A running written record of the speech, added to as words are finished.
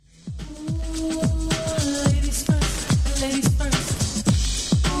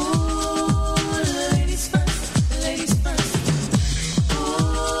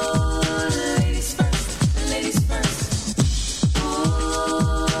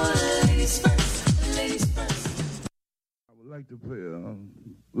play a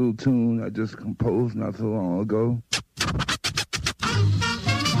little tune I just composed not so long ago.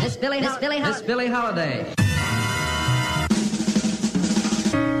 Miss Billie Holiday.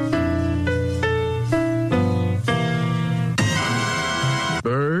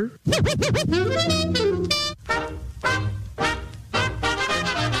 Bird.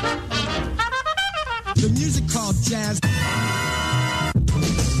 The music called jazz.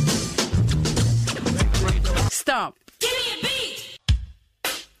 Stop. Give me a beat!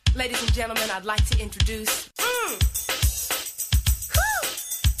 Ladies and gentlemen, I'd like to introduce...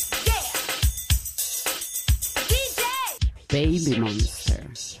 Yeah! A DJ! Baby Monster.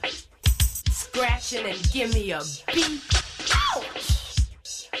 Scratching and give me a beat.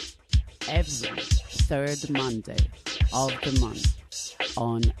 Ouch! Every third Monday of the month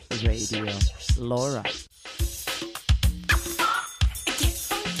on Radio Laura.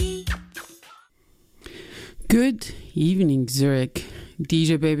 Good evening, Zurich.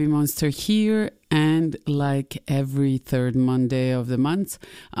 DJ Baby Monster here, and like every third Monday of the month,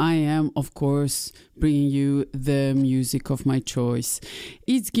 I am, of course, bringing you the music of my choice.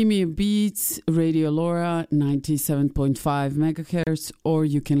 It's Gimme a Beat, Radio Laura, 97.5 megahertz, or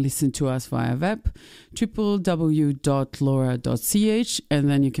you can listen to us via web, www.laura.ch, and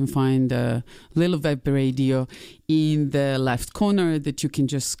then you can find a little web radio in the left corner that you can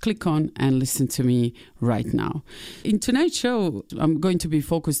just click on and listen to me right now. In tonight's show, I'm going to be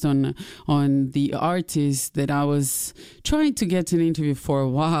focused on the artist that I was trying to get an interview for a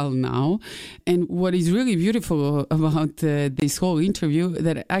while now. And what is really beautiful about this whole interview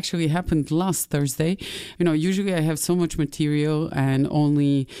that actually happened last Thursday. You know, usually I have so much material and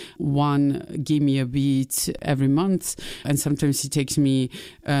only one Give Me a Beat every month. And sometimes it takes me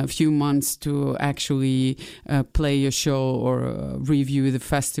a few months to actually play a show or review the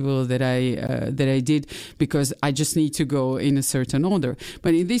festival that I did, because I just need to go in a certain order.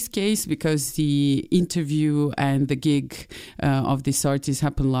 But in this case, because the interview and the gig of this artist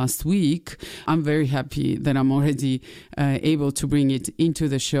happened last week, I'm very happy that I'm already able to bring it into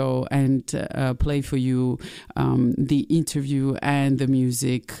the show and play for you the interview and the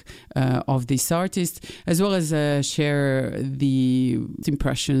music of this artist, as well as share the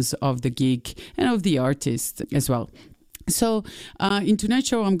impressions of the gig and of the artist as well. So in tonight's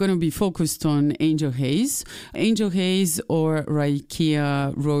show, I'm going to be focused on Angel Haze. Angel Haze, or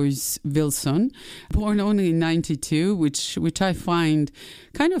Raikia Rose Wilson, born only in 92, which I find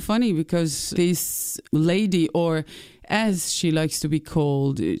kind of funny, because this lady, or as she likes to be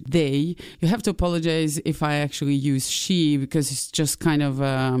called, they, you have to apologize if I actually use she, because it's just kind of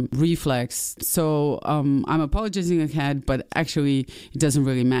a reflex. So I'm apologizing ahead, but actually it doesn't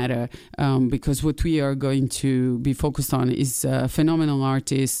really matter, because what we are going to be focused on is a phenomenal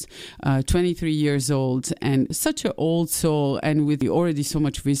artist, 23 years old, and such an old soul, and with already so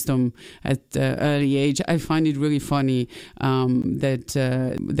much wisdom at early age. I find it really funny that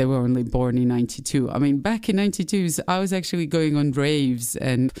they were only born in 92. I mean, back in 92, I was actually going on raves,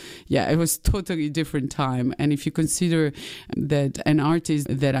 and yeah, it was totally different time. And if you consider that an artist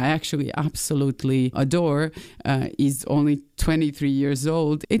that I actually absolutely adore is only 23 years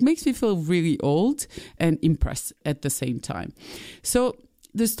old, it makes me feel really old and impressed at the same time. So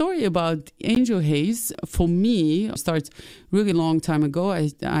the story about Angel Haze, for me, starts really long time ago.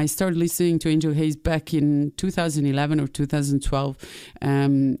 I started listening to Angel Haze back in 2011 or 2012,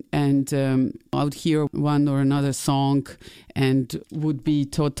 and I would hear one or another song and would be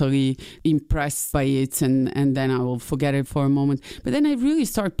totally impressed by it, and then I will forget it for a moment. But then I really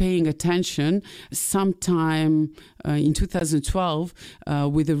start paying attention sometime in 2012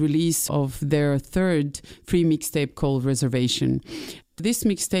 with the release of their third free mixtape called Reservation. This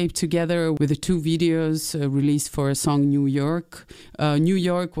mixtape, together with the two videos released for a song New York. New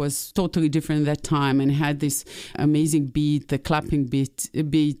York was totally different at that time and had this amazing beat, the clapping beat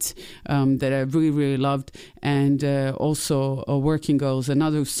that I really, really loved. And also Working Girls,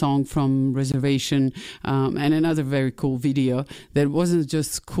 another song from Reservation, and another very cool video that wasn't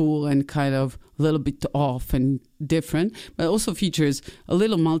just cool and kind of a little bit off and different, but also features a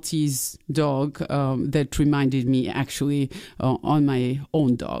little Maltese dog that reminded me actually on my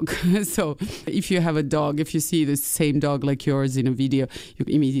own dog. So if you have a dog, if you see the same dog like yours in a video, you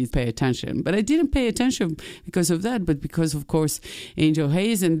immediately pay attention. But I didn't pay attention because of that, but because, of course, Angel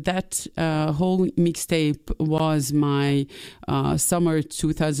Haze, and that whole mixtape was my summer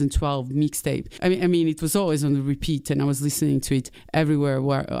 2012 mixtape. I mean, it was always on the repeat, and I was listening to it everywhere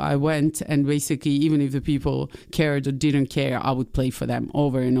where I went, and basically, even if the people cared or didn't care, I would play for them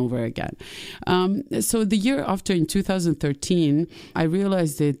over and over again. So the year after, in 2013, I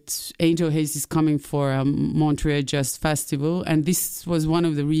realized that Angel Haze is coming for a Montreal Jazz Festival, and this was one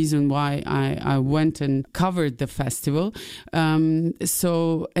of the reasons why I went and covered the festival.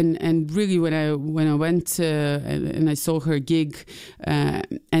 So really when I went and I saw her gig,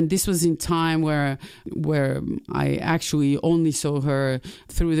 and this was in time where I actually only saw her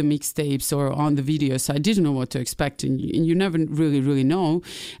through the mixtapes or on the videos. So I didn't know what to expect, and you never really know.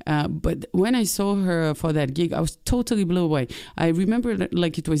 But when I saw her for that gig, I was totally blown away. I remember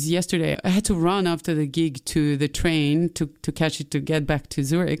like it was yesterday. I had to run after the gig to the train to catch it to get back to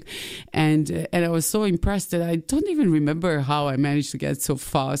Zurich, and I was so impressed that I don't even remember how I managed to get so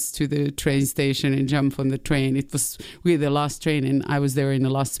fast to the train station and jump on the train. It was really the last train, and I was there in the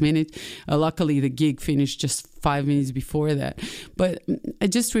last minute. Luckily, the gig finished just 5 minutes before that. But I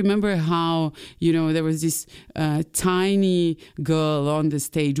just remember how, there was this tiny girl on the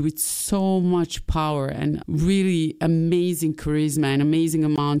stage with so much power and really amazing charisma and amazing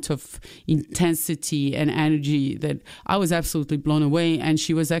amount of intensity and energy that I was absolutely blown away. And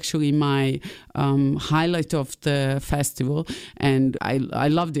she was actually my highlight of the festival. And I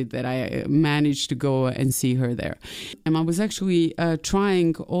loved it that I managed to go and see her there. And I was actually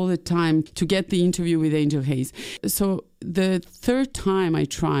trying all the time to get the interview with Angel Haze. So the third time I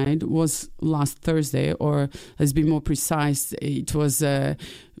tried was last Thursday, or let's be more precise, it was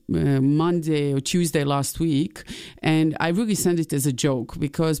Monday or Tuesday last week, and I really sent it as a joke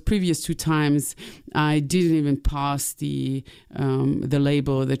because previous 2 times I didn't even pass the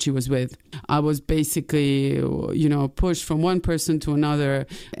label that she was with. I was basically pushed from one person to another,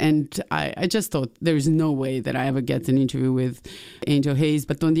 and I just thought there is no way that I ever get an interview with Angel Haze.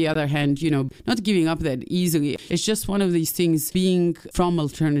 But on the other hand, not giving up that easily. It's just one of these things, being from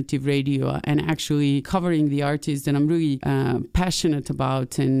alternative radio and actually covering the artists that I'm really passionate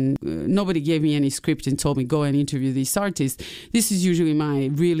about, and nobody gave me any script and told me go and interview these artists. This is usually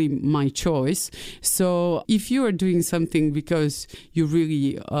my choice. So if you are doing something because you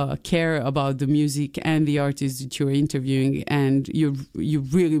really care about the music and the artists that you're interviewing, and you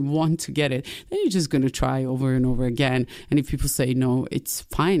really want to get it, then you're just going to try over and over again. And if people say no, it's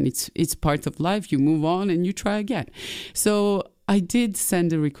fine. It's part of life. You move on and you try again. So I did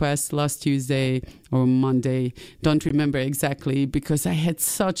send a request last Tuesday or Monday, don't remember exactly, because I had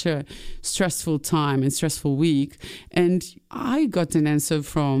such a stressful time and stressful week. And I got an answer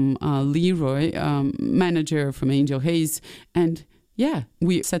from Leroy, manager from Angel Haze, and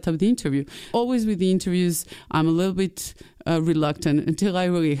we set up the interview. Always with the interviews, I'm a little bit reluctant until I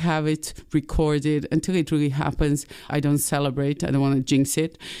really have it recorded, until it really happens. I don't celebrate. I don't want to jinx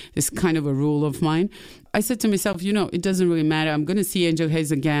it. It's kind of a rule of mine. I said to myself, it doesn't really matter. I'm going to see Angel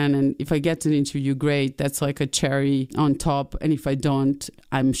Haze again. And if I get an interview, great. That's like a cherry on top. And if I don't,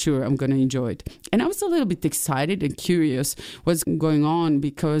 I'm sure I'm going to enjoy it. And I was a little bit excited and curious what's going on,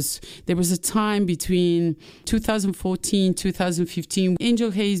 because there was a time between 2014, 2015,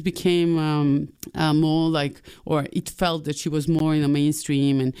 Angel Haze became more like, or it felt that she was more in the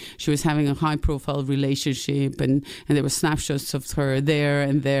mainstream, and she was having a high profile relationship, and there were snapshots of her there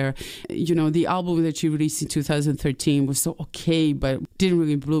and there. The album that she released in 2013 was so okay, but didn't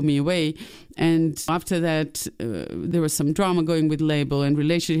really blow me away. And after that, there was some drama going with label and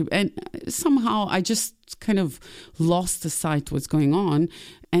relationship, and somehow I just kind of lost the sight what's going on.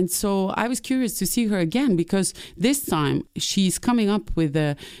 And so I was curious to see her again, because this time she's coming up with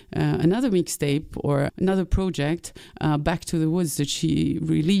another mixtape or another project, Back to the Woods, that she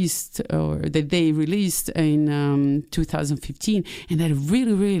released, or that they released in 2015, and that I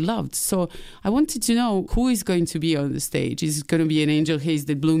really, really loved. So I wanted to know who is going to be on the stage. Is it going to be an Angel Haze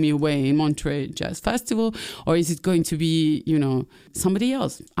that blew me away in Montreal Jazz Festival, or is it going to be, somebody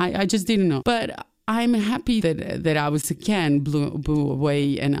else? I just didn't know. But I'm happy that I was again blew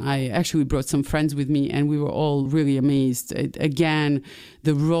away, and I actually brought some friends with me, and we were all really amazed. Again,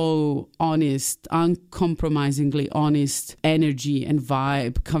 the raw, honest, uncompromisingly honest energy and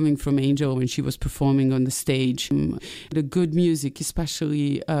vibe coming from Angel when she was performing on the stage. The good music,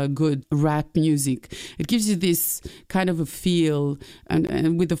 especially good rap music, it gives you this kind of a feel,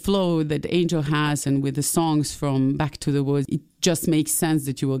 and with the flow that Angel has, and with the songs from Back to the Woods, it just makes sense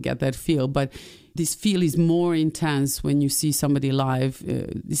that you will get that feel. But this feel is more intense when you see somebody live.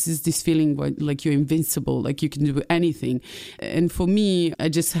 This is this feeling like you're invincible, like you can do anything. And for me, I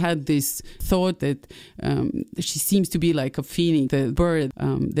just had this thought that she seems to be like a phoenix, the bird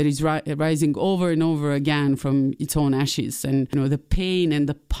that is rising over and over again from its own ashes. And the pain and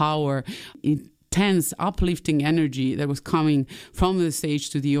the power, intense, uplifting energy that was coming from the stage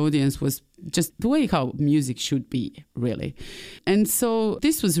to the audience was just the way how music should be, really. And so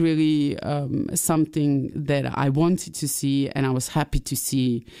this was really something that I wanted to see, and I was happy to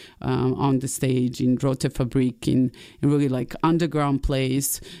see on the stage in Rote Fabrik, in really like underground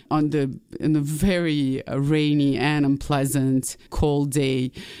place in a very rainy and unpleasant cold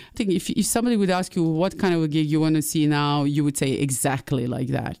day. I think if somebody would ask you what kind of a gig you want to see now, you would say exactly like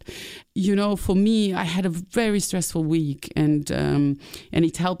that. You know, for me, I had a very stressful week, and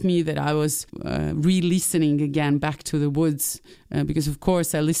it helped me that I was re-listening again back to the Woods, because of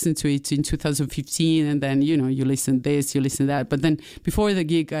course I listened to it in 2015, and then, you know, you listen this, you listen that. But then before the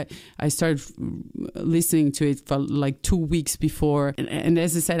gig, I started listening to it for like 2 weeks before. And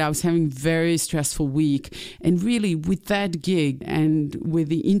as I said, I was having a very stressful week. And really with that gig and with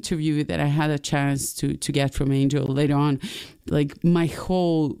the interview that I had a chance to get from Angel later on, like my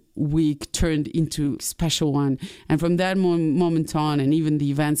whole week turned into a special one. And from that moment on, and even the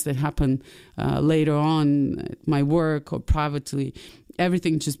events that happened later on at my work or privately,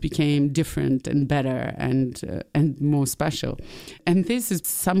 everything just became different and better and more special. And this is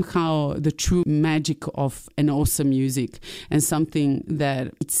somehow the true magic of an awesome music, and something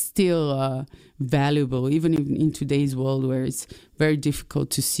that it's still valuable, even in today's world where it's very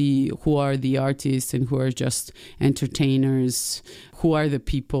difficult to see who are the artists and who are just entertainers, who are the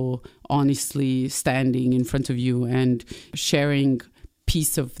people honestly standing in front of you and sharing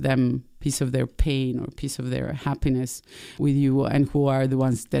piece of their pain or piece of their happiness with you, and who are the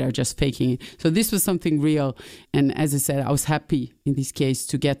ones that are just faking it. So this was something real. And as I said, I was happy in this case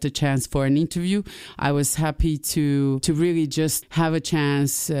to get the chance for an interview. I was happy to really just have a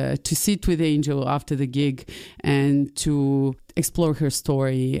chance to sit with Angel after the gig and to explore her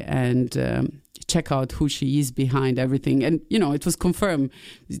story and check out who she is behind everything. And, you know, it was confirmed.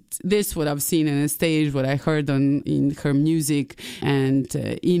 This, what I've seen on the stage, what I heard in her music and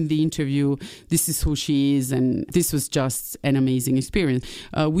in the interview, this is who she is. And this was just an amazing experience.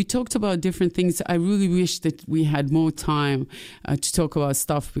 We talked about different things. I really wish that we had more time to talk about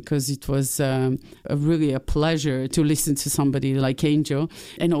stuff, because it was really a pleasure to listen to somebody like Angel.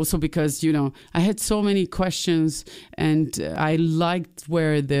 And also because, you know, I had so many questions, and I liked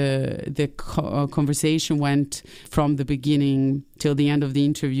where the conversation went from the beginning till the end of the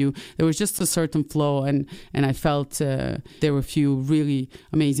interview. There was just a certain flow, and I felt there were a few really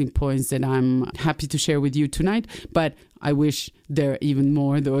amazing points that I'm happy to share with you tonight, but I wish there are even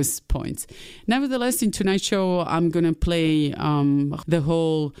more of those points. Nevertheless, in tonight's show, I'm going to play the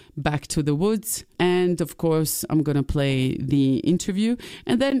whole Back to the Woods, and of course, I'm going to play the interview,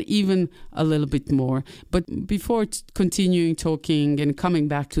 and then even a little bit more. But before continuing talking and coming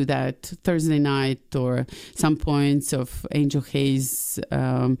back to that Thursday night or some points of Angel Haze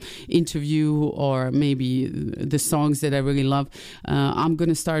interview, or maybe the songs that I really love, I'm going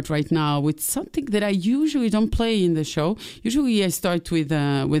to start right now with something that I usually don't play in the show. Usually I start with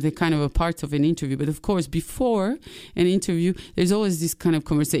a kind of a part of an interview, but of course before an interview there's always this kind of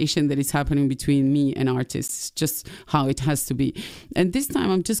conversation that is happening between me and artists, just how it has to be. And this time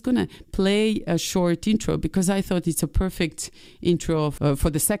I'm just gonna play a short intro, because I thought it's a perfect intro for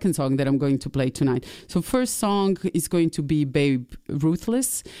the second song that I'm going to play tonight. So first song is going to be Babe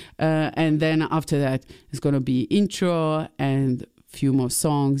Ruthless, and then after that it's going to be intro and few more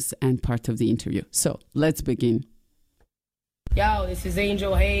songs and part of the interview. So let's begin. Yo, this is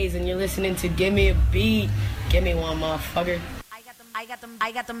Angel Haze, and you're listening to Give Me a Beat. Give me one, motherfucker. I got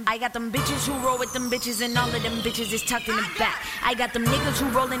them bitches who roll with them bitches, and all of them bitches is tucked in the back. I got them niggas who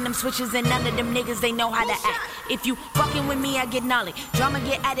rollin' them switches, and none of them niggas, they know how to act. If you fucking with me, I get knowledge. Drama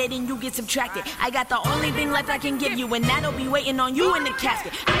get added and you get subtracted. I got the only thing left I can give you, and that'll be waiting on you in the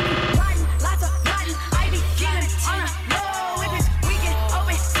casket. I be riding, lots of riding. I be getting on a low. If it's weekend,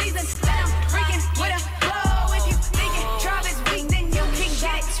 open season, then I'm freaking with a flow. If you think it, drop is weak, then you can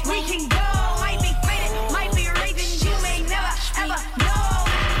get it. We can go. Might be faded, might be raging. You may never ever know.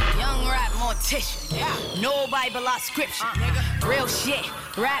 Young rap mortician. No Bible or scripture. Real shit.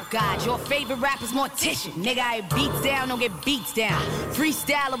 Rap God, your favorite rapper's mortician. Nigga, I beats down, don't get beats down.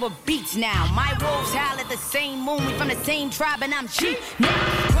 Freestyle over beats now. My wolves howl at the same moon. We from the same tribe and I'm cheap. Now,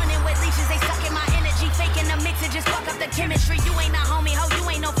 running with leashes, they sucking my energy. Faking the mix and just fuck up the chemistry. You ain't a homie, ho, you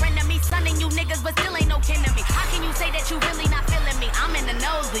ain't no friend of me. Sunning you niggas, but still ain't no kin to me. How can you say that you really not feeling me? I'm in the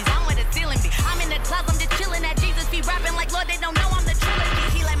nosebleeds, I'm where the ceiling be. I'm in the club, I'm just chilling at Jesus feet. Rapping like Lord, they don't know I'm the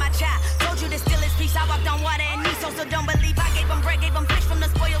trilogy. He like my child, told you to steal his piece. I walked on water and knee, so don't believe. I gave them bread, gave them fish from the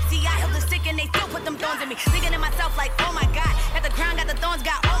spoilty. I held the stick and they still put them thorns in me. Thinking to myself like, oh my God, got the crown, got the thorns,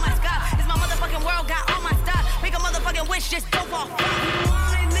 got all my scars. It's my motherfucking world, got all my stars. Make a motherfucking wish, just don't fall far.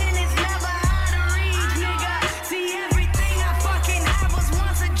 Minutes never out of reach, nigga. See, everything I fucking had was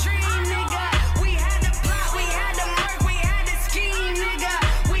once a dream, nigga.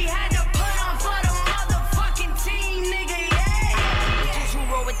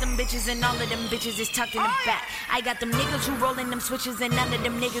 bitches and all of them bitches is tucked in the back. I got them niggas who rollin' them switches and none of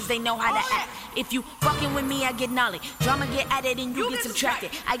them niggas, they know how to act. If you fucking with me, I get knowledge. Drama get added and you get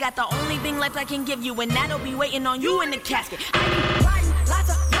subtracted. I got the only thing left I can give you, and that'll be waiting on you in the casket. I be riding, lots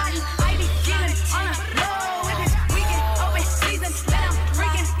of riding, I be feeling on a low. If it's weekend, open season, let 'em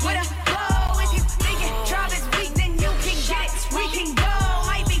freaking with a flow. If you think it, drive is weak, then you can get it. We can go,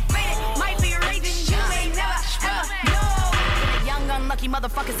 might be faded, might be raging, you may never ever know. Young unlucky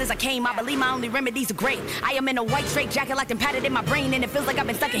motherfucker since I came, I believe my only remedies are great. I am in a white straight jacket locked and padded in my brain, and it feels like I've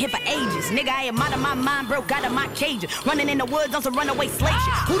been stuck in here for ages. Nigga, I am out of my mind, broke out of my cage, running in the woods on some runaway slave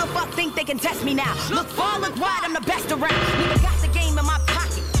shit. Who the fuck think they can test me now? Look far, look wide, I'm the best around. Nigga got the game in my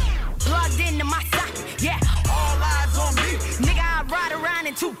pocket, plugged into my socket. Yeah, all eyes on me. Nigga, I ride around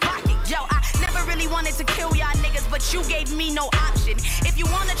in two pockets. Yo, I never really wanted to kill y'all niggas, but you gave me no option. If you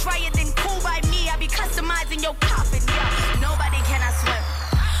wanna try it, then cool by me. I be customizing your coffin. Yo, nobody can I swim.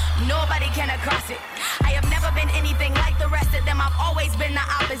 Nobody can cross it. I have never been anything like the rest of them. I've always been the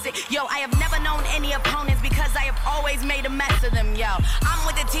opposite. Yo, I have never known any opponents because I have always made a mess of them. Yo, I'm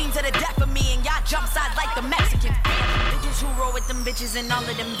with the team to the death of me, and y'all jump sides like the Mexicans. Bitches who roll with them bitches, and all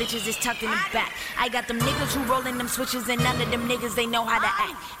of them bitches is tucked in the back. I got them niggas who rollin' them switches, and none of them niggas, they know how to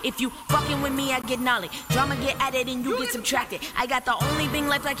act. If you fucking with me, I get knowledge. Drama get added and you get subtracted. I got the only thing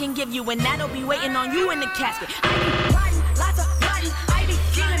left I can give you, and that'll be waiting on you in the casket. I be riding, lots of riding, I be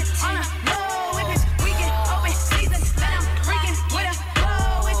feeling on a low. If it's weekend, open season, let 'em freaking with a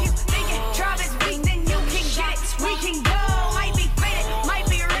flow. If you think it, drive is weak, then you can get it. We can go, might be faded, might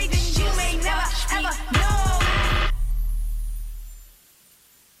be raging, you may never ever know.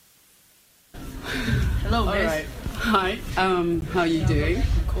 Hello, All Liz. right. Hi. How you doing?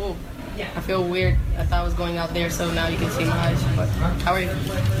 Cool. I feel weird. I thought I was going out there, so now you can see my eyes. But how are you?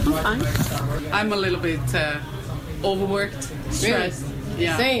 I'm fine. I'm a little bit overworked, stressed.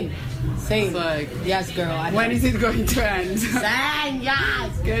 Yeah. Same. It's like, Yes, girl. when is it going to end? Same,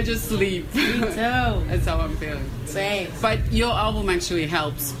 yes. Go just sleep. Me too. That's how I'm feeling. Same. But your album actually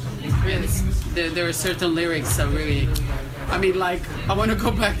helps. Really. There are certain lyrics that really, I mean, like, I want to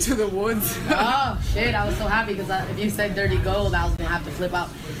go back to the woods. Oh, shit. I was so happy because if you said dirty gold, I was going to have to flip out.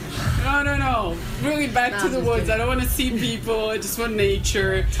 No. Really back to I'm the just woods. kidding. I don't want to see people. I just want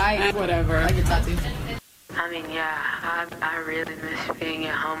nature and whatever. I like your tattoo. I mean, yeah, I really miss being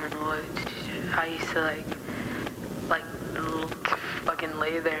at home in the woods. I used to like fucking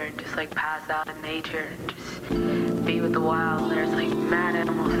lay there and just like pass out in nature and just be with the wild. There's like mad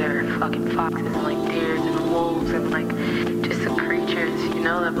animals there, fucking foxes and like deers and wolves and like just the creatures, you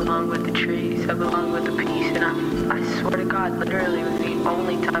know, that belong with the trees, that belong with the peace. And I swear to God, literally, it was the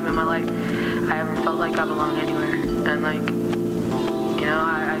only time in my life I ever felt like I belonged anywhere. And like, you know,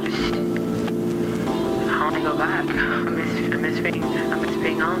 I want to go back. I miss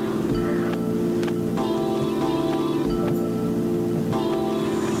being home.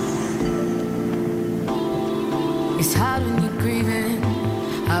 It's hard when you're grieving.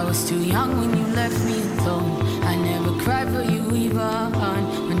 I was too young when you left me alone. I never cried for you even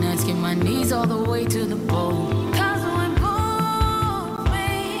when asking my knees all the way to the bone. 'Cause when both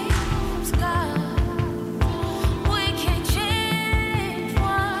made from sky, we can't change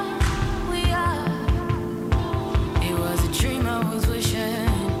what we are. It was a dream I was wishing,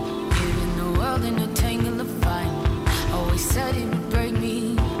 giving the world in a tangle of fire. Always said it would break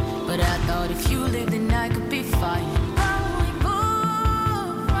me, but I thought if you lived then I could be fine. But we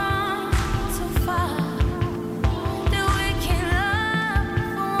both run so far that we can love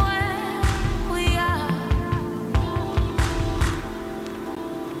from where we are.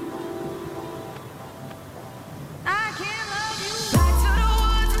 I can't love you. Back to the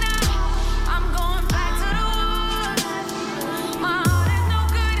woods now. I'm going back to the woods. My heart is no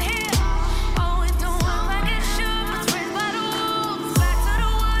good here. Oh, it don't look like it should. Was raised by the wolves. Back to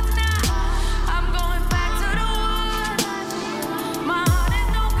the woods now. I'm going back to the woods. My heart is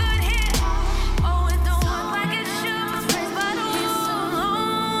no good here. Oh, it don't look like it should. Was raised by the wolves. It's a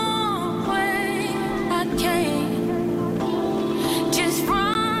long way I came, just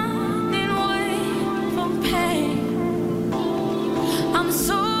running away from pain. I'm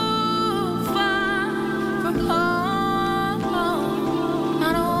so far from home. I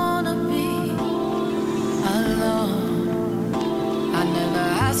don't wanna be alone. I never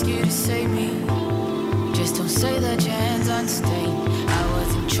ask you to save me. Just don't say that your hands unstained. I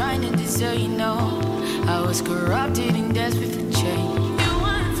wasn't trying to deserve you, no. I was corrupted and desperate for change. You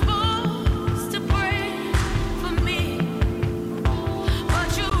weren't supposed to pray for me, but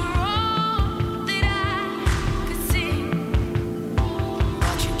you were all that I could see.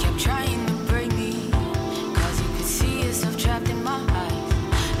 But you kept trying to break me, 'cause you could see yourself trapped in my eyes.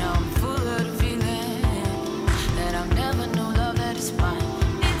 Now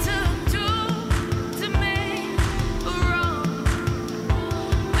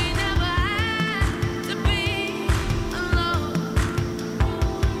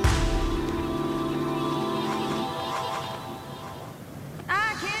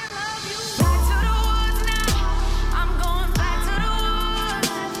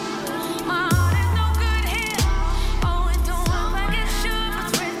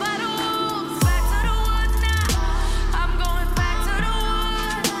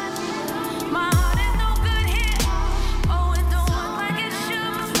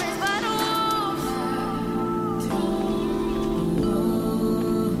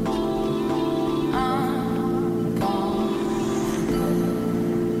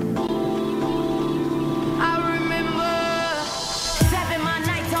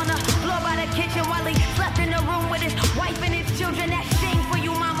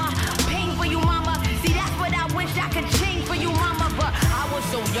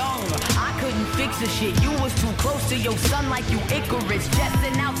so young, I couldn't fix the shit. You was too close to your son like you Icarus. Just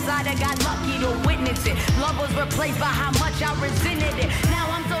an outsider, got lucky to witness it. Love was replaced by how much I resented it.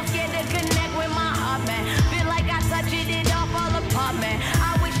 Now I'm so scared to connect with my heart, man. Feel like I touch it all fall apart, man.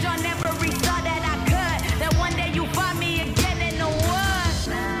 I wish on every thought that I could. That one day you find me again in the world.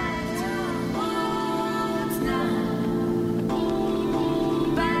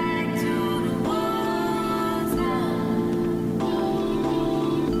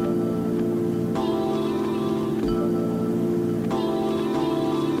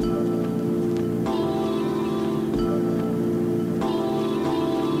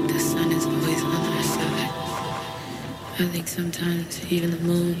 I think sometimes even the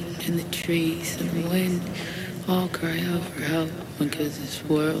moon and the trees and the wind all cry out for help because this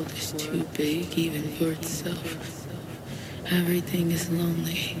world is too big even for itself. Everything is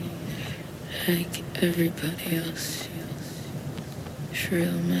lonely, like everybody else. For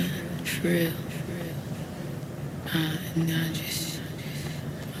real, man, for real. And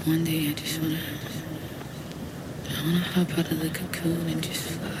one day I wanna hop out of the cocoon and just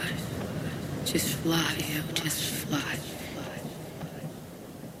fly. Just fly, yo, just fly.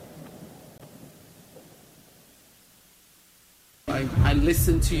 I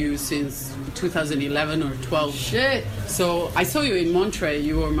listened to you since 2011 or 12. Shit. So I saw you in Montreux.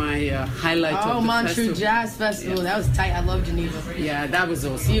 You were my highlight of the Montreux festival. Jazz Festival. Yeah. That was tight. I love Geneva. Yeah, that was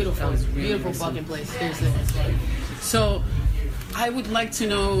awesome. Beautiful. That was really beautiful awesome. fucking place. Seriously. So I would like to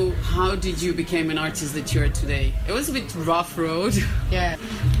know, how did you become an artist that you are today? It was a bit rough road. Yeah.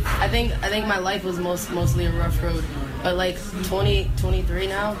 I think my life was mostly a rough road. But like 23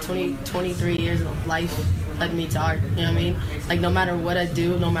 now, 23 years of life led me to art, you know what I mean? Like no matter what I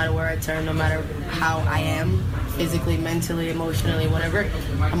do, no matter where I turn, no matter how I am, physically, mentally, emotionally, whatever,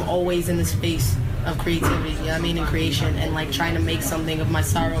 I'm always in the space of creativity, you know what I mean, and creation, and like trying to make something of my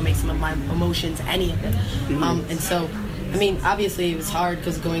sorrow, make some of my emotions, any of it. And so, I mean, obviously it was hard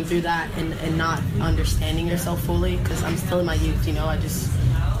because going through that and not understanding yourself fully, because I'm still in my youth, you know, I just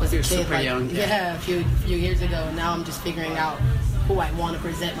was a kid, super like, young. Yeah, a few years ago, and now I'm just figuring out who I want to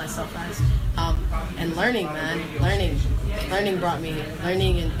present myself as. And learning, man, learning brought me here.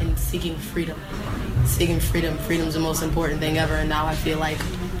 Learning and seeking freedom. Freedom's the most important thing ever, and now I feel like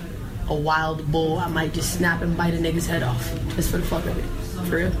a wild bull. I might just snap and bite a nigga's head off, just for the fuck of it.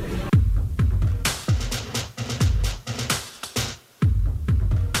 For real.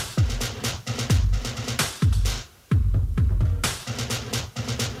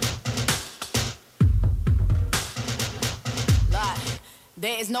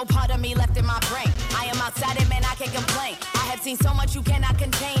 There is no part of me left in my brain. I am outside it, man, I can't complain. I have seen so much you cannot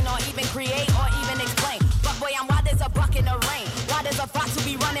contain or even create or even explain. But boy, I'm wild as a buck in the rain. Why does a fox who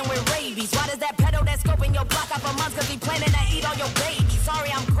be running with rabies? Why does that pedo that's scoping your block out for months cause he planning to eat all your babies?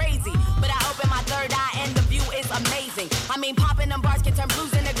 Sorry, I'm crazy, but I open my third eye and the view is amazing. I mean, popping them bars can turn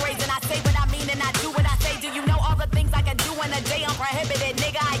blues into grays, and I say what I mean and I do what I say. Do you know all the things I can do in a day? I'm prohibited,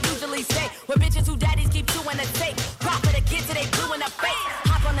 nigga, I usually stay with bitches who daddies keep chewing the tape. Drop for the kids till they blue in the face.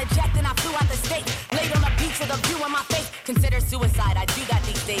 Hop on the jet, then I flew out the state. Laid on the beach with a view in my face. Consider suicide, I do that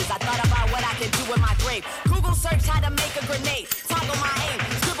these days. I thought about what I could do with my grave. Google search how to make a grenade. Toggle my aim,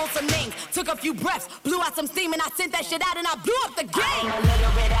 scribbled some names. Took a few breaths, blew out some steam, and I sent that shit out and I blew up the game. I'm a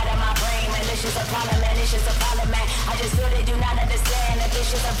little bit out of my brain, man. This shit's a problem, man. This shit's a problem, man. I just feel they do not understand that this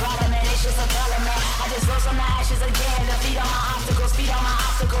shit's a problem, man. This shit's a problem, man. I just rose from the ashes again. The feet on my obstacles, feet on my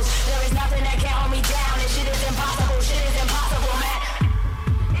obstacles. There is nothing that can hold me down. This shit is impossible, shit is impossible, man.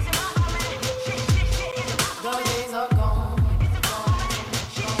 It's impossible, man. Shit is impossible. The days are gone. It's impossible, man.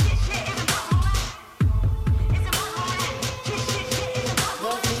 Shit is impossible, man. It's impossible, man. Shit is impossible.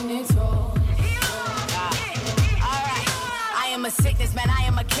 The Phoenix rolls. Alright. I am a sickness, man. I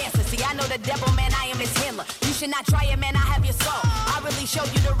am a cancer. See, I know the devil, man. I am his handler. You should not try it, man. I have your soul. I really show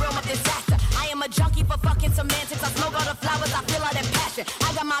you the realm of disaster. I am a junkie for fucking semantics. I smoke all the flowers. I feel all that passion.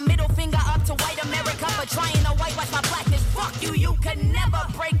 I got my middle finger up to white America for trying to whitewash my blackness. Fuck you. You could never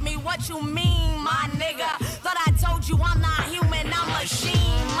break me. What you mean, my nigga? Thought I told you I'm not human. I'm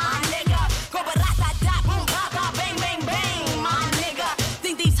machine, my nigga. Go ba-da-da-da, boom, ba-ba, bang, bang, bang, my nigga.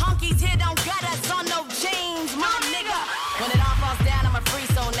 Think these honkies here don't got us on no chains, my nigga. When it all falls down, I'm a free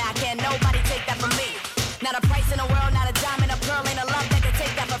soul now. Can't nobody take that from me. Not a price in the world, not a diamond, a pearl, ain't a love that can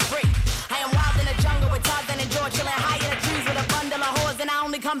take that for free. I am wild in the jungle with Tarzan and George, chilling high in the trees with a bundle of whores, and I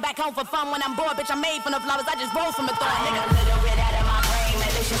only come back home for fun when I'm bored. Bitch, I'm made from the flowers, I just rose from the thorn, nigga. A little bit out of my brain,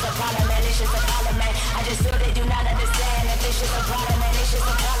 man. This shit's a problem, man. This shit's a problem, man. I just feel they do not understand that this shit's a problem, man. This shit's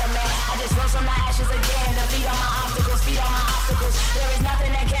a problem, man. I just rose from the ashes again. The feet on my obstacles, feet on my obstacles. There is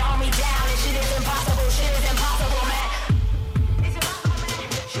nothing that can hold me down. This shit is impossible, shit is impossible, man. It's impossible, man.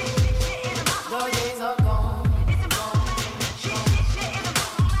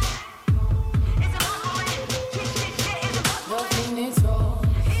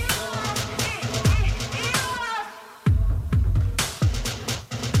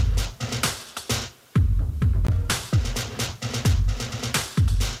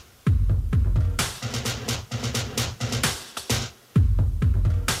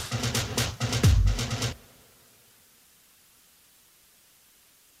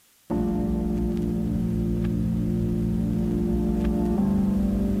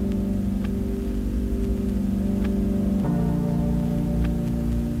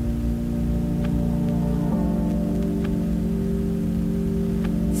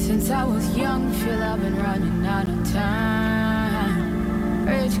 Since I was young, feel I've been running out of time.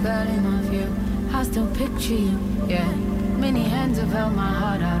 Rich cloud in my view, I still picture you, yeah. Many hands have held my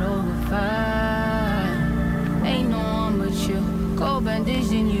heart out over fire. Ain't no one but you, gold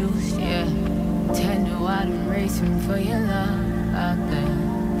bandaged in use, yeah. Tender wide and racing for your love out there.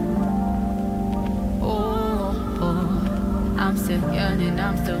 Oh, I'm still yearning,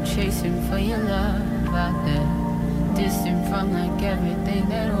 I'm still chasing for your love out there. Distant from like everything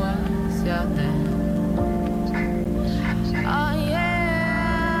that was out there. Oh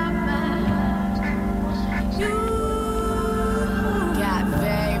yeah, man. You got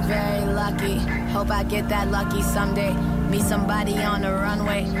very, very lucky. Hope I get that lucky someday. Meet somebody on the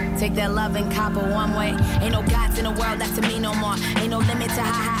runway. Take that love and copper one way. Ain't no gods in the world, that's to me no more. Ain't no limit to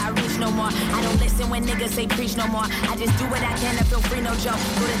how high I reach no more. I don't listen when niggas say preach no more. I just do what I can to feel free, no joke.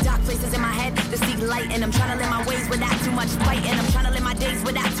 Go to dark places in my head to seek light. And I'm trying to live my ways without too much fight. And I'm trying to live my days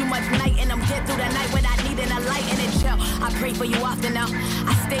without too much night. And I'm get through the night without needing a light and it chill. I pray for you often now.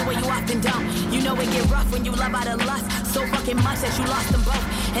 I stay where you often don't. You know it get rough when you love out of lust. So fucking much that you lost them both.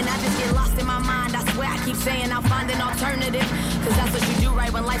 And I just get lost in my mind. I swear I keep saying I'll find an alternative. Cause that's what you do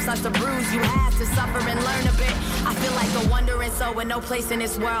right when life starts to bruise. You have to suffer and learn a bit. I feel like a wandering soul with no place in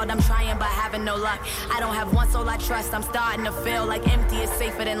this world. I'm trying but having no luck. I don't have one soul I trust. I'm starting to feel like empty is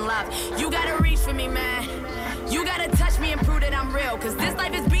safer than love. You gotta reach for me, man. You gotta touch me and prove that I'm real. Cause this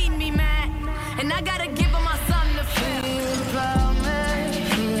life is beating me, man. And I gotta give them my something to feel. Feel about me,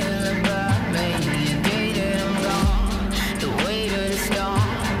 feel about me. The day that I'm gone, the weight of the storm.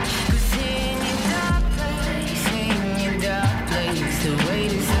 The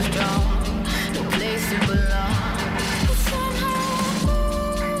weight is so strong, no place to belong. But somehow,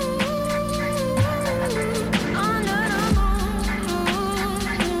 under the moon,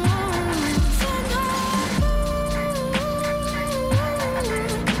 somehow,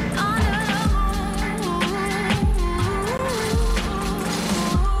 under the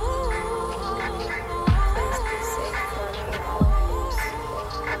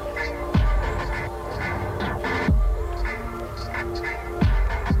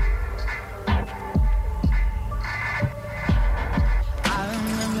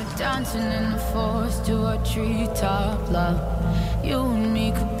dancing in the forest to a treetop love. You and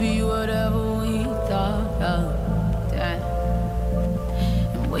me could be whatever we thought of. Damn.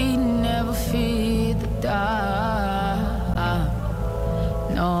 And we never fear the dark.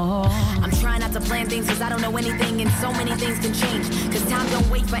 No. I'm trying not to plan things cause I don't know anything. And so many things can change. Cause time don't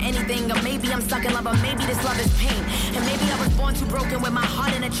wait for anything. Or maybe I'm stuck in love. Or maybe this love is pain. And maybe I was born too broken with my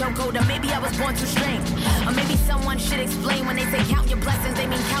heart in a chokehold. Or maybe I was born too strange. Or maybe someone should explain when they say count your blessings, they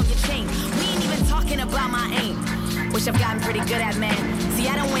mean count your change. We ain't even talking about my aim, which I've gotten pretty good at, man. See,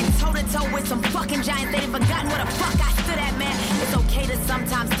 I done went toe to toe with some fucking giants. They ain't forgotten what the fuck I stood at, man. It's okay to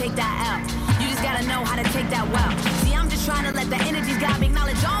sometimes take that L. You just gotta know how to take that well. See, I'm just trying to let the energies God me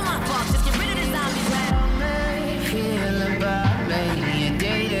acknowledge all my faults. Just get rid of the zombies, man. Feel about me, the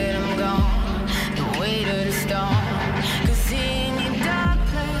day that I'm gone, the weight of the storm. Cause in your dark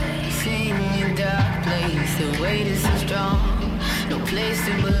place, the weight is so strong, no place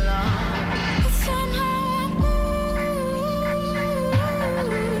to belong. But somehow I'm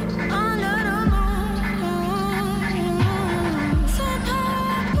under the moon. Somehow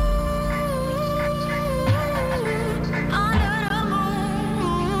I'm under the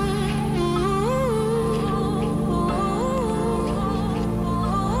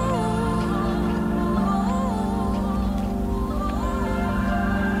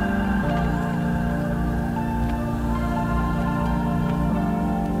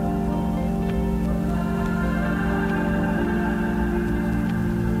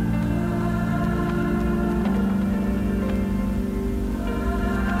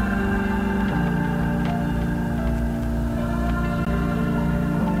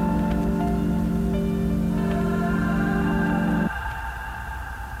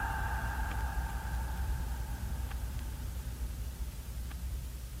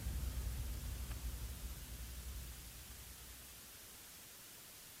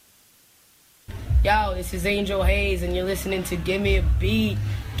Yo, this is Angel Haze, and you're listening to Give Me a Beat.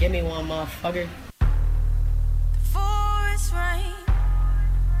 Give me one, motherfucker. The forest rain,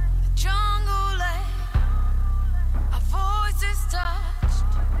 the jungle lay, our voices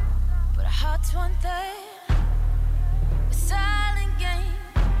touched, but our hearts weren't there. A silent game,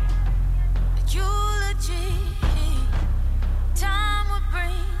 a eulogy. Time would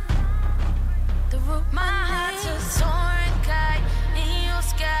bring the root. My heart's a soaring kite in your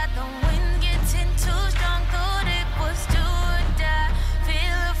sky. The wind gets in too strong. Thought it was do or die.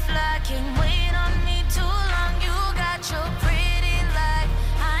 Feel a fly, can't wait on me too long. You got your pretty light.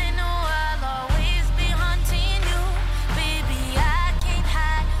 I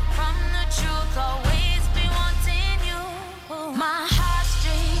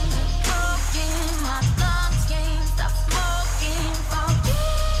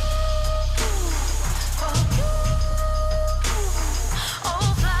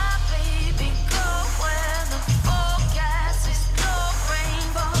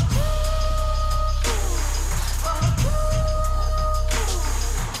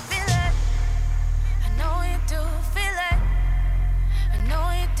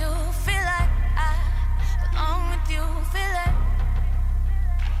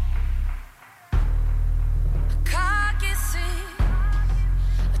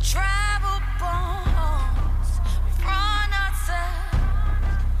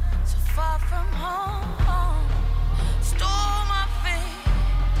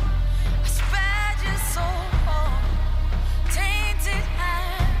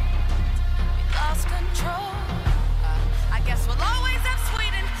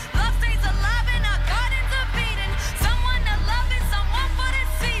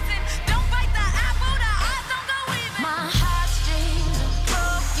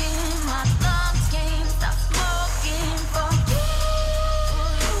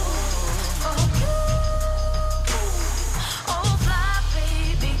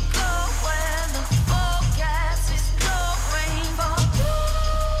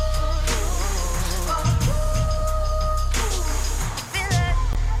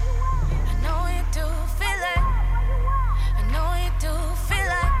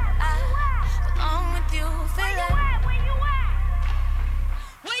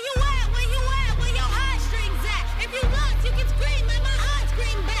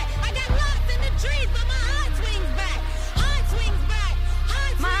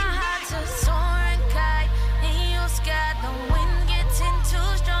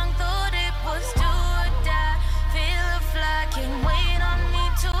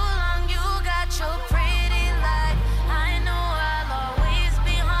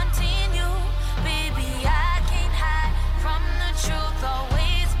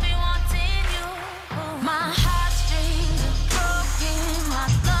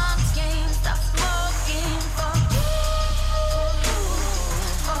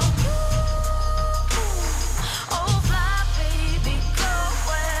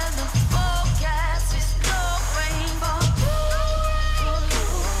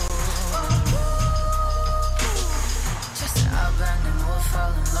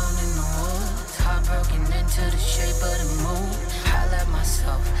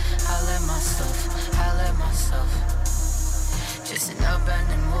myself. Just an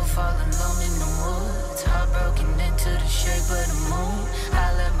abandoned wolf all alone in the woods. Heartbroken into the shape of the moon.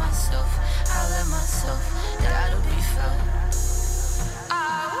 I let myself that'll be felt.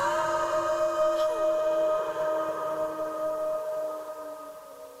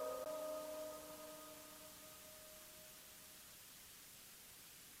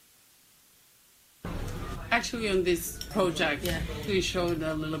 Actually, on this project, we showed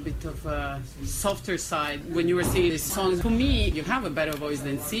a little bit of a softer side. When you were singing these songs, for me, you have a better voice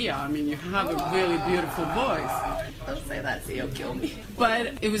than Sia. I mean, you have a really beautiful voice. Don't say that, Sia will kill me.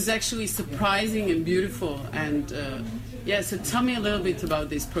 But it was actually surprising and beautiful. And so tell me a little bit about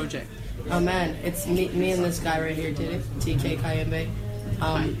this project. Oh man, it's me and this guy right here did it, TK Kayembe.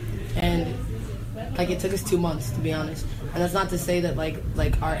 And like it took us 2 months, to be honest. And that's not to say that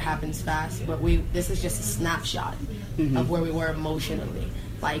like art happens fast, but this is just a snapshot of where we were emotionally,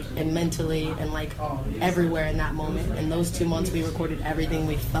 like, and mentally, and like everywhere in that moment. In those 2 months, we recorded everything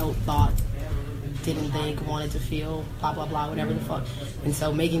we felt, thought, didn't think, wanted to feel, blah blah blah, whatever the fuck. And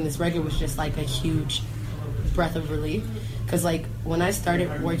so making this record was just like a huge breath of relief. Because like when I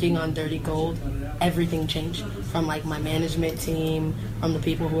started working on Dirty Gold, everything changed. From like my management team, from the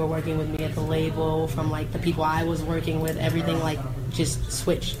people who were working with me at the label, from like the people I was working with, everything like just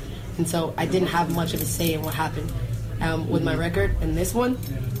switched. And so I didn't have much of a say in what happened with my record. And this one,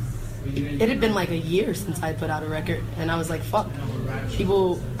 it had been like a year since I put out a record, and I was like, fuck,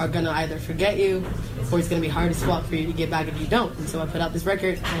 people are gonna either forget you, or it's gonna be hard as fuck for you to get back if you don't. And so I put out this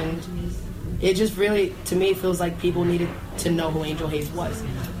record, and it just really, to me, feels like people needed to know who Angel Haze was.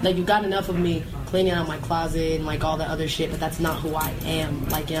 Like, you got enough of me cleaning out my closet and like all that other shit, but that's not who I am.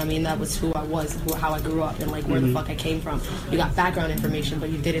 Like, you know what I mean? That was who I was, how I grew up, and like where the fuck I came from. You got background information, but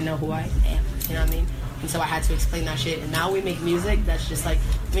you didn't know who I am. You know what I mean? And so I had to explain that shit. And now we make music that's just like,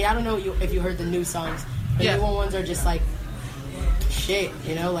 I mean, I don't know if you heard the new songs. The new ones are just like shit,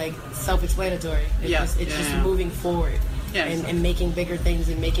 you know, like self-explanatory. It's just moving forward and making bigger things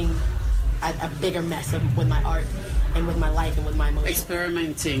and making a bigger mess with my art and with my life and with my emotions.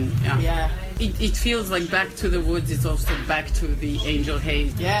 Experimenting. It feels like Back to the Woods is also back to the Angel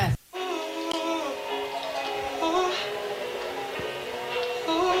Haze. Yeah.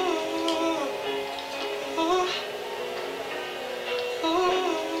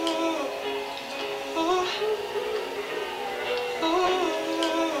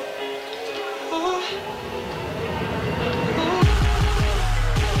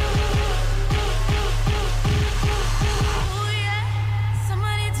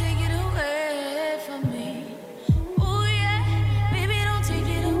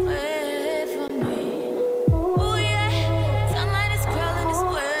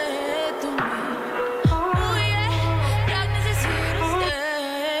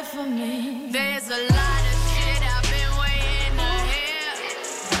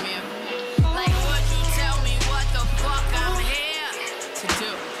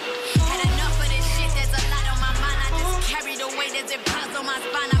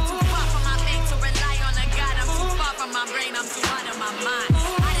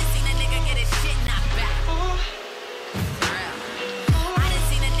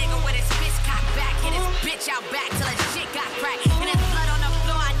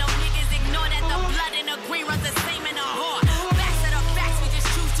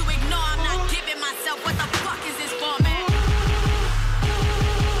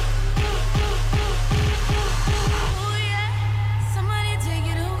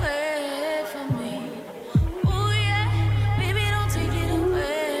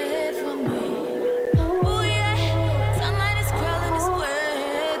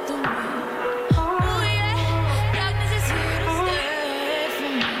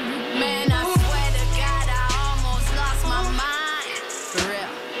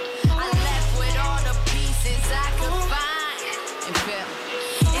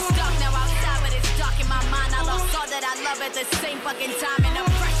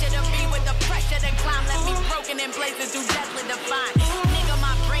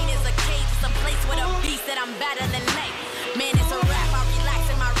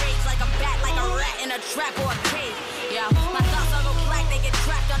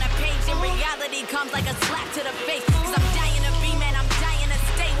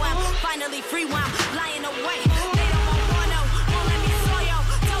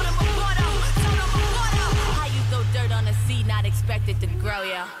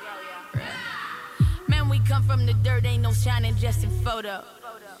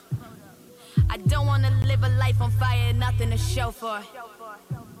 I don't wanna live a life on fire, nothing to show for.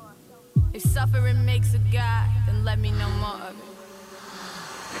 If suffering makes a God, then let me know more of it.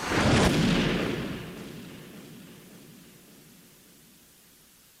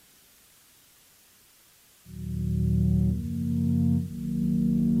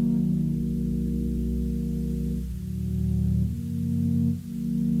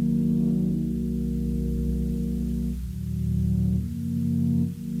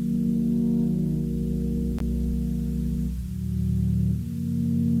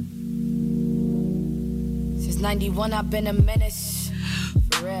 91, I've been a menace.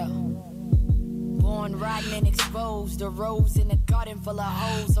 For real. Born rotten and exposed. A rose in a garden full of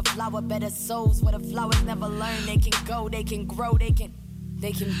hoes. A flower better souls. Where the flowers never learn. They can go, they can grow, they can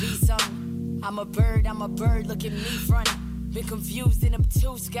be something. I'm a bird, look at me frontin'. Been confused and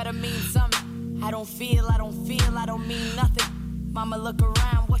obtuse, gotta mean something. I don't feel, I don't mean nothing. Mama, look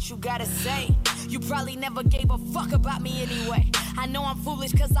around, what you gotta say? You probably never gave a fuck about me anyway. I know I'm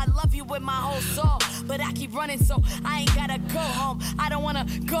foolish cause I love you with my whole soul. But I keep running so I ain't gotta go home. I don't wanna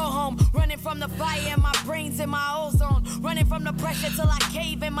go home. Running from the fire in my brains in my ozone. Running from the pressure till I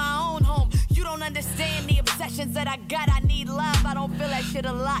cave in my own home. You don't understand the obsessions that I got. I need love, I don't feel that shit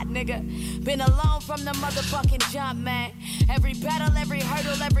a lot, nigga. Been alone from the motherfucking jump, man. Every battle, every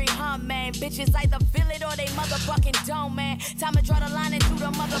hurdle, every hump, man. Bitches either feel it or they motherfucking don't, man. Time to draw the line and do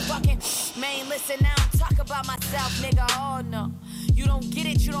the motherfucking man. Listen, now I'm talk about myself, nigga, oh no. You don't get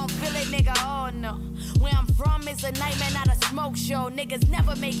it, you don't feel it, nigga, oh no. Where I'm from is a nightmare, not a smoke show. Niggas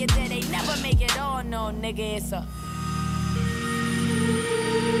never make it there, they never make it, oh no, nigga, it's a...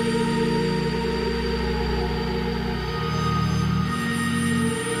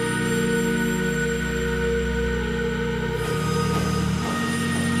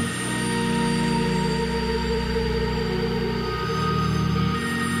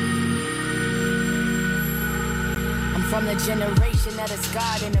 From the generation that is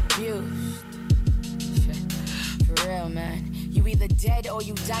scarred and abused. For real, man. You either dead or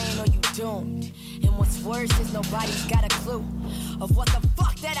you dying or you doomed. And what's worse is nobody's got a clue of what the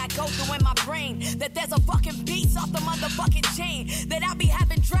fuck that I go through in my brain. That there's a fucking beast off the motherfucking chain. That I be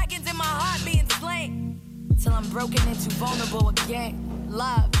having dragons in my heart being slain. Till I'm broken into vulnerable again.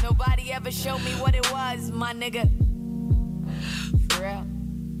 Love, nobody ever showed me what it was, my nigga. For real.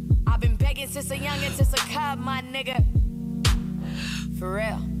 I've been begging since a youngin', since a cub, my nigga. For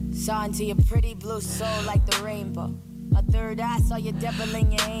real. Saw into your pretty blue soul like the rainbow. A third eye saw your devil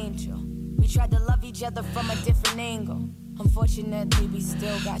and your angel. We tried to love each other from a different angle. Unfortunately, we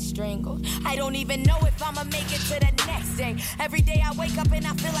still got strangled. I don't even know if I'ma make it to the next day. Every day I wake up and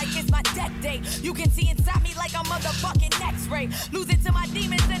I feel like it's my death day. You can see inside me like a motherfucking x-ray. Losing to my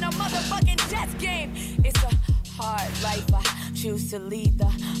demons in a motherfucking chess game. It's a hard life, I choose to lead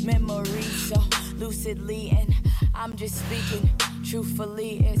the memories so lucidly. And I'm just speaking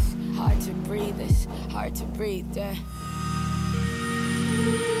truthfully. It's hard to breathe, it's hard to breathe, yeah.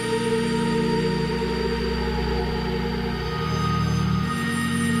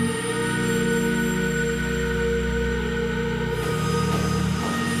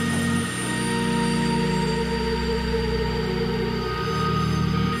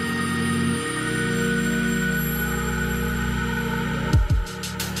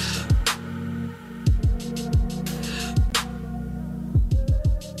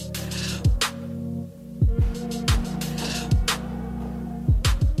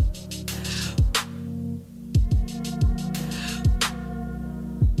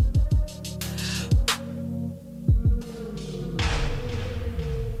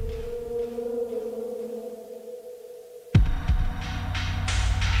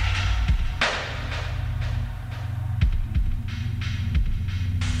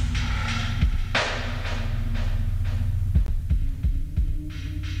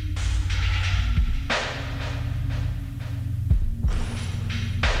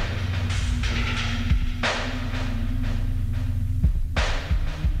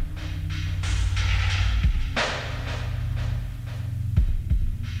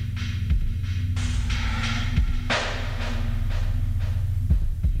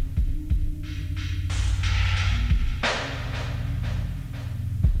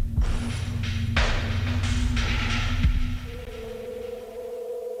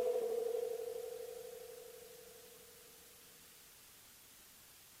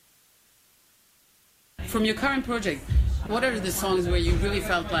 From your current project, what are the songs where you really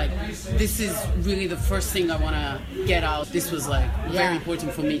felt like this is really the first thing I want to get out? This was like very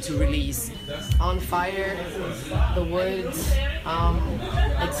important for me to release. On Fire, The Woods,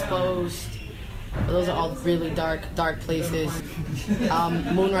 Exposed. Those are all really dark places.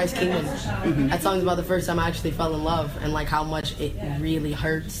 Moonrise Kingdom. That song's about the first time I actually fell in love and like how much it really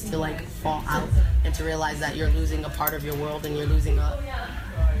hurts to like fall out and to realize that you're losing a part of your world and you're losing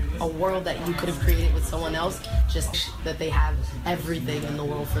a world that you could have created with someone else, just that they have everything in the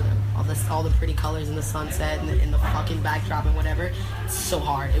world for them. All the pretty colors in the sunset and in the fucking backdrop and whatever. It's so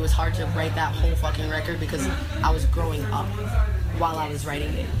hard. It was hard to write that whole fucking record because I was growing up while I was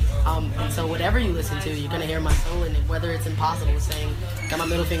writing it. And so whatever you listen to, you're gonna hear my soul in it, whether it's Impossible saying, got my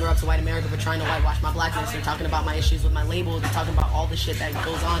middle finger up to white America for trying to whitewash my blackness, or talking about my issues with my label, or talking about all the shit that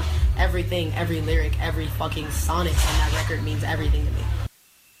goes on everything, every lyric, every fucking sonnet on that record means everything to me.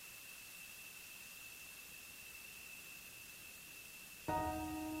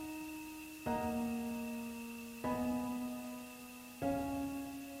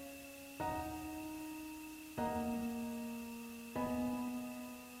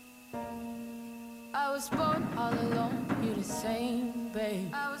 I was born all alone, you the same,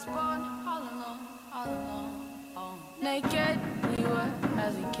 babe. I was born all alone, all alone. Oh. Naked we were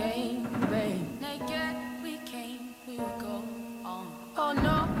as we came, babe. Naked we came, we would go on. Oh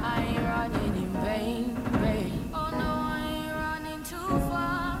no, I ain't running in vain, babe. Oh no, I ain't running too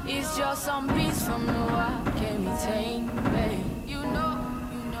far. It's just some beats from the wild, can't be tamed, babe. You know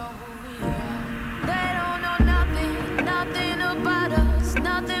who we are. They don't know nothing, nothing about us,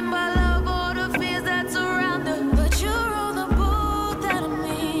 nothing but love.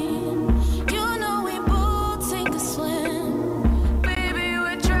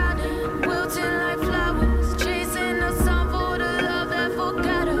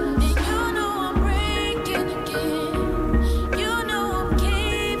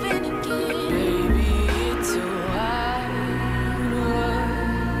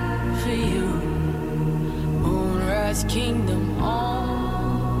 Kingdom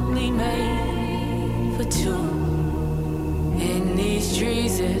only made for two. In these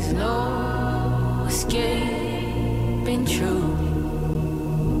trees there's no escaping truth.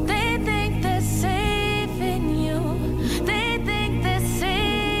 They think they're saving you. They think they're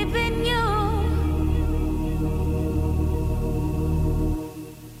saving you.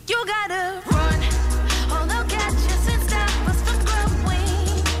 You gotta run, or they'll catch us and stop us from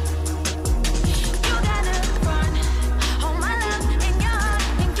growing. You gotta run.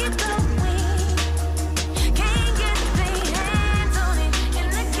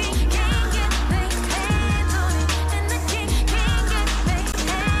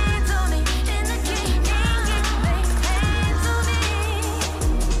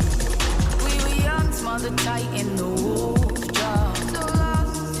 The tight in the wolf jaw. So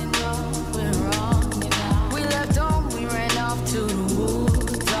lost in love, we're wrong. We left home, we ran off to the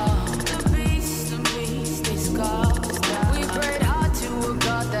woods. The beast, they scarred. We prayed hard to a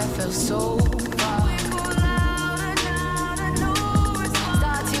God that fell so far. We pulled out and no response.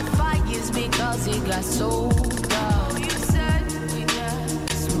 Started fires because it got so dark. You said we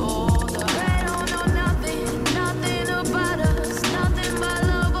never spoiled us. They don't know nothing, nothing about us, nothing but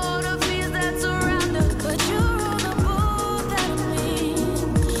love or the fears that surround us. But you roll the boat that I'm in.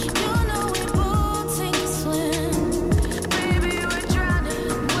 You know we both sink or swim. Baby, we're drowning,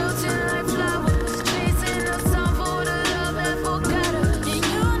 wilting like flowers, chasing a song for the love that forgot us. And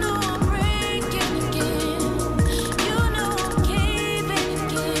you know I'm breaking again. You know I'm caving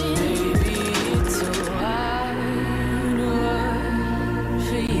again. Baby, it's so wide world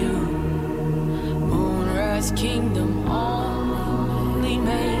for you. Moonrise kingdom only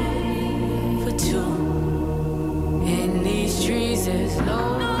made for two. In these trees there's no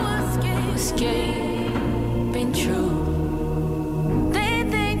escaping truth. They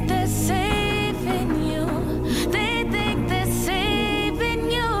think they're saving you. They think they're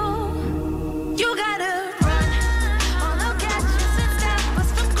saving you. You gotta run, or they'll catch us and stop us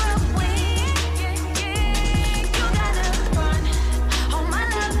from growing. You gotta run, hold my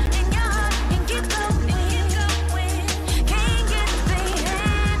love in your heart and keep going. Can't get their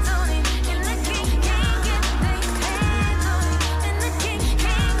hands on it, and the king can't get their hands on it, and the king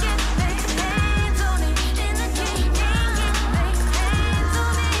can't get their hands on it, and the king can't get their hands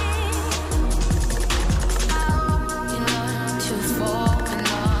on it. I hope you learn to fall in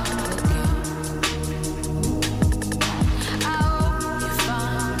love again. I hope you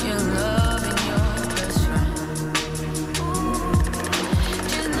find your love in your best friend.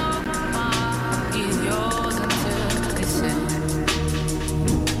 Just know my heart is yours until it's end.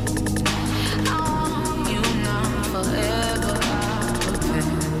 I want you now forever, I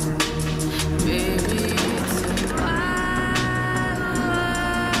repent. Baby, it's a wild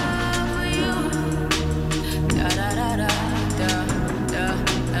world for you. Da da da da da da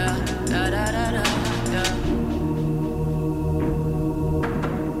da da da da da.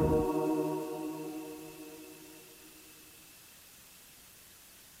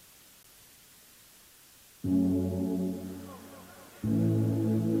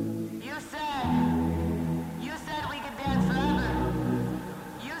 You said we could dance forever.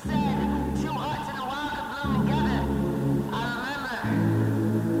 You said two hearts in a world could bloom together. I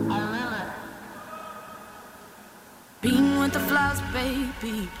remember. Being with the flowers,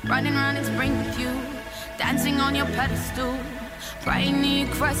 baby. Riding around in spring with you. Dancing on your pedestal. Praying near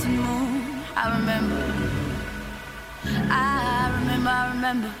your crescent moon. I remember.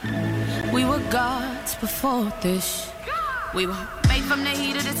 remember, we were gods before this. We were made from the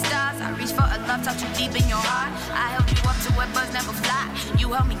heat of the stars. I reached for a love, touch you deep in your heart. I held you up to where birds never fly.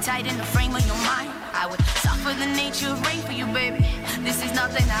 You held me tight in the frame of your mind. I would suffer the nature of rain for you, baby. This is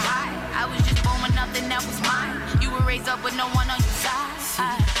nothing to hide. I was just born with nothing that was mine. You were raised up with no one on your side.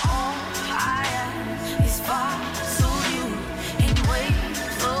 All I am is far, so you and wait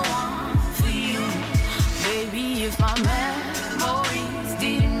for one for you, baby. If my memories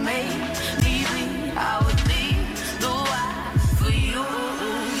didn't make me bleed, I would leave the why for you.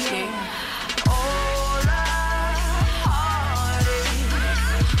 Yeah. All the heartache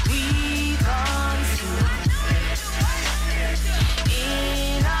we gone through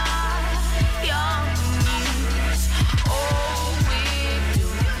in our young years. Oh, we do,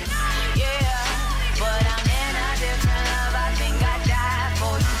 yeah. But I'm in a different love. I think I died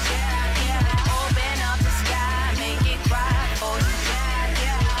for you. Yeah. Open up the sky, make it cry for you.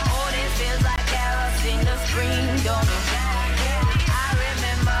 Yeah. Oh, this feels like carrots in the spring, don't it? I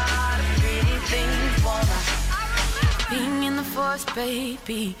remember all the pretty things, won't I? Being in the forest,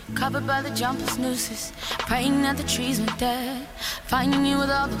 baby, covered by the jumpers' nooses, praying that the trees were dead, finding you with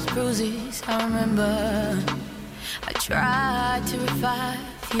all those bruises. I remember I tried to revive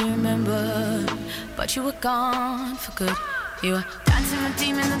you, remember, but you were gone for good. You were dancing with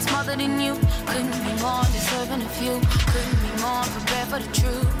demons and smothered in you. Couldn't be more deserving of you. Couldn't be more prepared for the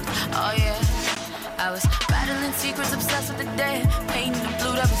truth. Oh yeah, I was battling secrets, obsessed with the dead, painting the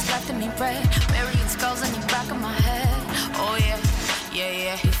blue that was left in me red, burying skulls in the back of my head. Oh yeah, yeah,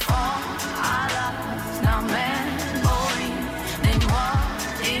 yeah. If all our lives now memory, then what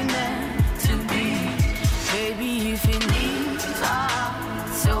it meant to be, baby. If it leaves our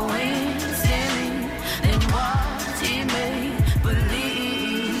hearts so instantly, then what it made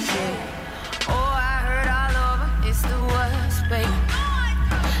believe. Yeah. Oh, I heard all over, it's the worst, baby.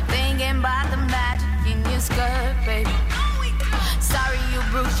 Thinking about the magic in your skirt, baby. Sorry you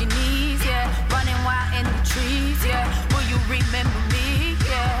bruised your knees, yeah. Running wild in the trees, yeah. Will you remember me,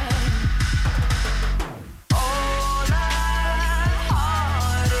 yeah? All the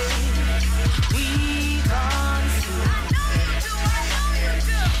heartache we gone through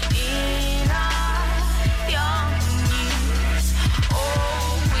in our young years.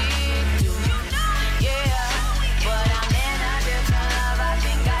 Oh, we do, yeah. But I'm in a different love. I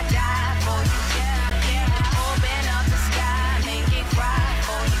think I died for you. Yeah. Open up the sky, make it cry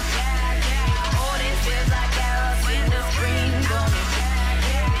for you. Yeah. Oh, this feels like arrows in the spring, don't it?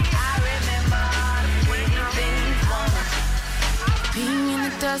 I remember all the pretty things, won't I? Being in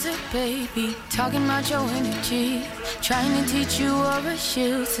the desert, baby, talking about your energy, trying to teach you all the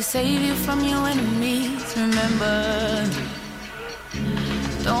shields to save you from your enemies. Remember,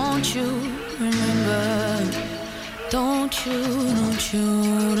 don't you remember? Don't you, don't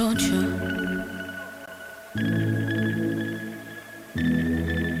you, don't you?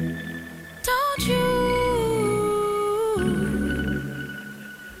 Don't you?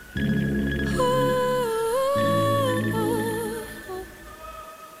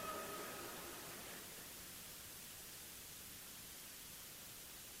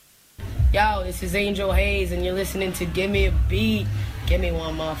 Yo, this is Angel Haze, and you're listening to Give Me a Beat. Give me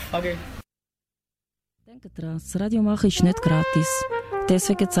one, motherfucker. Denkt dran, das Radio machen ist nicht gratis.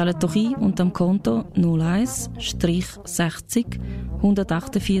 Deswegen zahlt doch ein und am Konto 01-60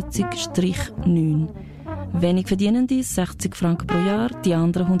 148-9. Wenig Verdienende 60 Franken pro Jahr, die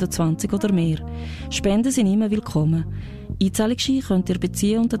anderen 120 oder mehr. Spenden sind immer willkommen. Einzahlungsschein könnt ihr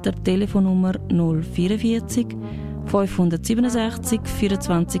beziehen unter der Telefonnummer 044 567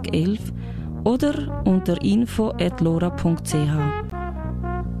 24 11 oder unter info@lora.ch.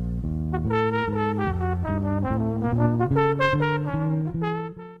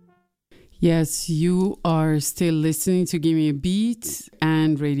 Yes, you are still listening to Give Me a Beat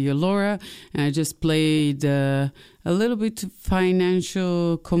and Radio Laura. And I just played a little bit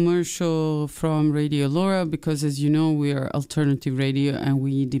financial commercial from Radio Laura because, as you know, we are alternative radio and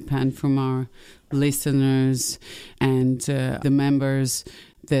we depend from our listeners and the members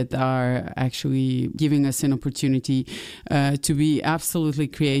that are actually giving us an opportunity to be absolutely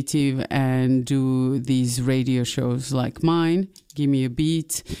creative and do these radio shows like mine, Give Me a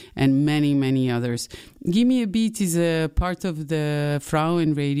Beat, and many, many others. Give Me a Beat is a part of the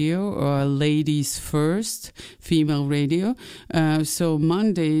Frauen Radio, or Ladies First, female radio. So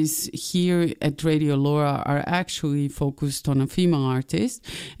Mondays here at Radio Laura are actually focused on a female artist.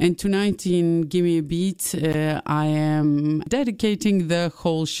 And tonight in Give Me a Beat, I am dedicating the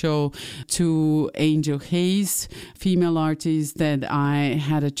whole show to Angel Haze, female artist that I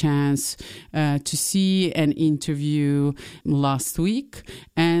had a chance to see and interview last last week.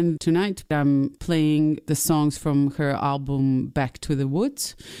 And tonight I'm playing the songs from her album Back to the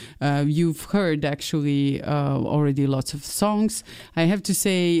Woods. You've heard actually already lots of songs. I have to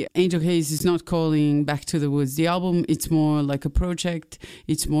say Angel Haze is not calling Back to the Woods the album. It's more like a project.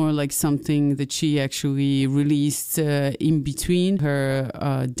 It's more like something that she actually released in between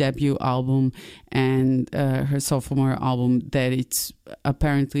her debut album and her sophomore album that it's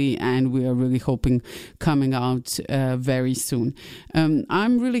apparently, and we are really hoping, coming out very soon.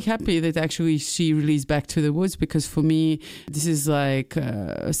 I'm really happy that actually she released Back to the Woods, because for me this is like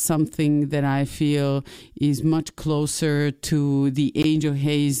something that I feel is much closer to the Angel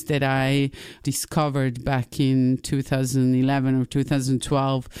Haze that I discovered back in 2011 or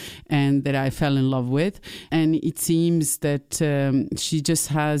 2012 and that I fell in love with. And it seems that she just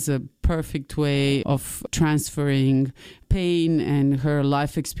has a perfect way of transferring pain and her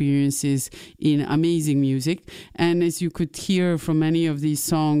life experiences in amazing music. And as you could hear from many of these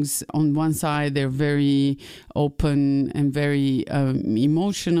songs, on one side they're very open and very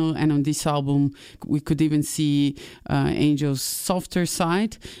emotional, and on this album we could even see Angel's softer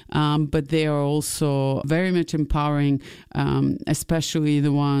side, but they are also very much empowering, especially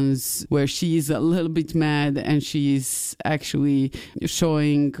the ones where she is a little bit mad and she is actually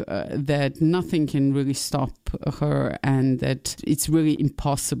showing that nothing can really stop her, and that it's really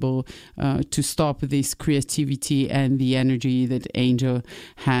impossible to stop this creativity and the energy that Angel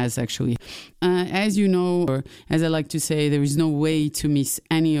has actually. As you know, or as I like to say, there is no way to miss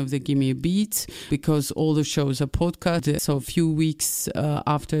any of the Gimme a Beat, because all the shows are podcast. So a few weeks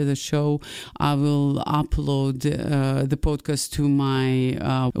after the show, I will upload the podcast to my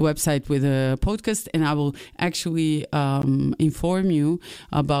website with a podcast, and I will actually inform you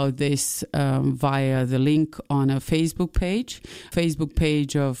about this via the link on a Facebook page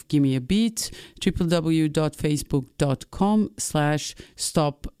of Gimme a Beat,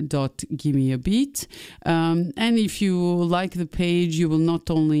 www.facebook.com/stop.gimmeabeat. And if you like the page, you will not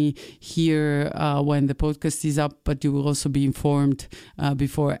only hear when the podcast is up, but you will also be informed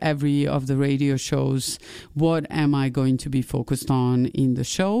before every of the radio shows what am I going to be focused on in the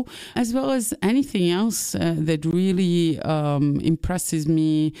show, as well as anything else that really impresses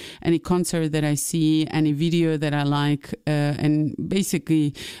me, any concert that I see, any video that I like, and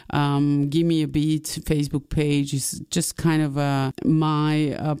basically Gimme a Beat Facebook page is just kind of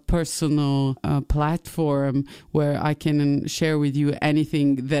my personal platform where I can share with you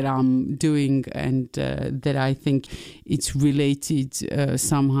anything that I'm doing and that I think it's related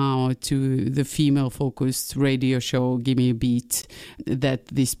somehow to the female-focused radio show Gimme a Beat that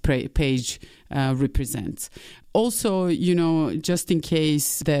this page represents. Also, you know, just in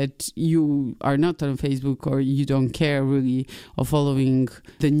case that you are not on Facebook or you don't care really of following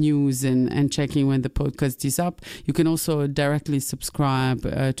the news and checking when the podcast is up, you can also directly subscribe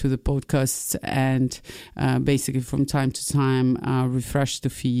to the podcasts and basically from time to time refresh the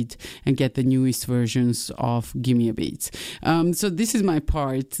feed and get the newest versions of Gimme a Beat. So this is my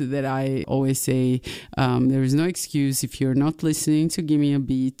part that I always say, there is no excuse if you're not listening to Gimme a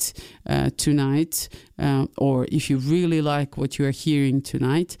Beat tonight, or if you really like what you are hearing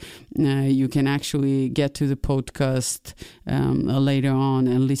tonight, you can actually get to the podcast later on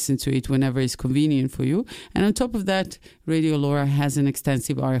and listen to it whenever it's convenient for you. And on top of that, Radio Laura has an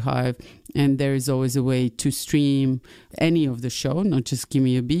extensive archive, and there is always a way to stream any of the show, not just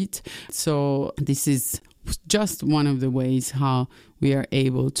Gimme a Beat. So this is just one of the ways how we are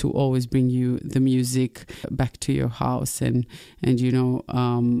able to always bring you the music back to your house and you know,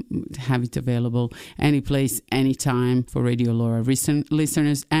 have it available any place, anytime for Radio Laura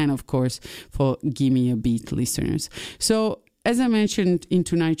listeners, and of course for Gimme a Beat listeners. So as I mentioned in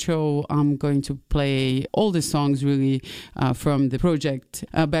tonight's show, I'm going to play all the songs really from the project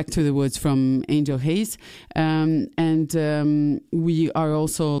Back to the Woods from Angel Haze. And we are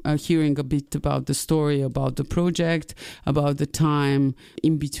also hearing a bit about the story, about the project, about the time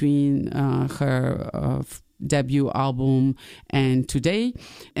in between her debut album and today.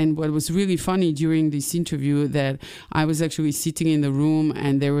 And what was really funny during this interview, that I was actually sitting in the room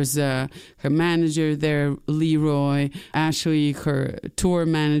and there was her manager there, Leroy, Ashley, her tour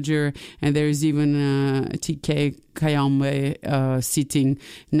manager, and there's even TK Kayambe sitting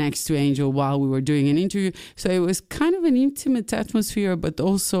next to Angel while we were doing an interview. So it was kind of an intimate atmosphere, but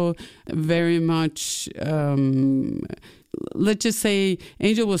also very much let's just say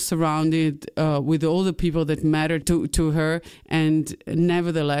Angel was surrounded with all the people that mattered to her, and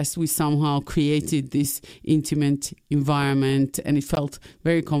nevertheless we somehow created this intimate environment, and it felt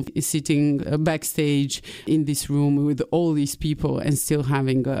very comfortable sitting backstage in this room with all these people and still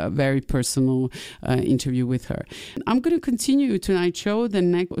having a very personal interview with her. I'm going to continue tonight's show. The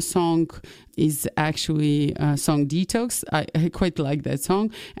next song is actually song Detox. I quite like that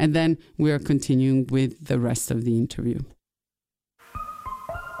song, and then we are continuing with the rest of the interview.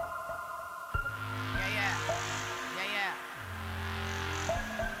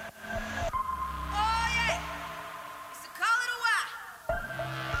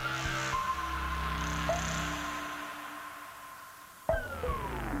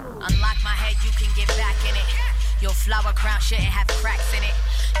 Your flower crown shouldn't have cracks in it.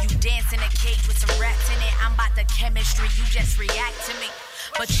 You dance in a cage with some rats in it. I'm about the chemistry, you just react to me.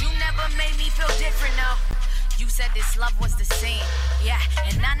 But you never made me feel different, no. You said this love was the same, yeah.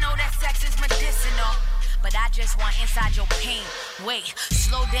 And I know that sex is medicinal, but I just want inside your pain. Wait,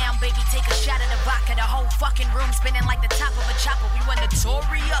 slow down, baby, take a shot of the vodka. The whole fucking room spinning like the top of a chopper. We were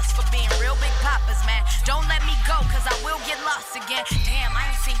notorious for being real big poppers, man. Don't let me go, cause I will get lost again. Damn,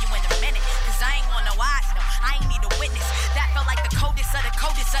 I ain't seen you in a minute, cause I ain't want no eyes, no. I ain't need a witness. That felt like the coldest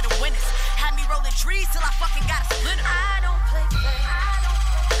of the winners. Had me rolling trees till I fucking got a splinter. I don't play fair.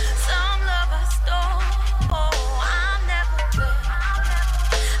 Some love I stole. Oh, I'm never there.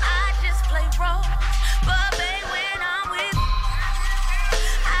 I just play role. But babe, when I'm with you,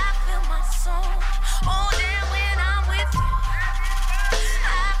 I feel my soul. Oh, damn, when I'm with you,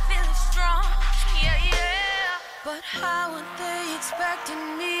 I feel it strong. Yeah, yeah. But how are they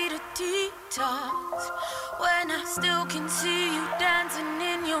expecting me to detox when I still can see you dancing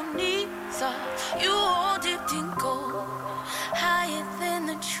in your knees up? You all dipped in gold, higher than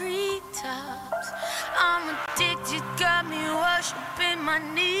the treetops. I'm addicted, got me worshiping my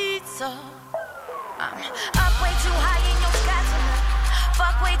needs up. I'm up way too high in your sky tonight.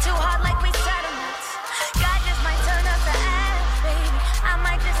 Fuck way too hard like we settlements. God just might turn up the ass, baby. I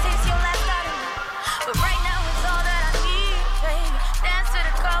might just taste your last dynamite. But right now it's all that I need, baby. Dance to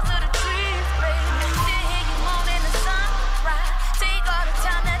the calls of the trees, baby. Still hear you moan in the sunrise. Take all the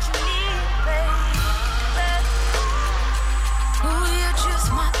time that you need, baby. Ooh, you're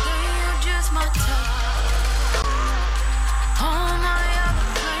just my thing, you're just my type. All my other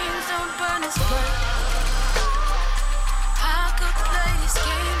flames don't burn as bright. I could play this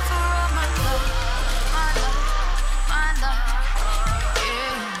game for all my life, my life, my life.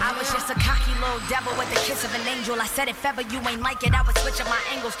 Yeah. I was just a cocky little devil with the kiss of an angel. I said if ever you ain't like it, I would switch up my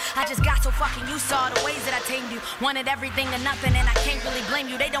angles. I just got so fucking used to all the ways that I tamed you. Wanted everything and nothing, and I can't really blame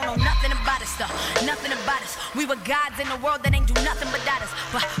you. They don't know nothing about us, though. Nothing about us. We were gods in the world that ain't do nothing but doubt us.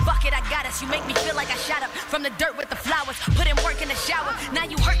 But fuck it, I got us. You make me feel like I shot up from the dirt with the flowers. Put in work in the shower. Now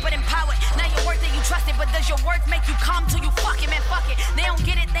you hurt but empowered. Now you're worth it, you trust it. But does your worth make you calm till you fuck it, man? Fuck it. They don't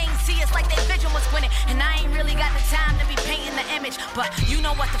get it, they ain't see us like their vision was squinting. And I ain't really got the time to be painting the image. But you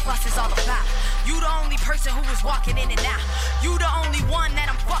know what the fuss is all about. You the only person who was walking in and out. You the only one that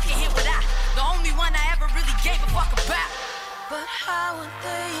I'm fucking here without. The only one I ever really gave a fuck about. But how are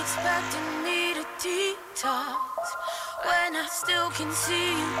they expecting me to detox when I still can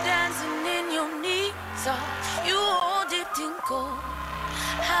see you dancing in your knees up? You all dipped in gold,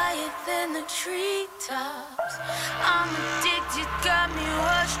 higher than the treetops. I'm addicted, got me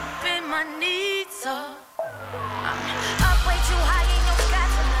worshiping my needs up. I'm up way too high in your sky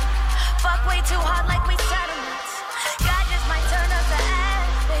tonight. Fuck way too hard like we settlements. God just might turn up the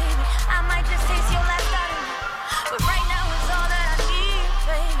ass, baby. I might just taste your last dynamite. But right now it's all that I need,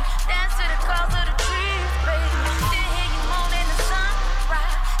 baby. Dance to the calls of the trees, baby. Still hear you moan in the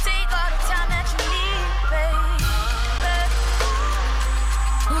sunrise. Take all the time that you need, baby.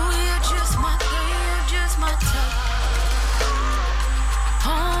 Ooh, you're just my thing, you're just my type.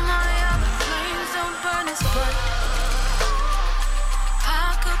 All my other flames don't burn as bright.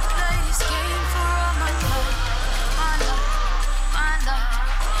 I could play this game for all my life, my life, my life.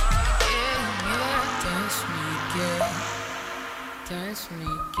 Yeah, yeah. Dance for me again, dance for me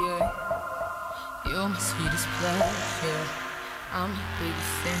again. You're my sweetest pleasure, I'm your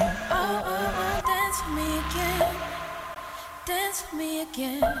biggest fan. Oh, oh, oh, dance for me again, dance for me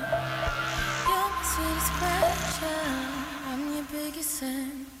again. You're my sweetest pleasure, I'm your biggest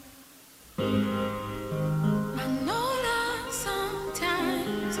sin. I know that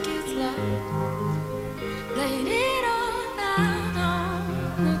sometimes gets loud. Laid it all out on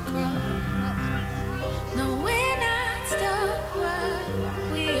the ground. No, we're not stuck where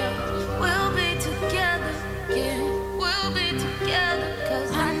we are. We'll be together again. We'll be together,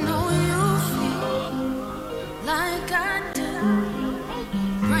 'cause I know you feel like I do.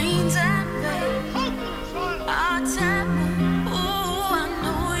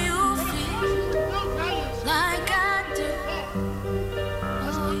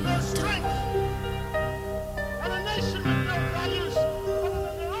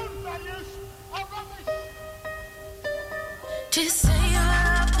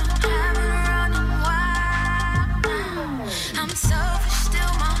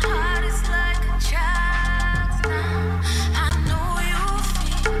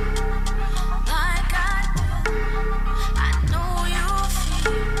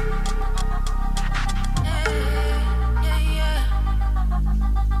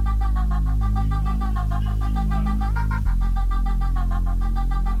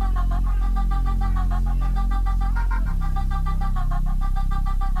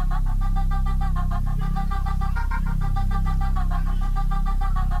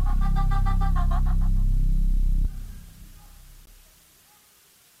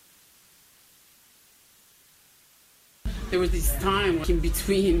 there was this time in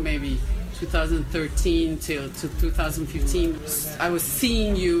between maybe 2013 till 2015. I was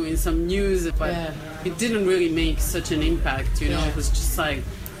seeing you in some news, but it didn't really make such an impact, you know. It was just like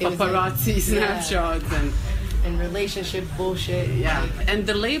paparazzi snapshots and relationship bullshit. Yeah, and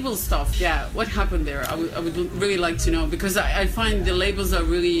the label stuff, what happened there? I would really like to know, because I find the labels are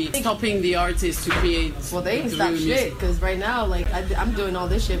really stopping the artists to create. Well, they didn't stop shit, because right now, like, I'm doing all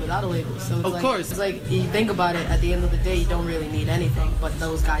this shit without a label. So it's of course. It's like, you think about it, at the end of the day, you don't really need anything but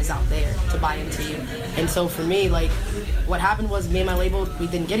those guys out there to buy into you. And so for me, like, what happened was me and my label, we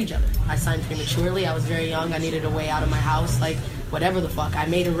didn't get each other. I signed prematurely. I was very young. I needed a way out of my house. Like, whatever the fuck. I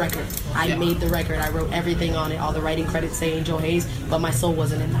made a record. I made the record. I wrote everything on it. All the writing credits say Angel Haze, but my soul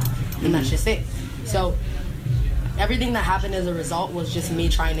wasn't in that. And that's just it. So everything that happened as a result was just me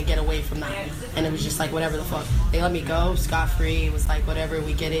trying to get away from that. And it was just like, whatever the fuck. They let me go, scot-free. It was like, whatever,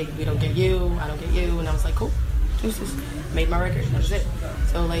 we get it. We don't get you. I don't get you. And I was like, cool. Deuces. Made my record. That was it.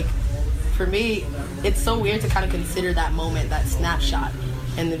 So, like, for me, it's so weird to kind of consider that moment, that snapshot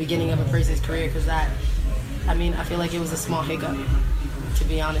in the beginning of a person's career, because that, I mean, I feel like it was a small hiccup. To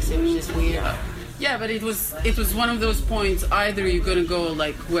be honest, it was just weird. Yeah, but it was one of those points. Either you're gonna go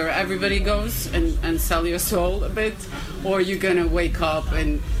like where everybody goes and sell your soul a bit, or you're gonna wake up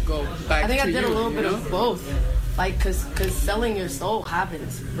and go back. I think to I did you, a little bit of both. Like, cause selling your soul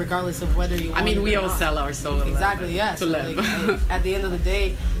happens regardless of whether you. I mean, we all sell our soul. Exactly. Yes. To live. Like, at the end of the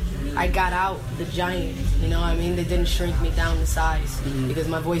day, I got out the giant, you know what I mean? They didn't shrink me down to size because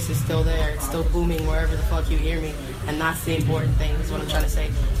my voice is still there. It's still booming wherever the fuck you hear me. And that's the important thing, is what I'm trying to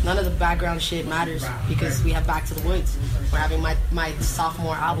say. None of the background shit matters because we have Back to the Woods. We're having my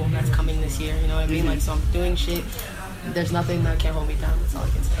sophomore album that's coming this year, you know what I mean? Like, so I'm doing shit. There's nothing that can hold me down. That's all I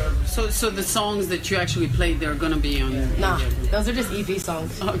can say. So the songs that you actually played, they're gonna be on. Nah, those are just EP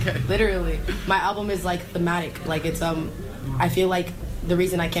songs. Okay. Literally, my album is like thematic. Like, it's I feel like the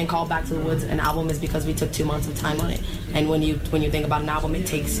reason I can't call Back to the Woods an album is because we took 2 months of time on it. And when you think about an album, it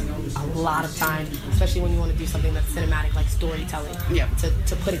takes a lot of time, especially when you want to do something that's cinematic, like storytelling. Yeah.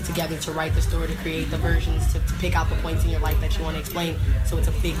 To put it together, to write the story, to create the versions, to pick out the points in your life that you want to explain. So it's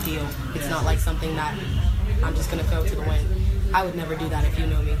a big deal. It's not like something that I'm just going to throw to the wind. I would never do that if you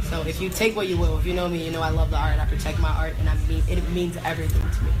know me. So if you take what you will, if you know me, you know I love the art, I protect my art, and it means everything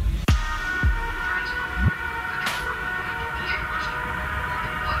to me.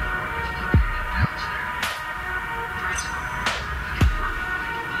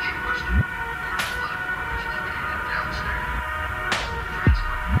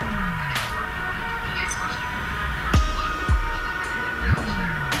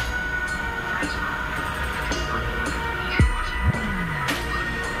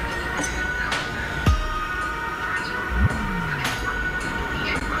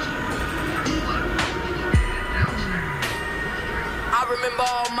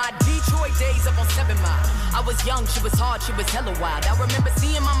 She was hard, she was hella wild. I remember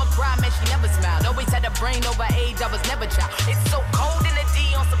seeing mama cry, man, she never smiled. Always had a brain over age, I was never child. It's so cold in the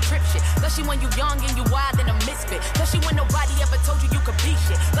D on some trip shit. Especially when you young and you wild and a misfit. Especially when nobody ever told you you could be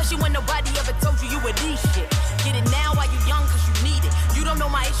shit. Especially when nobody ever told you you would need shit. Get it now while you young, cause you need it. You don't know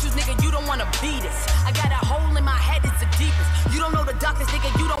my issues, nigga, you don't wanna be this. I got a hole in my head, it's the deepest. You don't know the darkness, nigga,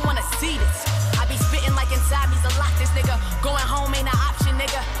 you don't wanna see this. I be spitting like inside me's a lot, this nigga. Going home ain't an option,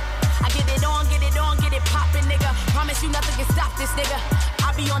 nigga. I get it on, get it poppin', nigga. Promise you nothing can stop this, nigga.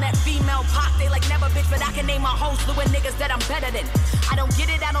 I be on that female pop, they like never, bitch, but I can name a whole slew of niggas that I'm better than. I don't get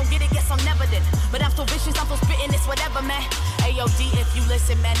it, guess I'm never then. But I'm so vicious, I'm so spittin', it's whatever, man. AOD, if you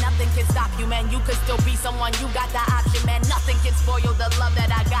listen, man, nothing can stop you, man. You could still be someone, you got the option, man. Nothing can spoil the love that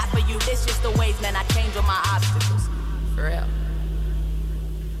I got for you. It's just the ways, man, I change all my obstacles. For real.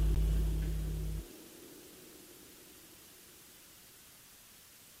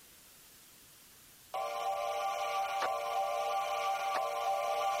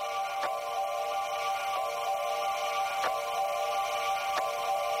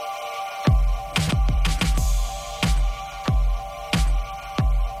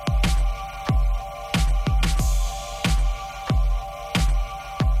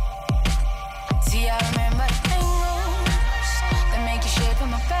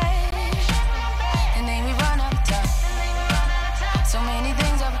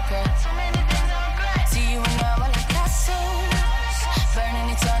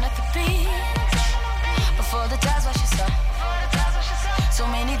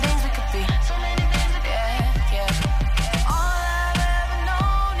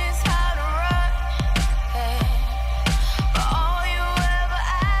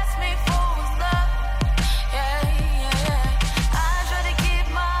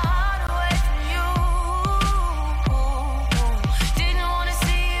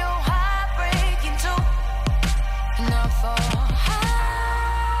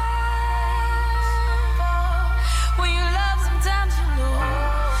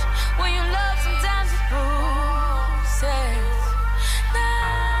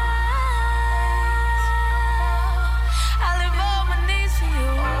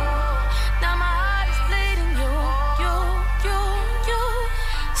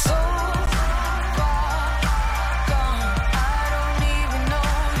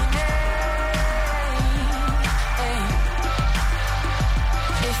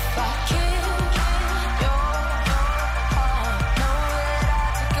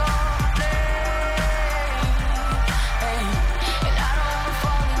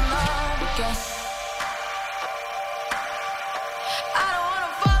 again. I don't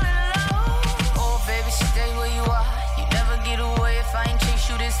wanna fall in love. Oh, baby, stay where you are. You never get away if I ain't chase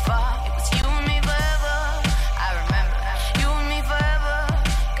you this far. It was you and me forever. I remember you and me forever.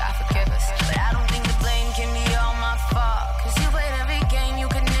 God forgive us, but I don't think the blame can be all my fault. 'Cause you played every game you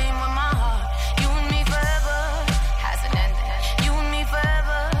could name with my heart. You and me forever hasn't ended. You and me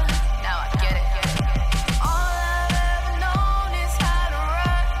forever. Now I get it. All I've ever known is how to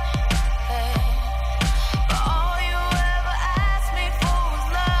run. Hey. But all you ever asked me for was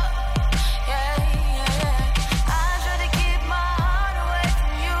love. Yeah, yeah, yeah. I tried to keep my heart away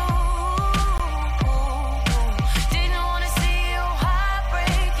from you. Didn't wanna see your heart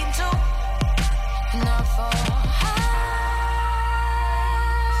breaking too. And I fall high.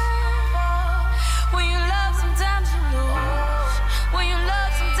 When you love, sometimes you lose. When you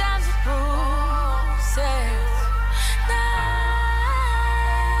love, sometimes you bruises.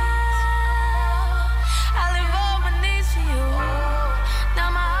 I live on my knees for you. Now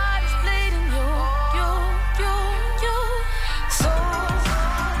my heart is bleeding you. So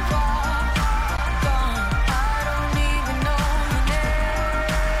far gone. I don't even know your name.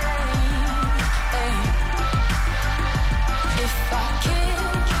 Hey. If I kill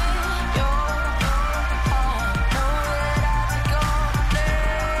your heart, know that I take all the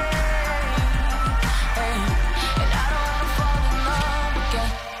blame. Hey. And I don't wanna fall in love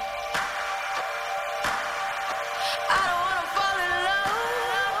again. I don't wanna fall in love.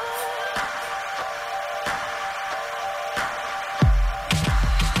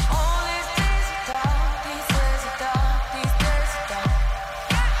 All these days are dark, these days are dark, these days are dark.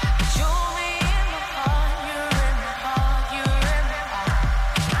 But you're me in my heart, you're in my heart, you're in my heart.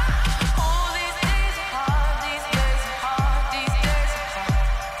 All these days are hard, these days are hard, these days are hard.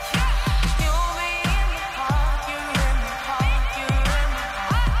 You're me in my heart, you're in my heart, you're in my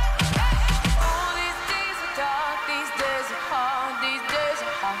heart. All these days are dark, these days are hard, these days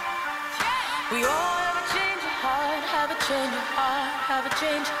are hard. We all have a change of heart, have a change of heart, have a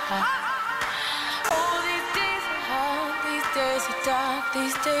change of heart. All these days are hard, these days are dark,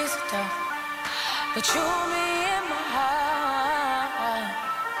 these days are dark. But you're me in my heart.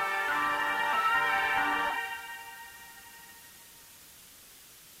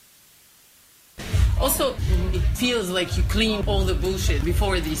 Also, it feels like you clean all the bullshit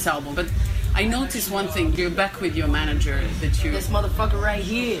before this album. But I noticed one thing. You're back with your manager that you... This motherfucker right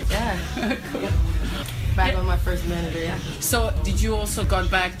here. Yeah. Back with my first manager, yeah. So did you also got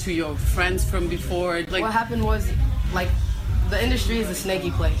back to your friends from before? Like, what happened was, like, the industry is a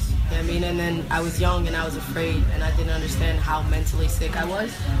snaky place. You know what I mean? And then I was young and I was afraid and I didn't understand how mentally sick I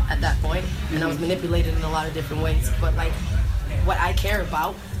was at that point. And I was manipulated in a lot of different ways. But, like, what I care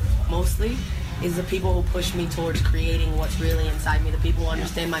about mostly is the people who push me towards creating what's really inside me, the people who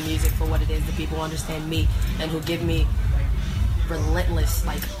understand my music for what it is, the people who understand me and who give me relentless,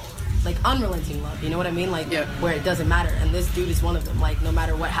 like unrelenting love, you know what I mean? Like, where it doesn't matter. And this dude is one of them. Like, no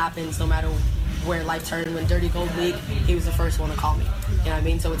matter what happens, no matter where life turned, when Dirty Gold Week, he was the first one to call me. You know what I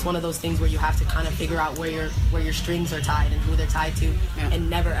mean? So it's one of those things where you have to kind of figure out where your strings are tied and who they're tied to, and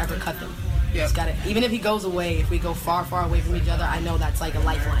never ever cut them. You just gotta, even if he goes away, if we go far, far away from each other, I know that's like a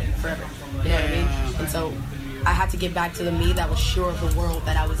lifeline forever. You know what I mean? And so I had to get back to the me that was sure of the world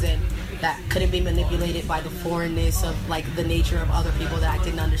that I was in, that couldn't be manipulated by the foreignness of like the nature of other people that I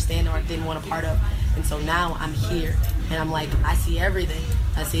didn't understand or I didn't want a part of. And so now I'm here and I'm like, I see everything.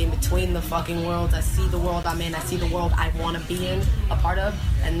 I see in between the fucking worlds. I see the world I'm in. I see the world I want to be in, a part of,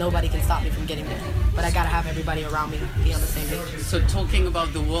 and nobody can stop me from getting there. But I gotta have everybody around me be on the same page. So talking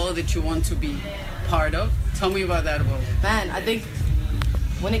about the world that you want to be part of, tell me about that world. Man, I think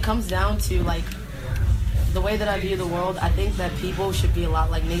when it comes down to like the way that I view the world, I think that people should be a lot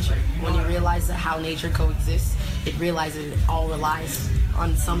like nature. When you realize that how nature coexists, it realizes it all relies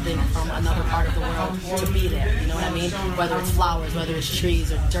on something from another part of the world to be there, you know what I mean? Whether it's flowers, whether it's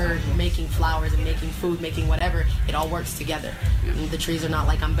trees or dirt, making flowers and making food, making whatever, it all works together. And the trees are not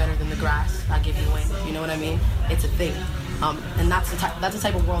like I'm better than the grass, I give you wind, you know what I mean? It's a thing. And that's the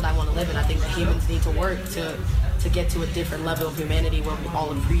type of world I want to live in. I think that humans need to work to get to a different level of humanity where we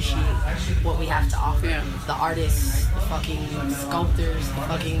all appreciate what we have to offer. The artists, the fucking sculptors, the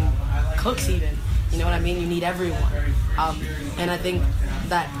fucking cooks even. You know what I mean? You need everyone. And I think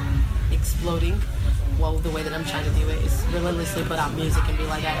that exploding, well, the way that I'm trying to do it is relentlessly put out music and be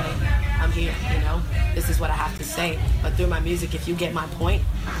like, hey, I'm here, you know? This is what I have to say. But through my music, if you get my point,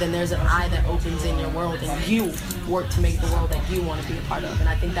 then there's an eye that opens in your world and you work to make the world that you want to be a part of. And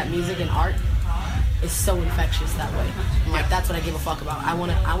I think that music and art is so infectious that way. Like, that's what I give a fuck about. I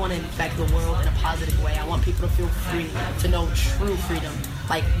want to infect the world in a positive way. I want people to feel free, to know true freedom,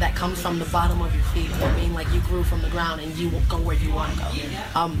 like that comes from the bottom of your feet. You know what I mean? Like you grew from the ground and you will go where you want to go.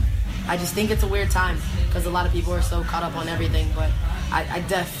 I just think it's a weird time because a lot of people are so caught up on everything, but I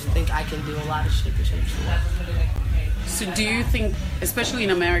think I can do a lot of shit to change the world. So do you think, especially in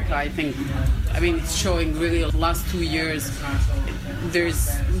America, I mean, it's showing really the last 2 years,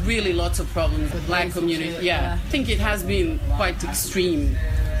 there's really lots of problems with black community. Yeah. I think it has been quite extreme.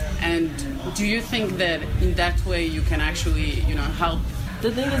 And do you think that in that way you can actually, help?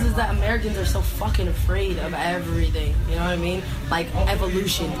 The thing is that Americans are so fucking afraid of everything, you know what I mean? Like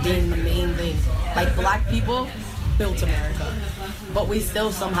evolution being the main thing. Like black people built America, but we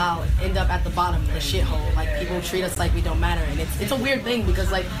still somehow end up at the bottom of the shithole. Like people treat us like we don't matter, and it's a weird thing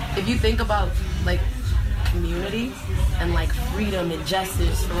because like if you think about like community and like freedom and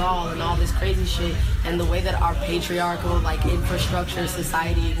justice for all and all this crazy shit and the way that our patriarchal like infrastructure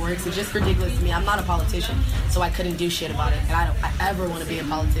society works, it's just ridiculous to me. I'm not a politician, so I couldn't do shit about it, and I don't ever want to be in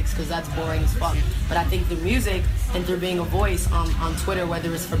politics because that's boring as fuck. But I think through music and through being a voice on Twitter,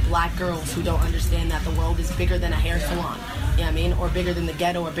 whether it's for black girls who don't understand that the world is bigger than a hair salon, you know what I mean, or bigger than the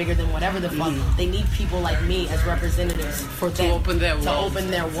ghetto, or bigger than whatever the fuck, they need people like me as representatives for them to open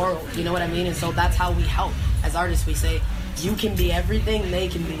their world, you know what I mean? And so that's how we help. As artists, we say, you can be everything they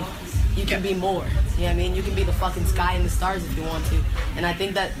can be. You can be more. You know what I mean? You can be the fucking sky and the stars if you want to. And I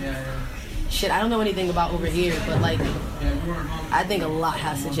think that, shit, I don't know anything about over here, but like, I think a lot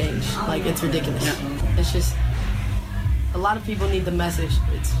has to change. Like, it's ridiculous. It's just, a lot of people need the message.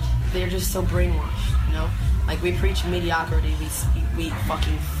 They're just so brainwashed, you know? Like, we preach mediocrity. We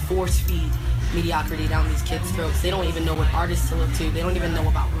fucking force feed mediocrity down these kids' throats. They don't even know what artists to look to. They don't even know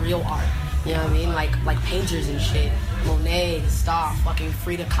about real art. You know what I mean? Like painters and shit. Monet, Staff, fucking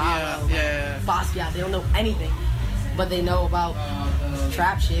Frida Kahlo, Basquiat. They don't know anything, but they know about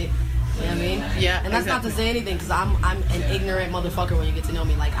trap shit. You know what I mean? Yeah. And that's not to say anything, because I'm an ignorant motherfucker when you get to know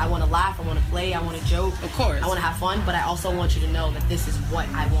me. Like, I want to laugh, I want to play, I want to joke. Of course. I want to have fun, but I also want you to know that this is what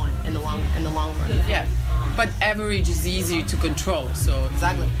I want in the long run. Yeah. But average is easier to control, so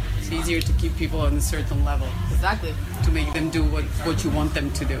exactly. It's easier to keep people on a certain level. Exactly. To make them do what you want them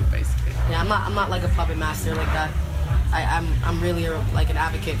to do, basically. Yeah, I'm not like a puppet master like that. I'm really like an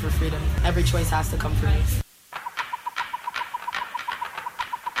advocate for freedom. Every choice has to come from me.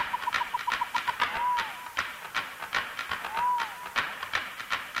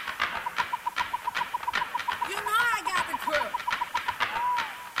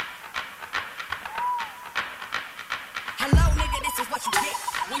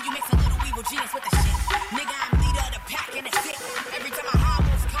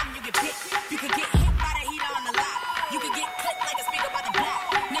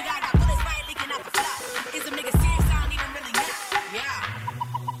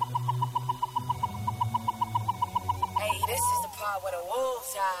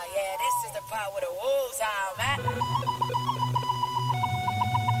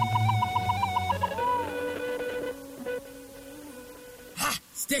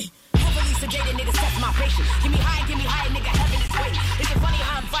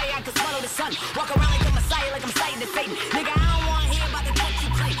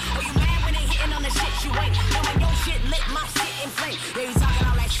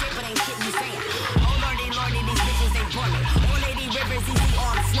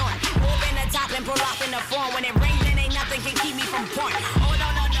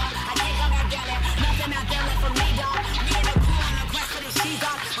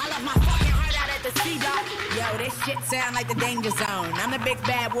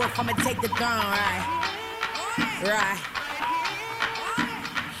 I'ma take the throne, right.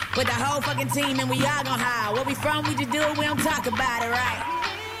 With the whole fucking team and we all gon' hide. Where we from, we just do it, we don't talk about it, right?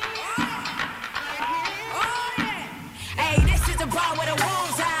 Hey, this is the bar where the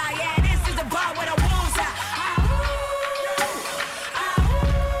wolves hide. Yeah, this is the bar where the wolves hide.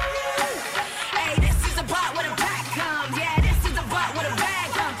 Hey, this is the bar where the back comes. Yeah, this is the bar where the bag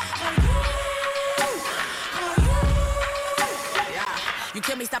comes. You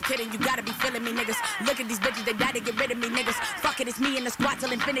kill me, stop kidding, you gotta be feeling me, niggas. Look at these bitches, they die to get rid of me, niggas. Fuck it, it's me and the squad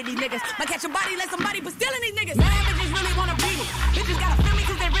till infinity, niggas. Might catch a body, let somebody, but still in these niggas. Man, bitches really wanna beat me. Bitches gotta feel me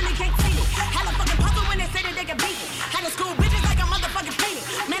cause they really can't see me. Hella fucking puzzle when they say that they can beat me. Hella school bitches like a motherfucking fiend.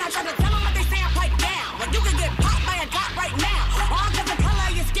 Man, I try to tell them what they say, I pipe down. Well, you can get popped by a cop right now. All cause the color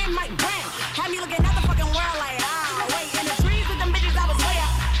of your skin might brown. Have me looking at the fucking world like, wait. In the trees with them bitches, I was way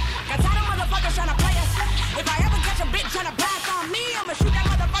up. Got tired of motherfuckers trying to play us. If I ever catch a bitch trying to pass on me, I'ma shoot that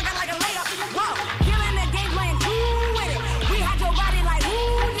motherfucker like a layup. Whoa, killing the game, playing cool with it. We had your body like, who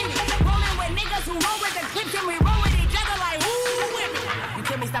did it? Rolling with niggas who roll with the clips and we roll with each other like, who with it? You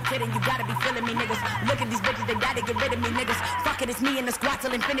kill me, stop kidding, you gotta be feeling me. me, niggas. Look at these bitches, they got to get rid of me, niggas. Fuck it, it's me and the squad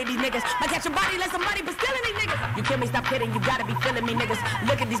till infinity, niggas. Might catch a body, let somebody be stealing these niggas. You kill me, stop kidding, you gotta be feeling me, niggas.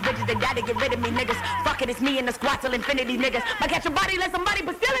 Look at these bitches, they got to get rid of me, niggas. Fuck it, it's me and the squad till infinity, niggas. Might catch a body, let somebody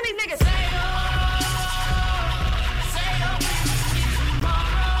be stealing these niggas.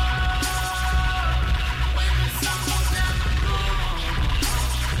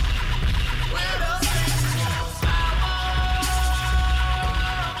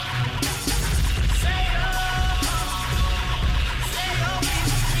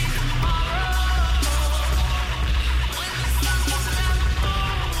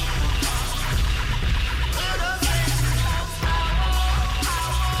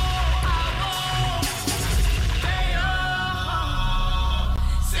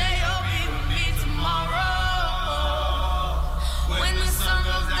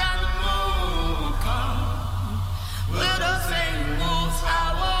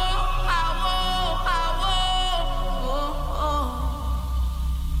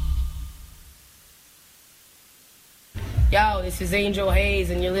 Yo, this is Angel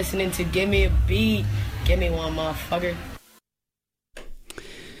Haze, and you're listening to Give Me a Beat. Give me one, motherfucker.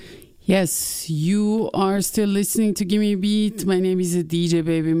 Yes, you are still listening to Give Me a Beat. My name is DJ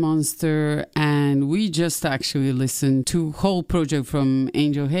Baby Monster, and we just actually listened to whole project from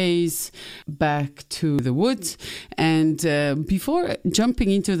Angel Haze, Back to the Woods. And before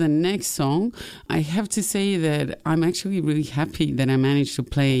jumping into the next song, I have to say that I'm actually really happy that I managed to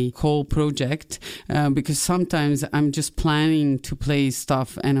play whole project, because sometimes I'm just planning to play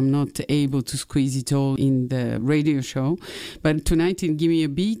stuff and I'm not able to squeeze it all in the radio show. But tonight in Give Me a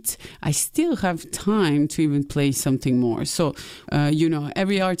Beat, I still have time to even play something more. So,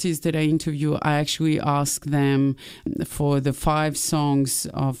 every artist that I interview, I actually ask them for the 5 songs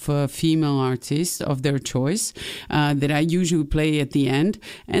of a female artist of their choice that I usually play at the end,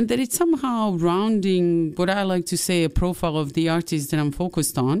 and that it's somehow rounding what I like to say a profile of the artist that I'm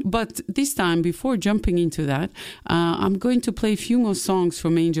focused on. But this time, before jumping into that, I'm going to play a few more songs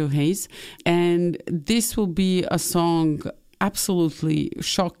from Angel Haze, and this will be a song absolutely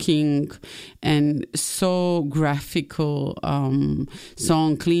shocking and so graphical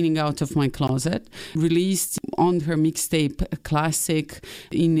song, Cleaning Out of My Closet, released on her mixtape Classic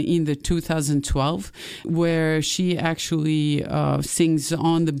in the 2012, where she actually sings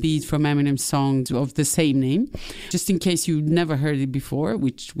on the beat from Eminem's song of the same name. Just in case you never heard it before,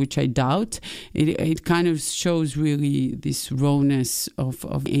 which I doubt, it kind of shows really this rawness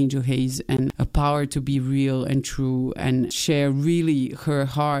of Angel Haze and a power to be real and true and share really her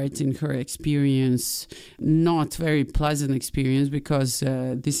heart and her experience, not very pleasant experience, because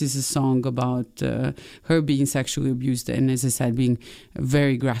this is a song about her being sexually abused, and as I said, being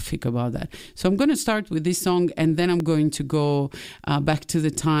very graphic about that. So I'm going to start with this song, and then I'm going to go back to the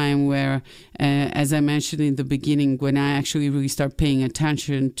time where, as I mentioned in the beginning, when I actually really start paying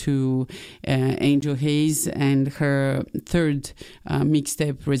attention to Angel Haze and her third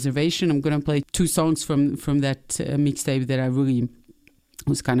mixtape, Reservation. I'm going to play 2 songs from that mixtape that I really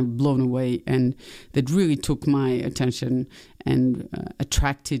was kind of blown away and that really took my attention and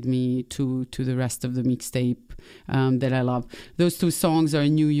attracted me to the rest of the mixtape that I love. Those 2 songs are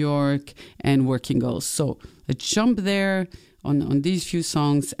New York and Working Girls. So let's jump there on these few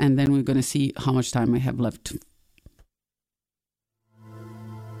songs, and then we're going to see how much time I have left.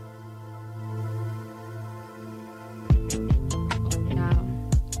 Now,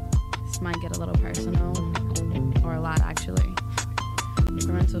 this might get a little personal, or a lot actually.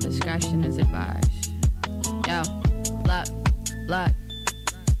 Parental discretion is advised. Yo, look.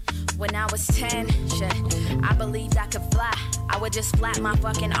 When I was 10, shit, I believed I could fly. I would just flap my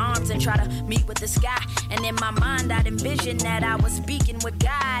fucking arms and try to meet with the sky. And in my mind, I'd envision that I was speaking with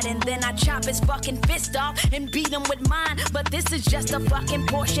God. And then I'd chop his fucking fist off and beat him with mine. But this is just a fucking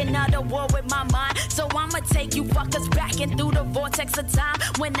portion of the war with my mind. So I'ma take you fuckers back and through the vortex of time.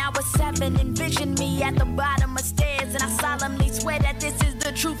 When I was 7, envision me at the bottom of stairs. And I solemnly swear that this is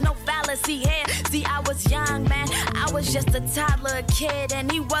the truth, no fallacy here. See, I was young, man. I was just a toddler kid.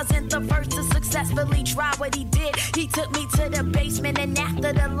 And he wasn't the first to successfully try what he did. He took me to the basement, and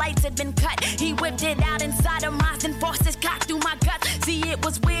after the lights had been cut, he whipped it out inside of mine and forced his cock through my guts. See, it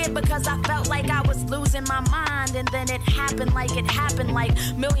was weird because I felt like I was losing my mind, and then it happened like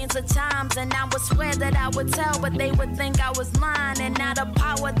millions of times. And I would swear that I would tell, but they would think I was lying. And now the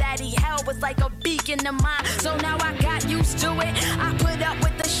power that he held was like a beacon to mine. So now I got used to it. I put up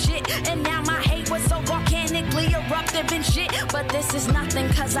with the shit, and now my hate was so volcanically eruptive and shit. But this is nothing,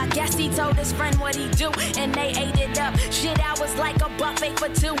 cause I guess he told his friend what he do, and they ate it up. Shit out I was like a buffet for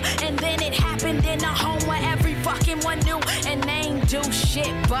two. And then it happened in a home where every fucking one knew. And they ain't do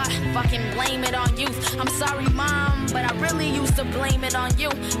shit but fucking blame it on youth. I'm sorry, Mom, but I really used to blame it on you.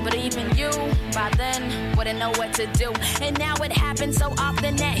 But even you, by then, wouldn't know what to do. And now it happens so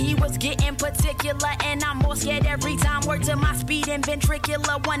often that he was getting particular. And I'm more scared every time. Word to my speed and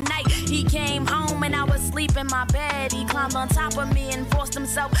ventricular. One night, he came home and I was asleep in my bed. He climbed on top of me and forced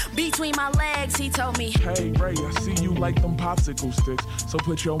himself between my legs. He told me, hey, Ray, I see you like them popsicle sticks. So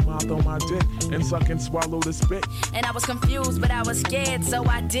put your mouth on my dick and suck and swallow the spit. And I was confused, but I was scared, so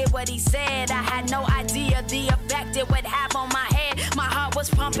I did what he said. I had no idea the effect it would have on my head. My heart was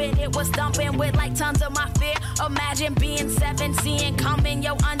pumping, it was thumping with like tons of my fear. Imagine being 7, seeing cum in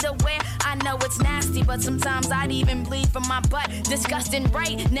your underwear. I know it's nasty, but sometimes I'd even bleed from my butt. Disgusting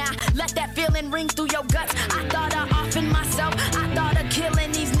right now, let that feeling ring through your guts. I thought of offing myself, I thought of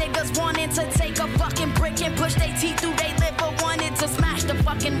killing these niggas. Wanted to take a fucking brick and push their teeth through they liver. Wanted to smash the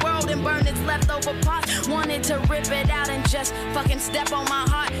fucking world and burn its leftover parts. Wanted to rip it out and just fucking step on my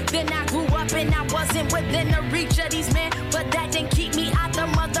heart. Then I grew up and I wasn't within the reach of these men, but that didn't keep me out the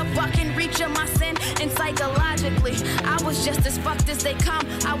motherfucking reach of my sin. And psychologically, I was just as fucked as they come.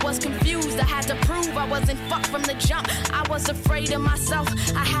 I was confused, I had to prove I wasn't fucked from the jump. I was afraid of myself,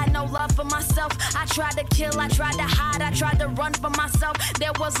 I had no love for myself. I tried to kill, I tried to hide, I tried to run for myself.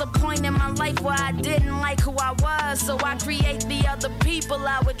 There was a point in my life where I didn't like who I was, so I create the other people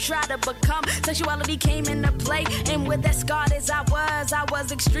I would try to become. Sexuality came into play, and with as scarred as I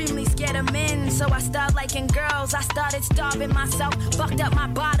was extremely scared of men. So I started liking girls, I started starving myself, fucked up my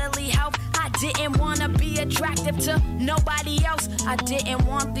bodily health. I didn't wanna be attractive to nobody else. I didn't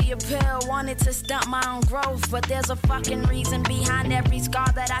want the appeal, wanted to stunt my own growth. But there's a fucking reason behind every scar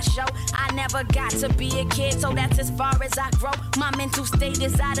that I show. I never got to be a kid, so that's as far as I grow. My mental state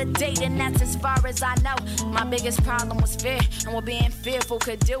is out of date, and that's as far as I know. My biggest problem was fear, and what being fearful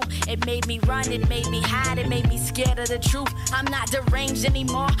could do. It made me run, it made me hide, it made me scared of the truth. I'm not deranged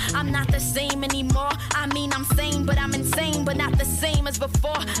anymore, I'm not the same anymore. I mean, I'm sane, but I'm insane, but not the same as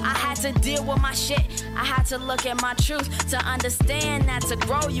before. I had to deal with my shit, I had to look at my truth. To understand that to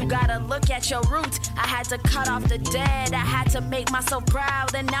grow, you gotta look at your roots. I had to cut off the dead, I had to make myself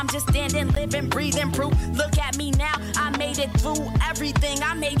proud. And I'm just standing, living, breathing proof. Look at me now, I made it through everything.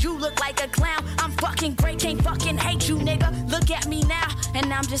 I made you look like a clown. I'm fucking great, can't fucking hate you, nigga. Look at me now,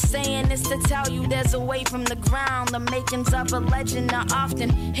 and I'm just saying this to tell you there's a way from the ground. The makings of a legend are often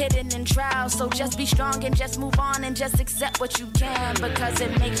hidden in trials. So just be strong and just move on and just accept what you can, because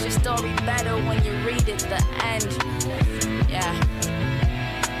it makes your story better when you read it the end. Yeah.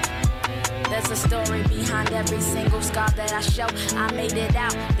 There's a story behind every single scar that I show. I made it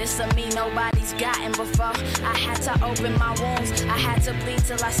out, this of me nobody's gotten before. I had to open my wounds, I had to bleed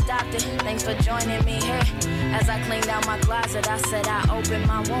till I stopped it. Thanks for joining me here. As I cleaned out my closet, I said I opened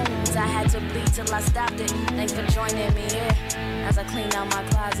my wounds. I had to bleed till I stopped it. Thanks for joining me here. As I cleaned out my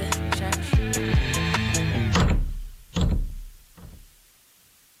closet, church.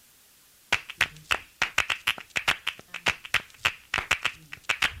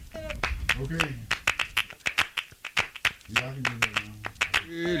 Okay. Y'all can do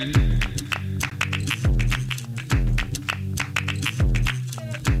that now.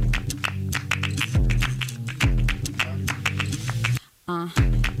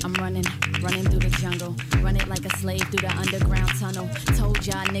 I'm running through the jungle, running like a slave through the underground tunnel. Told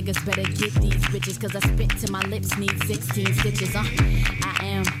y'all niggas better get these bitches, cause I spit till my lips need 16 stitches. I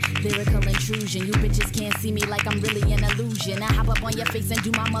am lyrical intrusion. You bitches can't see me like I'm really an illusion. I hop up on your face and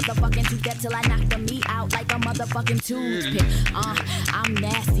do my motherfucking two-step till I knock the meat out like a motherfucking toothpick. I'm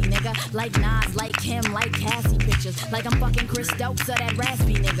nasty, nigga, like Nas, like him, like Cassie pictures. Like I'm fucking Chris Stokes or that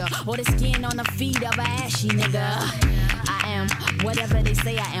raspy nigga, or the skin on the feet of a ashy nigga. I am whatever they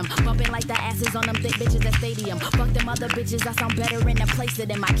say I am. Bumping like the asses on them thick bitches at stadium. Fuck them other bitches, I sound better in the place of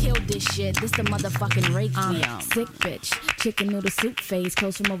them. I killed this shit, this the motherfucking requiem. Sick bitch, chicken noodle soup phase.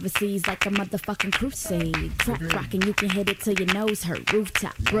 Clothes from overseas like a motherfucking crusade. Crack rockin', you can hit it till your nose hurt.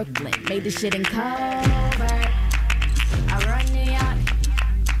 Rooftop, Brooklyn, made this shit in covert. I run New York.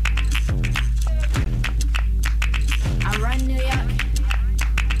 I run New York.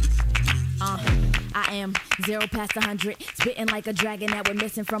 I am 0 past 100, spitting like a dragon that we're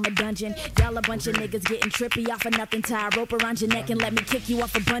missing from a dungeon. Y'all a bunch of niggas getting trippy off of nothing. Tie a rope around your neck and let me kick you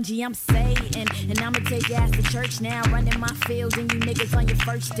off a bungee. I'm Satan, and I'ma take your ass to church now. Running my field and you niggas on your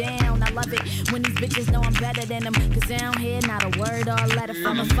first down. I love it when these bitches know I'm better than them, cause they don't hear not a word or a letter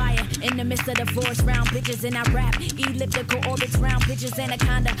from a fire. In the midst of the forest round bitches and I rap elliptical orbits round bitches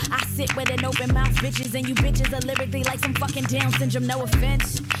anaconda. I sit with an open mouth bitches, and you bitches are lyrically like some fucking Down syndrome. No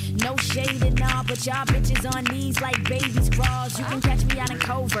offense, no shade and all, but y'all bitches Bitches on knees like babies crawls. You can catch me out in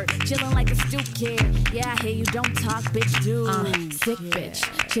covert, chillin' like a stoop kid. Yeah, I hear you don't talk, bitch, do. Sick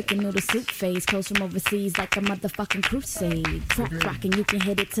bitch, chicken noodle soup phase. Clothes from overseas like a motherfucking crusade. Crack rockin', you can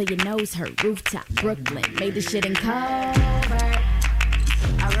hit it till your nose hurt. Rooftop, Brooklyn, made this shit in covert.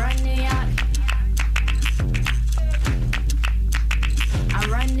 I run New York. I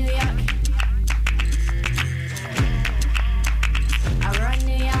run New York. I run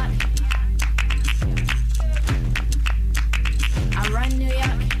New York. I run New York.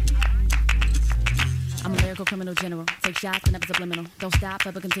 I'm a lyrical criminal general. Take shots and never subliminal. Don't stop,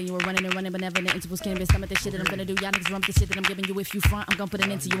 ever continue. We're running and running, but never in the intervals. Can't be stomach this shit that I'm gonna do. Y'all niggas rump the shit that I'm giving you. If you front, I'm gonna put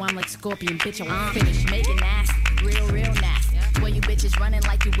an end to you. I'm like Scorpion, bitch. I won't finish. Make it nasty, real nasty. Where you bitches running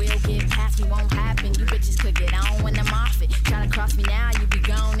like you will get past me won't happen. You bitches could get on when I'm off it. Try to cross me now, you be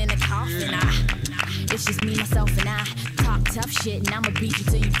gone in a coffin. It's just me, myself, and I. Talk tough shit, and I'ma beat you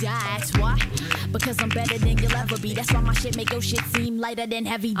till you die. That's why. Because I'm better than you'll ever be. That's why my shit make your shit seem lighter than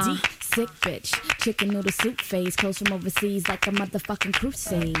heavy D. Sick bitch, chicken noodle soup phase. Clothes from overseas like a motherfucking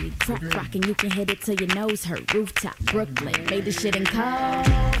crusade. Crack rockin', you can hit it till your nose hurt. Rooftop, Brooklyn, made this shit in covert.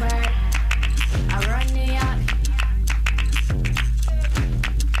 I run New York.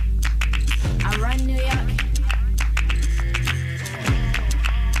 I run New York.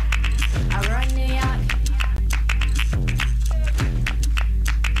 I run New York.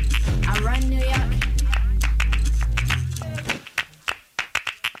 I run New York.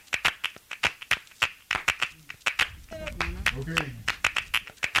 Okay.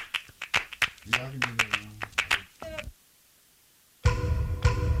 Y'all can do that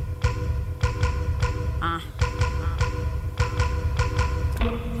now.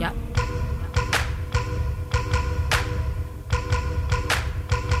 Yep.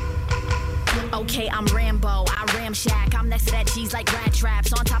 Okay, I'm Rambo, I ramshack. I'm next to that cheese like rat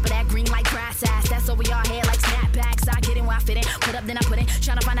traps. On top of that green like grass ass. That's over your head like snapbacks. I get in where I fit in. Put up, then I put in.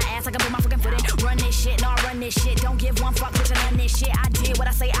 Tryna find an ass, I can put my fucking foot in. Run this shit, no, I run this shit. Don't give one fuck, bitch, I run this shit. I did what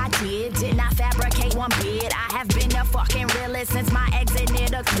I say I did. Did not fabricate one bit. I have been a fucking realist since my exit near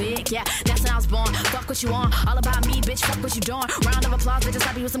the click. Yeah, that's when I was born. Fuck what you on. All about me, bitch, fuck what you doing. Round of applause, bitches,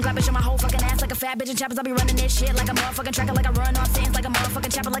 I be with some clap, bitch, on my whole fucking ass like a fat bitch in chappers. I be running this shit like a motherfucking tracker, like I run on scenes, like a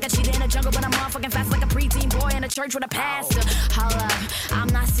motherfucking chopper, like a cheetah in the jungle, but I'm motherfucking fast like a preteen boy in a church with a pastor. Hold up, I'm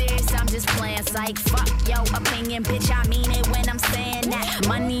not serious, I'm just playing psych. Fuck your opinion, bitch, I mean it when I'm saying that.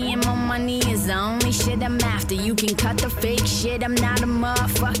 Money and more money is the only shit I'm after. You can cut the fake shit, I'm not a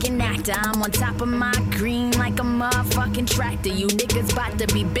motherfucking actor. I'm on top of my green like a motherfucking tractor. You niggas bout to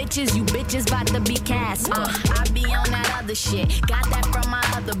be bitches, you bitches bout to be cast. I be on that other shit, got that from my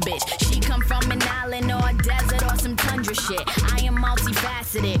other bitch. She come from an island or a desert or some tundra shit. I am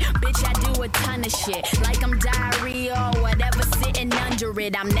multifaceted, bitch, I do a ton of shit. Like I'm diarrhea or whatever sitting under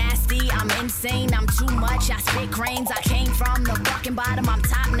it. I'm nasty, I'm insane, I'm too much. I spit cranes, I came from the fucking bottom. I'm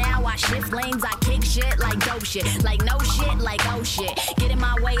top now, I shift lanes, I kick shit like dope shit. Like no shit, like oh shit. Get in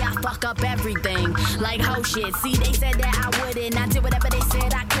my way, I fuck up everything. Like ho shit, see they said that I wouldn't. I did whatever they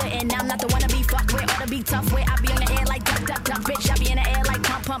said I couldn't. I'm not the one to be fucked with or to be tough with. I be on the air like duck, duck, duck, bitch. I be in the air like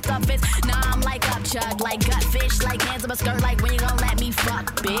pumped up fist. Nah, I'm like up chug, like gut fish. Like hands up a skirt, like when you gon' let me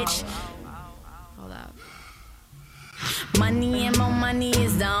fuck, bitch. Hold up. Money and more money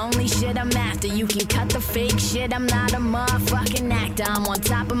is the only shit I'm after. You can cut the fake shit, I'm not a motherfucking actor. I'm on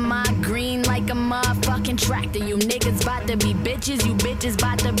top of my green like a motherfucking tractor. You niggas bout to be bitches, you bitches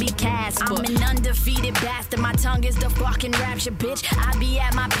bout to be cast. I'm an undefeated bastard, my tongue is the fucking rapture, bitch. I be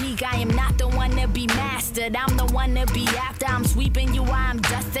at my peak, I am not the one to be mastered. I'm the one to be after, I'm sweeping you while I'm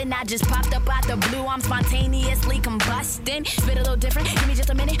dusting. I just popped up out the blue, I'm spontaneously combusting. Spit a little different, give me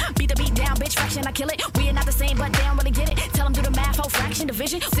just a minute. Beat the beat down, bitch, fraction, I kill it. We are not the same, but they don't really get it. Tell them do the math, whole fraction,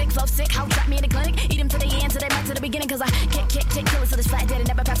 division. Sick, flow, sick, how trap me in the clinic. Eat them to the end, till they back to the beginning. Cause I kick, killers to this flat dead and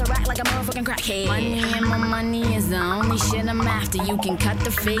never pass a rack like a motherfucking crackhead. Money and more money is the only shit I'm after. You can cut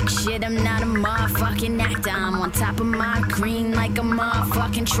the fake shit, I'm not a motherfucking actor. I'm on top of my green like a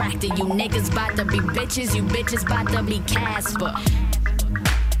motherfucking tractor. You niggas bout to be bitches, you bitches bout to be Casper.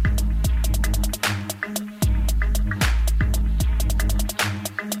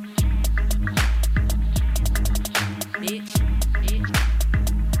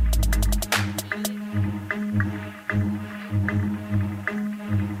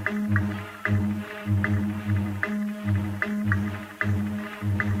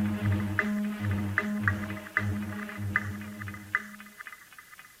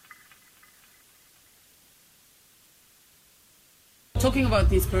 talking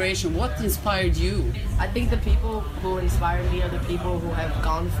about inspiration, what inspired you? I think the people who inspire me are the people who have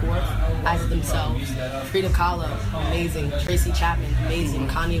gone forth as themselves. Frida Kahlo, amazing. Tracy Chapman, amazing.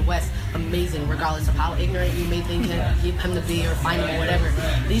 Kanye West, amazing, regardless of how ignorant you may think him to be or find him or whatever.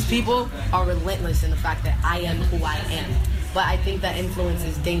 These people are relentless in the fact that I am who I am. But I think that influence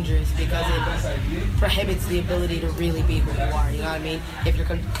is dangerous because it prohibits the ability to really be who you are, you know what I mean? If you're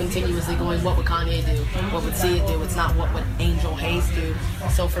continuously going, what would Kanye do? What would Sia do? It's not what would Angel Haze do.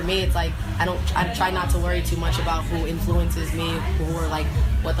 So for me, it's like, I try not to worry too much about who influences me, who are like,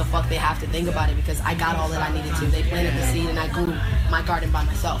 what the fuck they have to think about it, because I got all that I needed to. They planted the seed and I grew my garden by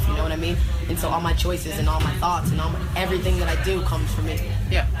myself, you know what I mean? And so all my choices and all my thoughts and everything that I do comes from me.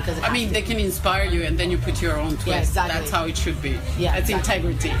 Yeah, because they can inspire you and then you put your own twist. Yeah, exactly. That's how it should be. Yeah, it's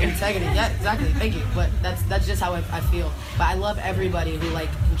exactly. Integrity. Integrity, yeah, exactly. Thank you. But that's just how I feel. But I love everybody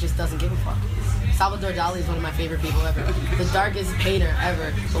who just doesn't give a fuck. Salvador Dali is one of my favorite people ever. The darkest painter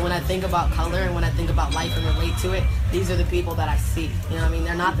ever. But when I think about color and when I think about life and relate to it, these are the people that I see. You know what I mean?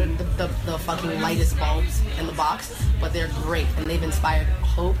 They're not the fucking lightest bulbs in the box, but they're great. And they've inspired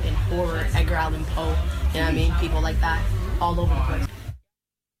hope and horror, Edgar Allan Poe. You know what I mean? People like that all over the place.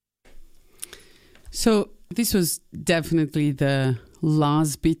 So this was definitely the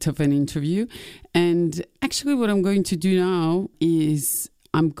last bit of an interview. And actually what I'm going to do now is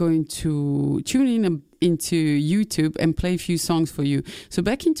I'm going to tune in into YouTube and play a few songs for you. So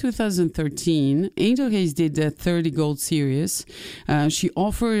back in 2013, Angel Haze did the 30 Gold series. She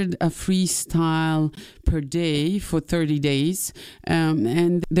offered a freestyle per day for 30 days.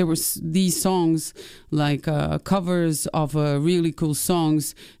 And there were these songs like covers of really cool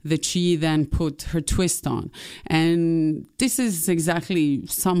songs that she then put her twist on. And this is exactly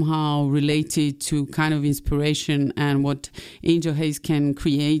somehow related to kind of inspiration and what Angel Haze can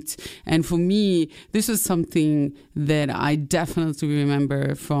create. And for me, this was something that I definitely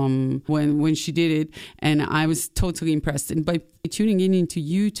remember from when she did it, and I was totally impressed. And by tuning in into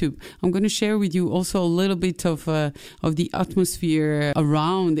YouTube, I'm going to share with you also a little bit of the atmosphere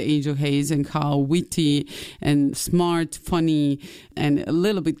around Angel Haze and how witty and smart, funny, and a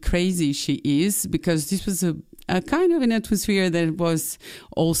little bit crazy she is, because this was a kind of an atmosphere that was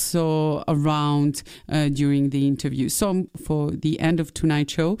also around during the interview. So for the end of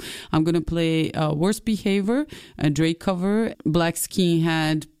tonight's show, I'm going to play Worst Behavior, a Drake cover, Black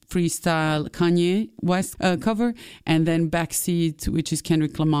Skinhead freestyle Kanye West cover, and then Backseat, which is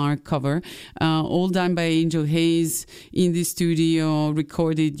Kendrick Lamar cover, all done by Angel Haze in the studio,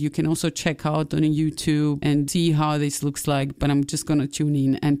 recorded. You can also check out on YouTube and see how this looks like, but I'm just going to tune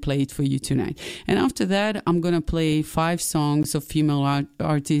in and play it for you tonight. And after that, I'm going to play 5 songs of female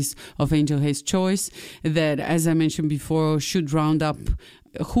artists of Angel Haze choice that, as I mentioned before, should round up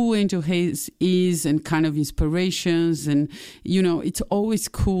who Angel Haze is and kind of inspirations. And, you know, it's always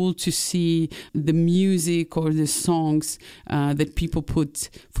cool to see the music or the songs that people put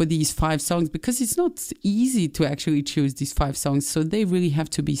for these 5 songs, because it's not easy to actually choose these 5 songs. So they really have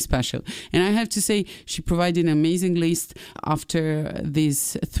to be special. And I have to say, she provided an amazing list. After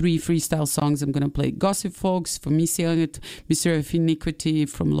these 3 freestyle songs, I'm going to play Gossip Folks from Missy Elliott, Mr. F. Iniquity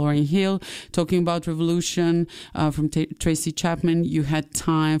from Lauryn Hill, Talking About Revolution from Tracy Chapman. You had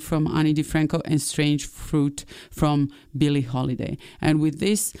Time from Ani DiFranco, and Strange Fruit from Billie Holiday. And with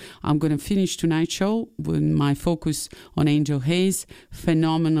this, I'm going to finish tonight's show with my focus on Angel Haze,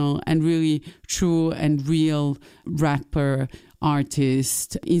 phenomenal and really true and real rapper,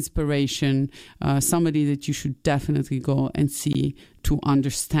 artist, inspiration, somebody that you should definitely go and see to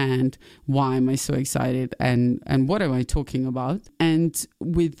understand why am I so excited and what am I talking about. And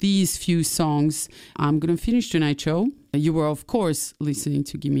with these few songs, I'm going to finish tonight's show. You were, of course, listening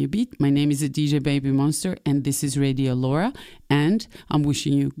to Give Me a Beat. My name is DJ Baby Monster, and this is Radio Laura, and I'm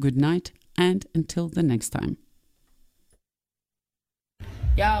wishing you good night, and until the next time.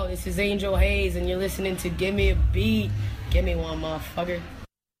 Yo, this is Angel Haze, and you're listening to Give Me a Beat. Give me one, motherfucker.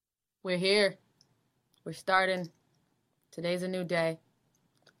 We're here. We're starting. Today's a new day.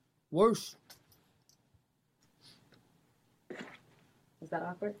 Worse. Is that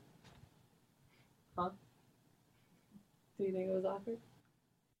awkward? Huh? Do you think it was awkward?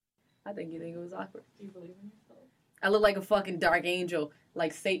 I think you think it was awkward. Do you believe in yourself? I look like a fucking dark angel,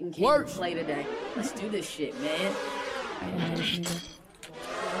 like Satan came to play today. Let's do this shit, man.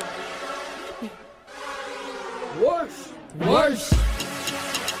 Worse.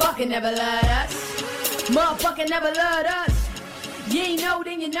 Fucking never loved us. Motherfucking never loved us. You ain't know,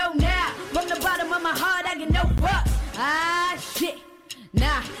 then you know now. From the bottom of my heart, I get no fucks. Ah, shit.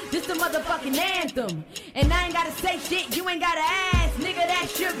 Nah, this the motherfucking anthem. And I ain't gotta say shit, you ain't gotta ask. Nigga, that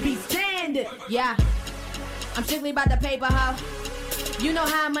should be standard. Yeah, I'm strictly about the paper, hoe. You know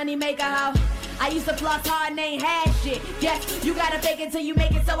how money make a hoe. I used to floss hard and ain't had shit. Yes, you gotta fake it till you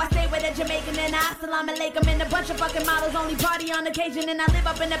make it. So I stay with a Jamaican and Assalamu alaikum and a bunch of fucking models. Only party on occasion and I live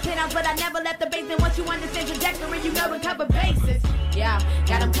up in the penthouse, but I never left the basement. Once you understand trajectory, you know to cover bases. Yeah,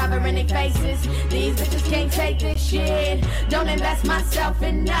 got them covering their faces. These bitches can't take this shit. Don't invest myself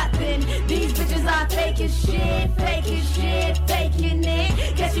in nothing. These bitches are faking shit, faking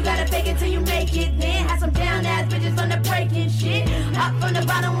it. Guess you gotta fake it till you make it then. Have some down ass bitches on the breaking shit. Up from the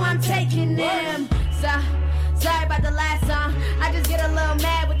bottom, I'm taking them. Sorry about the last song. I just get a little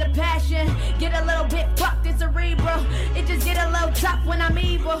mad with the passion. Get a little bit fucked and cerebral. It just get a little tough when I'm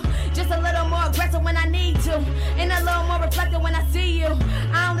evil. Just a little more aggressive when I need to. And a little more reflective when I see you.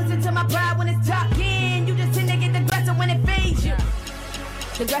 I don't listen to my pride when it's talking. You just tend to get aggressive when it feeds you.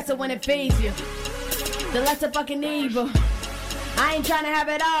 Aggressive when it feeds you. The less of fucking evil. I ain't trying to have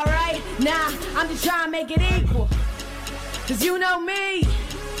it all right. Nah, I'm just trying to make it equal. Cause you know me.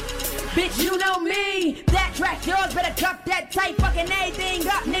 Bitch, you know me. That track yours, better cup that tight. Fucking everything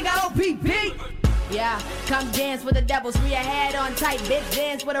up, nigga, OPP. Yeah, come dance with the devils. We a head on tight, bitch,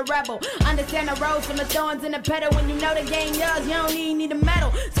 dance with a rebel. Understand the roads from the thorns in the pedal. When you know the game yours, you don't need a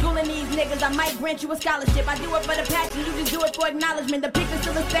medal. Schooling these niggas, I might grant you a scholarship. I do it for the passion, you just do it for acknowledgement. The picture's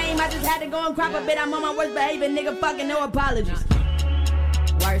still the same, I just had to go and crop a bit. I'm on my worst behavior, nigga, fucking no apologies.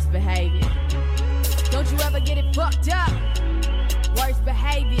 Worst behavior. Don't you ever get it fucked up. Worst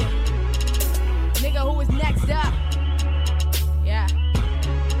behavior. Nigga, who is next up? Yeah.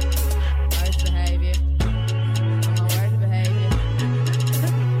 Worst behavior. I'm on worst behavior.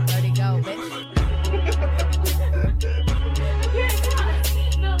 Where'd it go, bitch?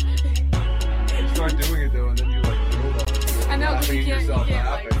 You start doing it though, and then you like build on it. I know, because you can't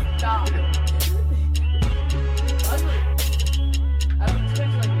like, stop.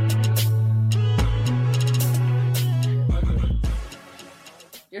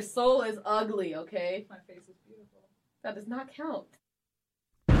 Your soul is ugly, okay? My face is beautiful. That does not count.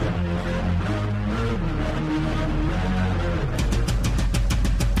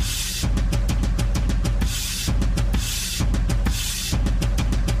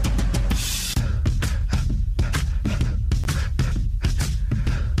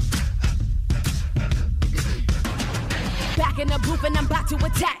 Back in the booth and I'm about to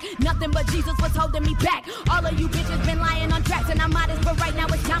attack. Nothing but Jesus was holding me back. All of you bitches been lying on tracks and I'm modest, but right now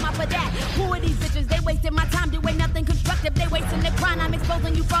it's time out for that. Who are these bitches? They wasted my time doing nothing constructive. They wasting the grind. I'm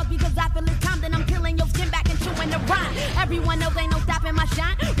exposing you frauds because I feel it's time. Then I'm peeling your skin back and chewing the rind. Everyone knows ain't no stopping my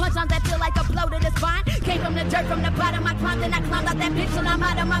shine. Punch on that feel like a blow to the spine. Came from the dirt, from the bottom. I climbed and I climbed out that bitch till I'm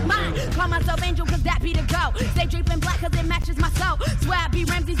out of my mind. Call myself angel cause that be the go. Stay dripping black cause it matches my soul. Swear I be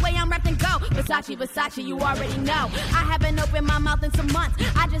Ramsey's way, I'm wrapped and go. Versace, you already know. I haven't opened my mouth in some months.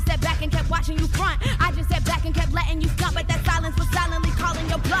 I just sat back and kept watching you front. I just sat back and kept letting you stunt, but that silence was silently calling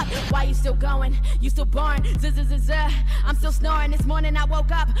your bluff. Why you still going? You still born? I'm still snoring. This morning I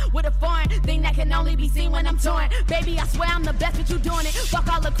woke up with a foreign thing that can only be seen when I'm torn. Baby, I swear I'm the best, but you doing it. Fuck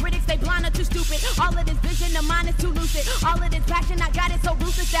all the critics, they blind or too stupid. All of this vision of mine is too lucid. All of this passion, I got it so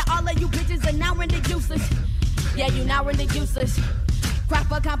ruthless that all of you bitches are now rendered useless. Yeah, you now rendered useless. Cry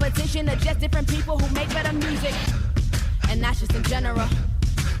for competition of just different people who make better music. And that's just in general.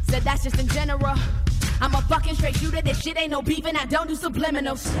 Said that's just in general. I'm a fucking straight shooter. This shit ain't no beef and I don't do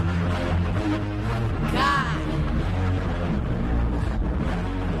subliminals. God.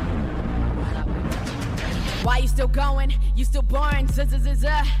 Why you still going? You still boring?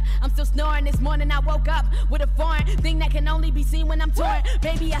 I'm still snoring. This morning I woke up with a foreign thing that can only be seen when I'm torn.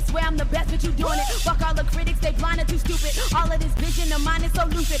 Baby, I swear I'm the best, but you doing it. Fuck all the critics, they blind or too stupid. All of this vision of mine is so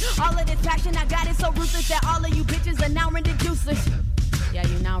lucid. All of this passion I got is so ruthless that all of you bitches are now rendered useless. Yeah,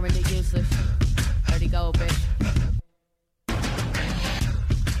 you now rendered useless. Where'd he go, bitch?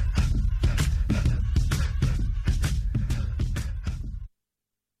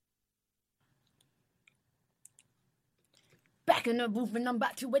 Back in the booth and I'm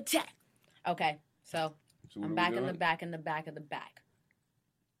about to attack. Okay, so I'm back in the back of the back.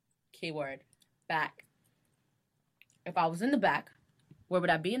 Keyword, back. If I was in the back, where would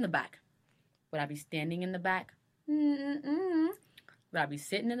I be in the back? Would I be standing in the back? Would I be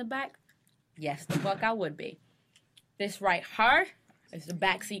sitting in the back? Yes, the fuck I would be. This right here is the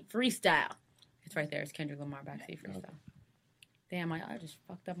backseat freestyle. It's right there. It's Kendrick Lamar backseat freestyle. Damn, I just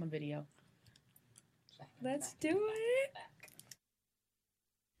fucked up my video. Let's do it.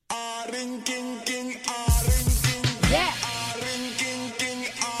 Yeah.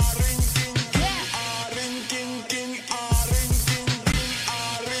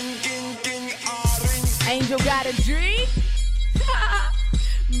 Angel got a dream.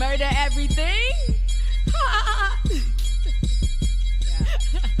 Murder everything. Yeah.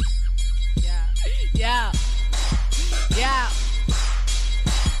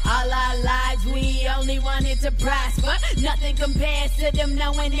 only wanted to prosper. Nothing compares to them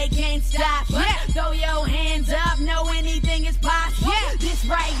knowing they can't stop. Yeah. Throw your hands up, know anything is possible. Yeah. This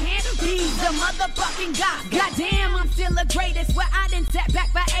right here, he's the motherfucking God. Goddamn, I'm still the greatest. Where I done sat back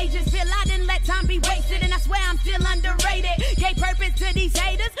for ages. Feel I didn't let time be wasted, and I swear I'm still underrated. Gave purpose to these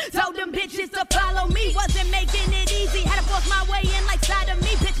haters, told them bitches to follow me. Wasn't making it easy, had to force my way in like side of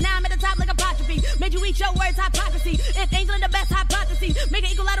me. Bitch, now I'm at the top like apostrophe. Made you eat your words, hypocrisy. If angel in the best hypothesis, make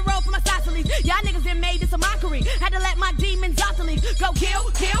an equilateral for my isosceles. Y'all niggas done made this a mockery. Had to let my demons oscillate. Go kill.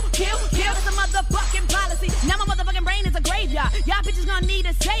 That's a motherfucking policy. Now my motherfucking brain is a graveyard. Y'all bitches gonna need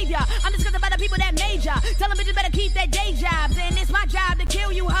a savior. I'm discussing about the people that made y'all. Tell them bitches better keep their day jobs. And it's my job to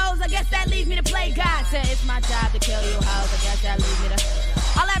kill you hoes. I guess that leaves me to play God. Said it's my job to kill you hoes. I guess that leaves me to...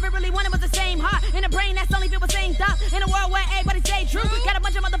 All I ever really wanted was the same heart. In a brain that's only filled with same thoughts. In a world where everybody stay true. Got a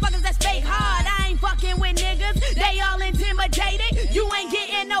bunch of motherfuckers that's fake hard. I ain't fucking with niggas. They all intimidated. You ain't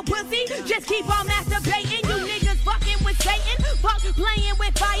getting no pussy. Just keep on masturbating. You niggas fucking with Satan. Fuck playing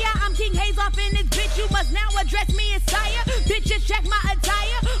with fire. I'm King Haze off in this bitch. You must now address me as sire. Bitches check my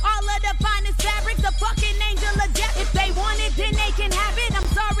attire. All of the finest fabrics. The fucking angel of death. If they want it, then they can have it. I'm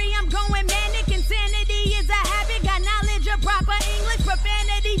sorry, I'm going manic. Insanity is a habit. Got knowledge of proper English.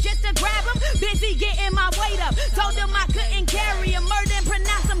 Profanity just to grab them. Busy getting my weight up. Told them I couldn't carry a murder and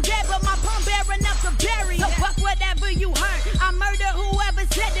pronounce them dead. But my palm bare enough to bury. So fuck whatever you heard. I murder whoever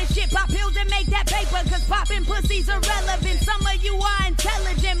said this shit. Pop pills and make that paper. Cause popping pussies irrelevant. Some of you are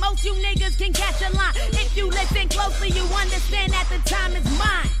intelligent. Most you niggas can catch a line. If you listen closely, you understand that the time is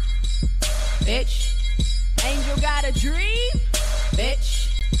mine. Bitch. Angel got a dream. Bitch.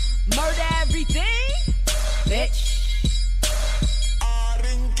 Murder everything. Bitch.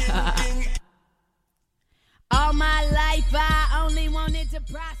 All my life I only wanted to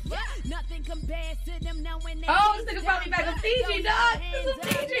prosper. Nothing compares to them knowing they... Oh, this nigga brought me back a Fiji, dog. This is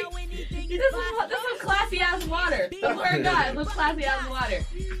Fiji. This is classy ass water. I swear to God, this is classy ass water.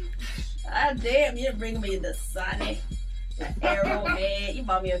 Ah, damn, you're bringing me the Sonic, the Arrowhead. You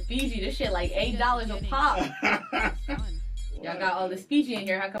bought me a Fiji. This shit like $8 a pop. Y'all got all this Fiji in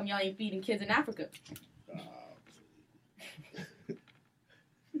here. How come y'all ain't feeding kids in Africa?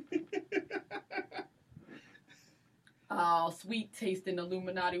 Oh, sweet tasting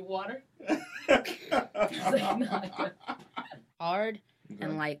Illuminati water. Hard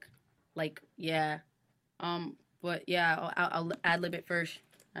and like, yeah. But yeah, I'll ad-lib it first.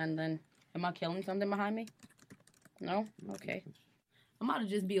 And then, am I killing something behind me? No? Okay. I'm about to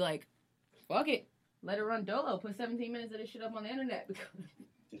just be like, fuck it. Let it run dolo. Put 17 minutes of this shit up on the internet.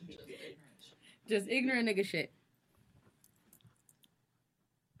 Just ignorant nigga shit.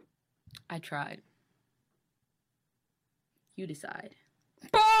 I tried. You decide.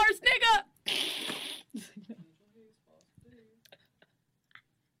 Bars, nigga!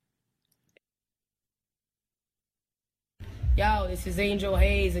 Yo, this is Angel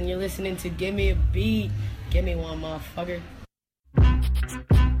Haze, and you're listening to Give Me a Beat. Give me one, motherfucker.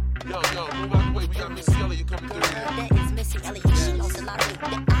 Yo, move out the way. We got Missy Elliott coming through. That is Missy Elliott. She knows a lot of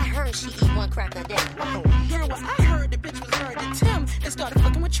weed. I heard she eat one crack a day. Girl, well, I heard the bitch was married to Tim and started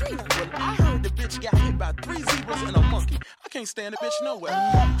fucking with Trina. Well, I heard the bitch got hit by 3 zebras and a monkey. I can't stand the bitch nowhere.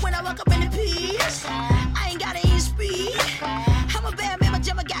 When I walk up in the piece, I ain't gotta eat speed. I'm a bad man, my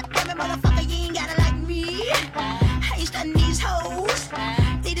jummer, goddamn it, motherfucker, you ain't gotta like me. I ain't stunning these hoes.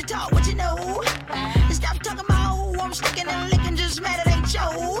 Need to talk what you know. Stop talking about who I'm sticking and licking, just mad at they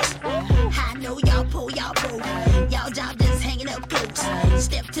chose. I know y'all pull, y'all broke. Y'all job just hanging up close.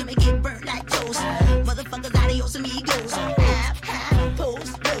 Step to me, get burnt like toast. Motherfuckers, adios amigos. Half,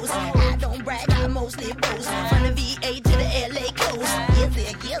 post, post. I don't brag, I mostly boast. From the VA to the LA coast.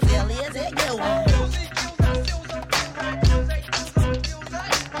 Is it, go.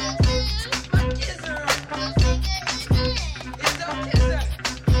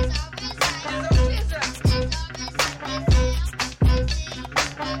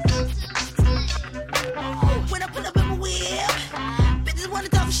 When I pull up in my whip, bitches wanna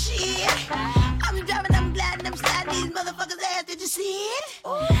talk shit. I'm driving, I'm gliding, I'm sliding these motherfuckers' ass. Did you see it?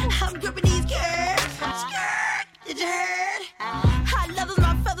 I'm gripping these curves. Skirt, did you heard? Hot leathers,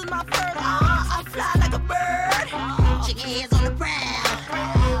 my feathers, my fur. I fly like a bird. Chicken heads on the prowl.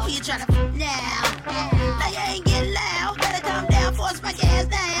 Who you tryna f now? Now you ain't getting loud. Better calm down before I smack your ass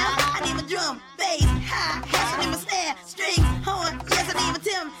down. I need my drum, bass, hi-hats. I need my snare, strings, horn. Yes, I need my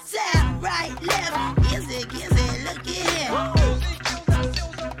Tim, sound, right, left. Is it, look at him.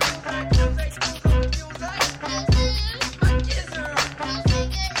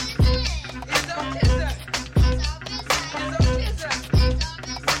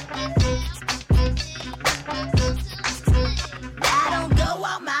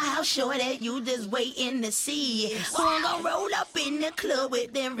 to see who I'm gonna roll up in the club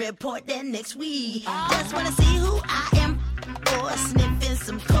with, then report that next week. Just wanna see who I am, or sniffing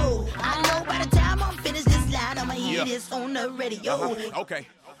some coke. I know by the time I'm finished this line, I'ma hear this on the radio. Okay.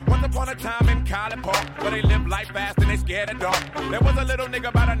 Once upon a time in College Park, where they live life fast and they scared of dark. There was a little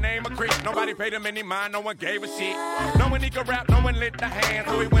nigga by the name of Creek. Nobody paid him any mind, no one gave a shit. No one he could rap, no one lit the hand.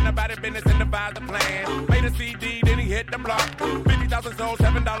 So he went about his business and devised a plan. Made a CD, then he hit the block. 50,000 sold,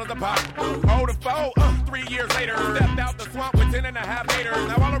 $7 a pop. Oh, the foe, 3 years later, stepped out the swamp with 10.5 haters.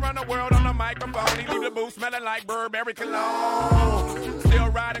 Now all around the world on the microphone, he leave the booth smelling like Burberry cologne. Still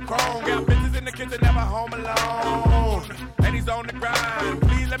riding chrome, got bitches in the kitchen, never home alone. And he's on the grind.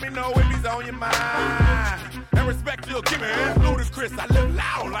 Please let me know if he's on your mind. And respect you'll give me. Ludacris, I live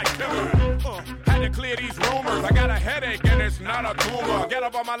loud like Timber. Had to clear these rumors. I got a headache and it's not a tumor. Get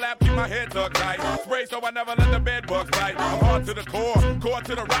up on my lap, keep my head tucked tight. Spray so I never let the bed bugs bite. I'm hard to the core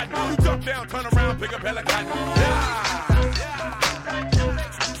to the rotten. You jump down, turn around, pick a pelican. Yeah.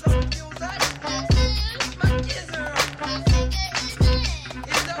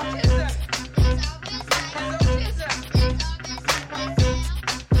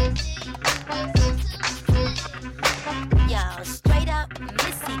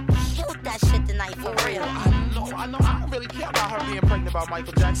 For real. I know. I don't really care about her being pregnant about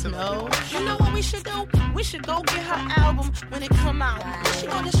Michael Jackson. No. You know what we should do? We should go get her album when it come out. There she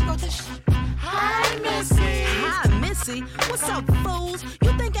go. Hi, Missy. Hi, Missy. What's up, fools?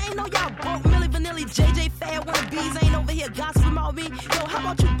 You think I ain't know y'all broke Milli Vanilli, JJ Fad wannabes ain't over here gossiping about me? Yo, how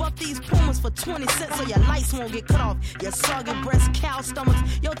about you buff these Pumas for 20 cents so your lights won't get cut off? Your soggy breast, cow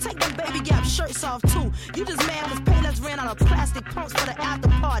stomachs. Yo, take them baby gap shirts off too. You just mad cause Payless ran out of plastic pumps for the after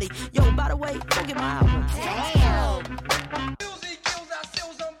party. Yo, by the way, go get my album. Damn.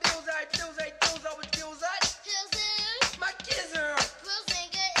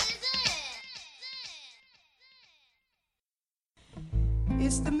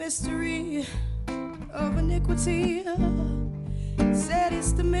 It's the mystery of iniquity. Said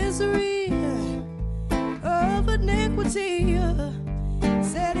it's the misery of iniquity.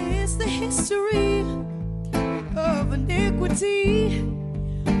 Said it's the history of iniquity.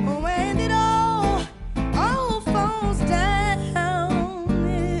 Oh, and it all falls down.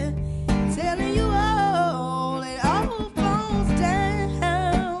 Yeah. Telling you all, it all falls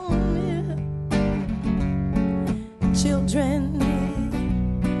down. Yeah. Children,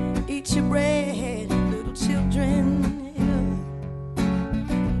 eat your bread, little children.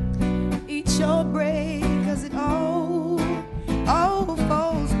 Eat your bread, cause it all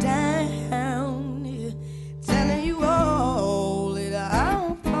falls down. Yeah. Telling you all, it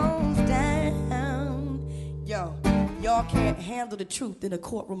all falls down. Yo, y'all can't handle the truth in a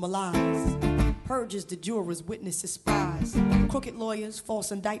courtroom of lies. Purges the jurors, witnesses, spies. Crooked lawyers,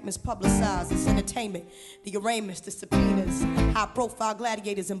 false indictments publicized. It's entertainment, the arraignments, the subpoenas. High-profile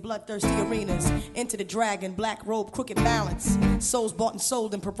gladiators in bloodthirsty arenas. Enter the dragon, black robe, crooked balance. Souls bought and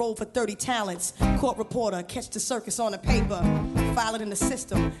sold and paroled for 30 talents. Court reporter, catch the circus on the paper. File it in the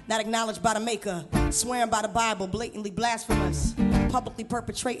system, not acknowledged by the maker. Swearing by the Bible, blatantly blasphemous. Publicly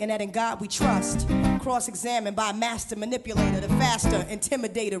perpetrating that in God we trust. Cross-examined by a master manipulator, the faster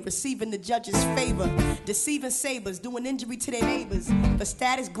intimidator, receiving the judge's favor. Deceiving sabers, doing injury to their neighbors. For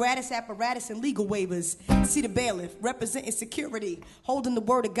status, gratis, apparatus, and legal waivers. See the bailiff, representing security. Holding the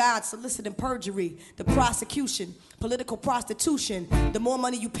word of God, soliciting perjury. The prosecution, political prostitution. The more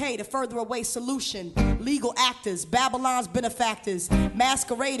money you pay, the further away solution. Legal actors, Babylon's benefactors.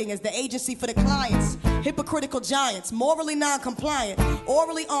 Masquerading as the agency for the clients. Hypocritical giants, morally non-compliant.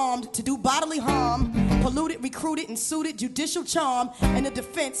 Orally armed to do bodily harm. Polluted, recruited, and suited, judicial charm. And the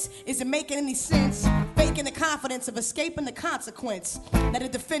defense isn't making any sense. Faking the confidence of escaping the consequence. That a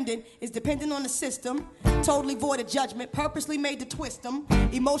defendant is dependent on the system. Totally void of judgment, purposely made to twist them.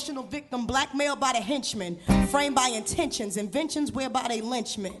 Emotional victim, blackmailed by the henchmen. Framed by intentions, inventions whereby they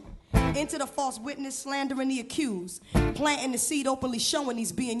lynchmen. Into the false witness, slandering the accused. Planting the seed, openly showing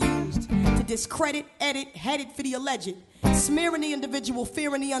he's being used. To discredit, edit, headed for the alleged. Smearing the individual,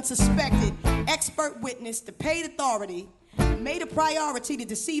 fearing the unsuspected. Expert witness, the paid authority. Made a priority to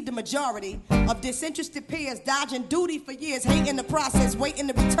deceive the majority of disinterested peers, dodging duty for years, hating the process, waiting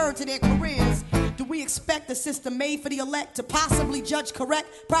to return to their careers. Do we expect a system made for the elect to possibly judge correct,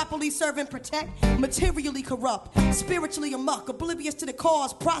 properly serve and protect, materially corrupt, spiritually amok, oblivious to the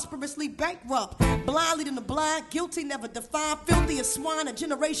cause, prosperously bankrupt, blindly to the blind, guilty never defined, filthy as swine, a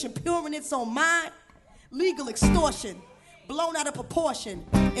generation pure in its own mind, legal extortion, blown out of proportion,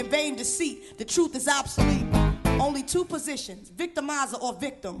 in vain deceit, the truth is obsolete. Only two positions, victimizer or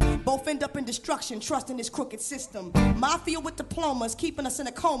victim. Both end up in destruction, trusting this crooked system. Mafia with diplomas, keeping us in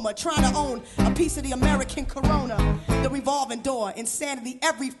a coma, trying to own a piece of the American corona. The revolving door, insanity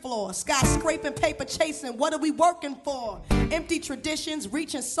every floor. Skyscraping, paper chasing, what are we working for? Empty traditions,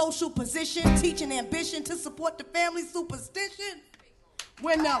 reaching social position, teaching ambition to support the family superstition.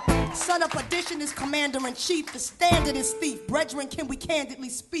 When the son of perdition is commander-in-chief, the standard is thief. Brethren, can we candidly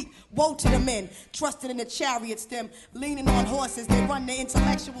speak? Woe to the men, trusting in the chariots, them leaning on horses. They run their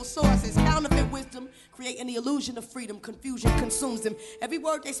intellectual sources. Counterfeit wisdom, creating the illusion of freedom. Confusion consumes them. Every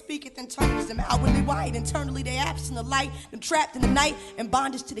word they speak, it then turns them outwardly white. Internally, they absent of light. Them trapped in the night, and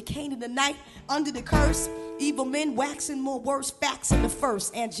bondage to the cane of the night. Under the curse, evil men waxing more worse. Facts in the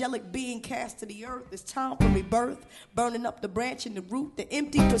first. Angelic being cast to the earth. It's time for rebirth. Burning up the branch and the root. The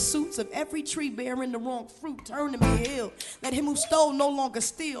empty pursuits of every tree bearing the wrong fruit. Turn to me ill. Let him who stole no longer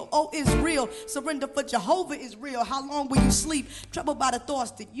steal. Oh, is real. Surrender for Jehovah is real. How long will you sleep? Troubled by the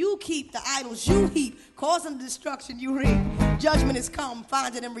thoughts that you keep. The idols you heap. Causing the destruction you reap. Judgment is come.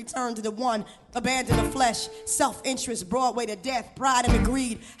 Find it and return to the one. Abandon the flesh. Self-interest. Broadway to death. Pride and the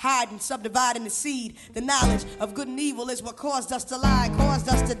greed. Hiding, subdividing the seed. The knowledge of good and evil is what caused us to lie. Caused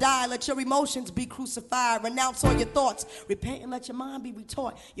us to die. Let your emotions be crucified. Renounce all your thoughts. Repent and let your mind be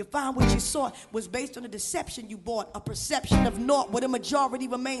retaught. You find what you sought was based on a deception you bought. A perception of naught where the majority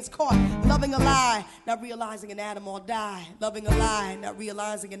remains caught. Loving a lie, not realizing an atom or die. Loving a lie, not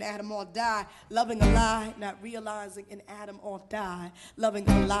realizing an atom or die. Loving a lie, not realizing an atom or die. Loving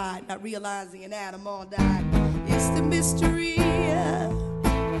a lie, not realizing an atom or die. It's the mystery of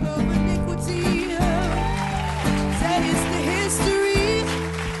iniquity. Say it's the history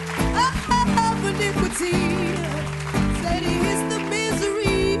of iniquity. Say it's the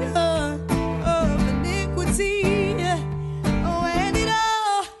misery of iniquity. Oh, and it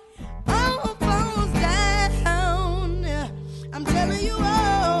all falls down. I'm telling you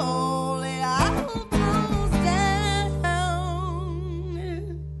all, it all falls down.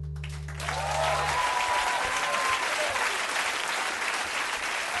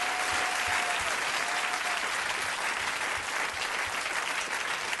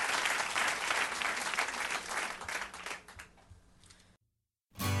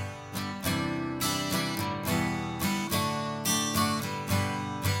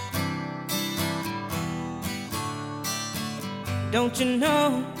 Don't you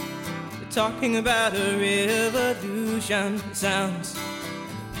know, they're talking about a revolution. It sounds like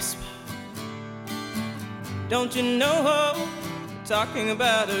a whisper. Don't you know, they're talking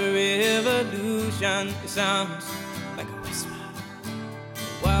about a revolution. It sounds like a whisper.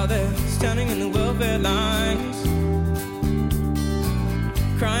 While they're standing in the welfare lines,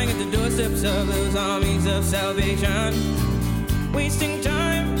 crying at the doorsteps of those armies of salvation, wasting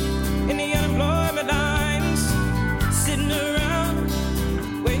time in the unemployment lines, sitting around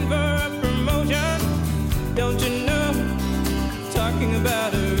waiting for a promotion. Don't you know, talking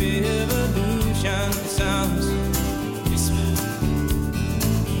about a revolution. It sounds whisper.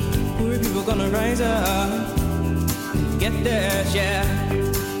 Poor people gonna rise up and get their share.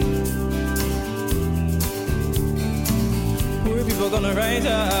 Poor people gonna rise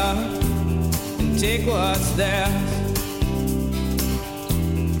up and take what's theirs.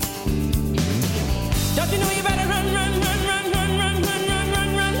 Don't you know you better run, run, run, run, run, run, run, run, run,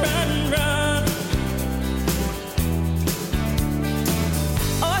 run, run, run.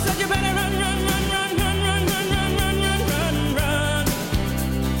 Oh, I said you better run, run, run, run, run, run, run, run, run, run, run, run.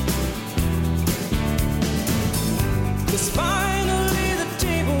 'Cause finally the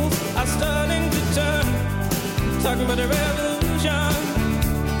tables are starting to turn. Talking about a revolution.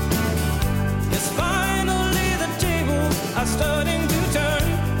 Yes, finally the tables are starting to turn.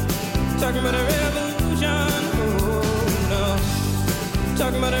 Talking about a revolution, oh no.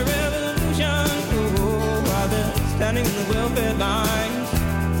 Talking about a revolution, oh, while they're standing in the welfare lines,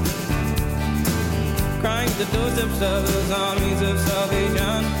 crying at the doorsteps of those armies of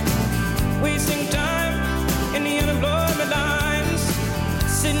salvation, wasting time in the unemployment lines,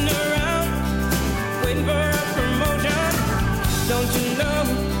 sitting around waiting for a promotion. Don't you know,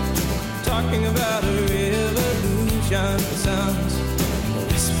 talking about a revolution sounds like a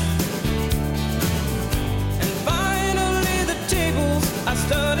whisper. Are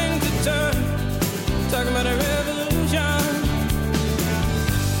starting to turn, talking about a revolution.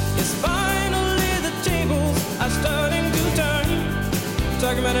 Yes, finally the tables are starting to turn,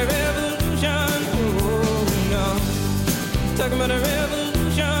 talking about a revolution. Oh no, talking about a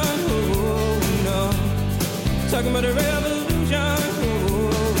revolution. Oh no, talking about a revolution.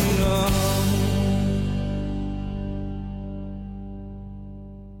 Oh no.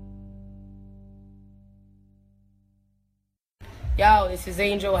 Yo, this is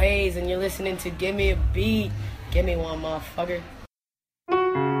Angel Haze, and you're listening to Give Me a Beat. Give me one, motherfucker.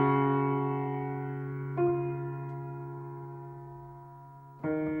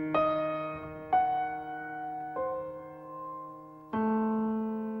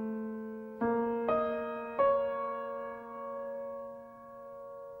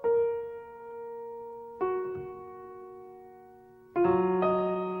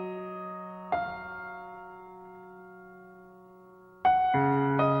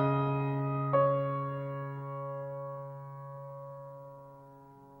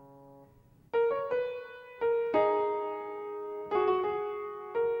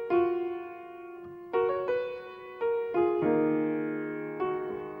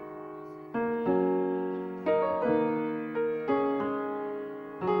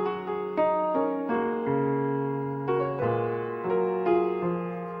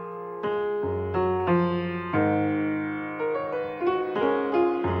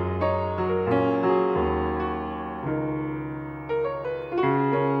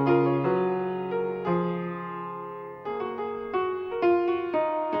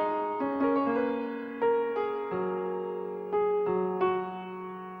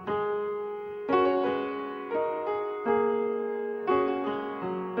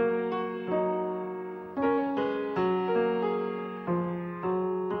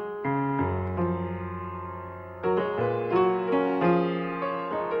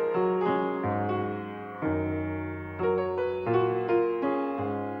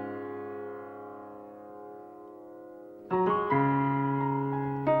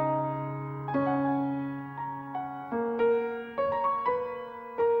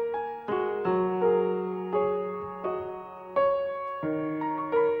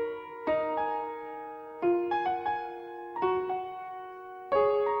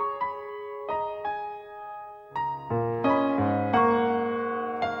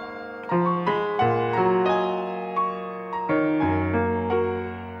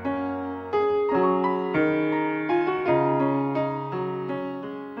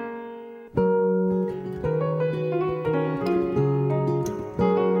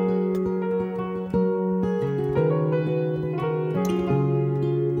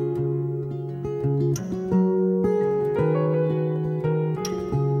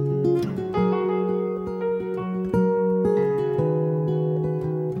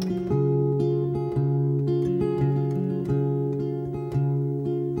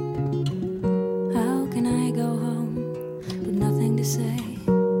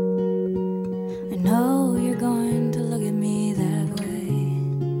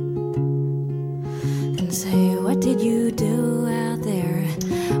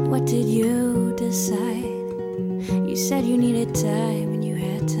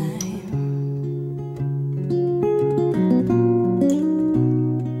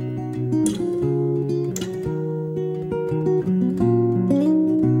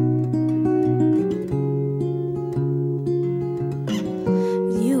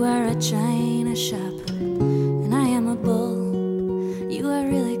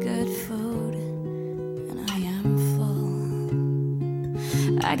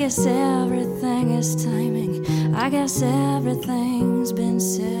 I guess everything is timing. I guess everything's been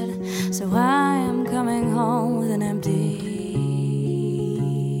said. So I am coming home with an empty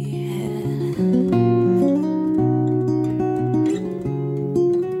head.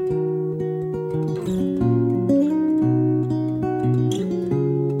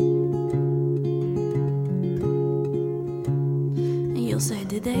 And you'll say,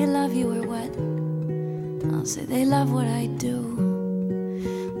 did they love you or what? I'll say, they love what I do.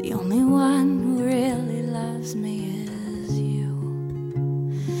 The only one who really loves me is you.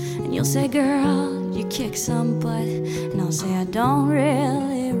 And you'll say, girl, you kick some butt. And I'll say, I don't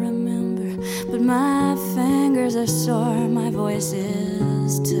really remember, but my fingers are sore, my voice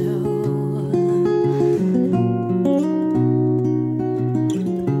is too.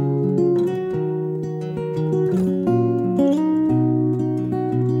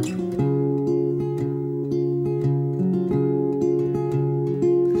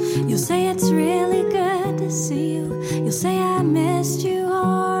 You'll say it's really good to see you. You'll say I missed you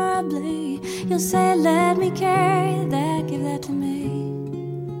horribly. You'll say let me carry that, give that to me.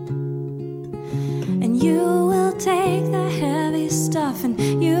 And you will take the heavy stuff and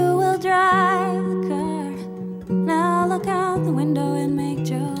you will drive the car. Now look out the window and make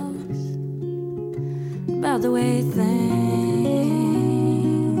jokes about the way things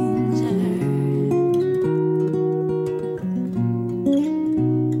are.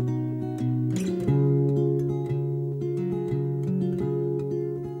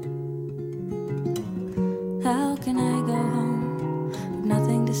 How can I go home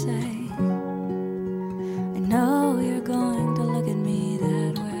to say. I know you're going to look at me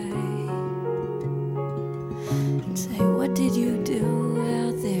that way and say, what did you do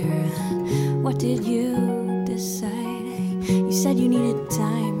out there? What did you decide? You said you needed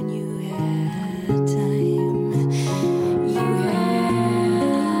time and you had time. You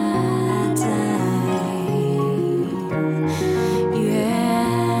had time. You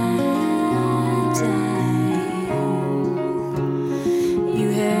had time. You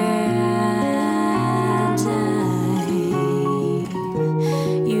had time.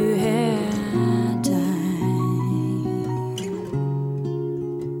 You had time.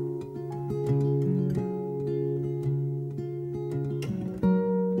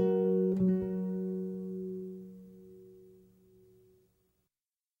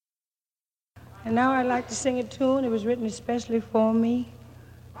 And now I'd like to sing a tune. It was written especially for me.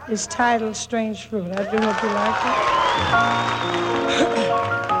 It's titled Strange Fruit. I do hope you like it.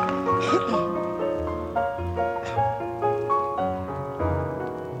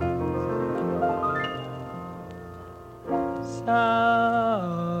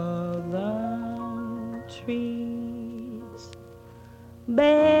 Southern trees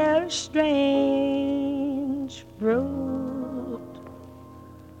bear strange fruit,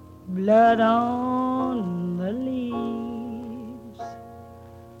 blood on the leaves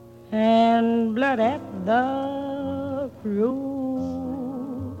and blood at the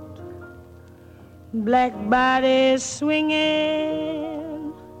root, black bodies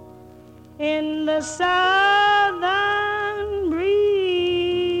swinging in the southern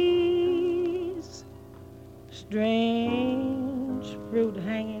breeze, strange fruit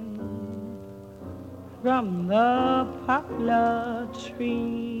hanging from the poplar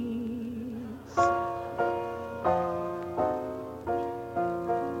trees.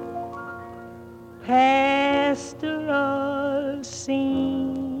 Pastoral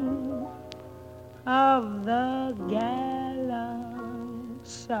scene of the gallant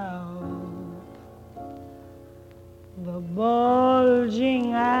South, the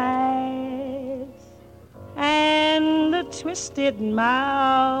bulging eyes and the twisted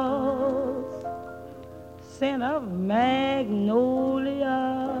mouth, scent of magnolia,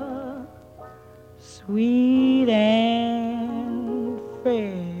 sweet and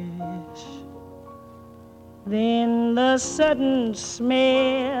fresh. Then the sudden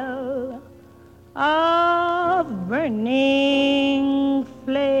smell of burning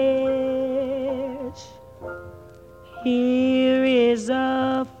flesh. Here is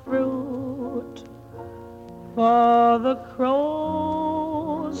a fruit for the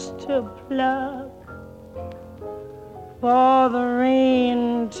crows to pluck, for the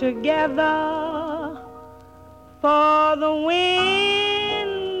rain to gather, for the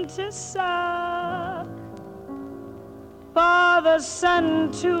wind to suck, for the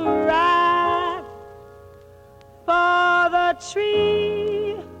sun to ripe, for the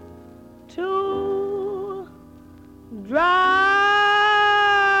tree to drop.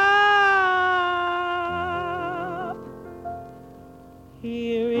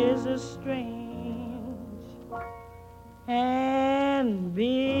 Here is a strange and bitter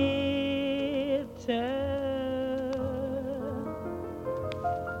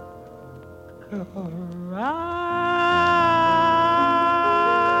cry.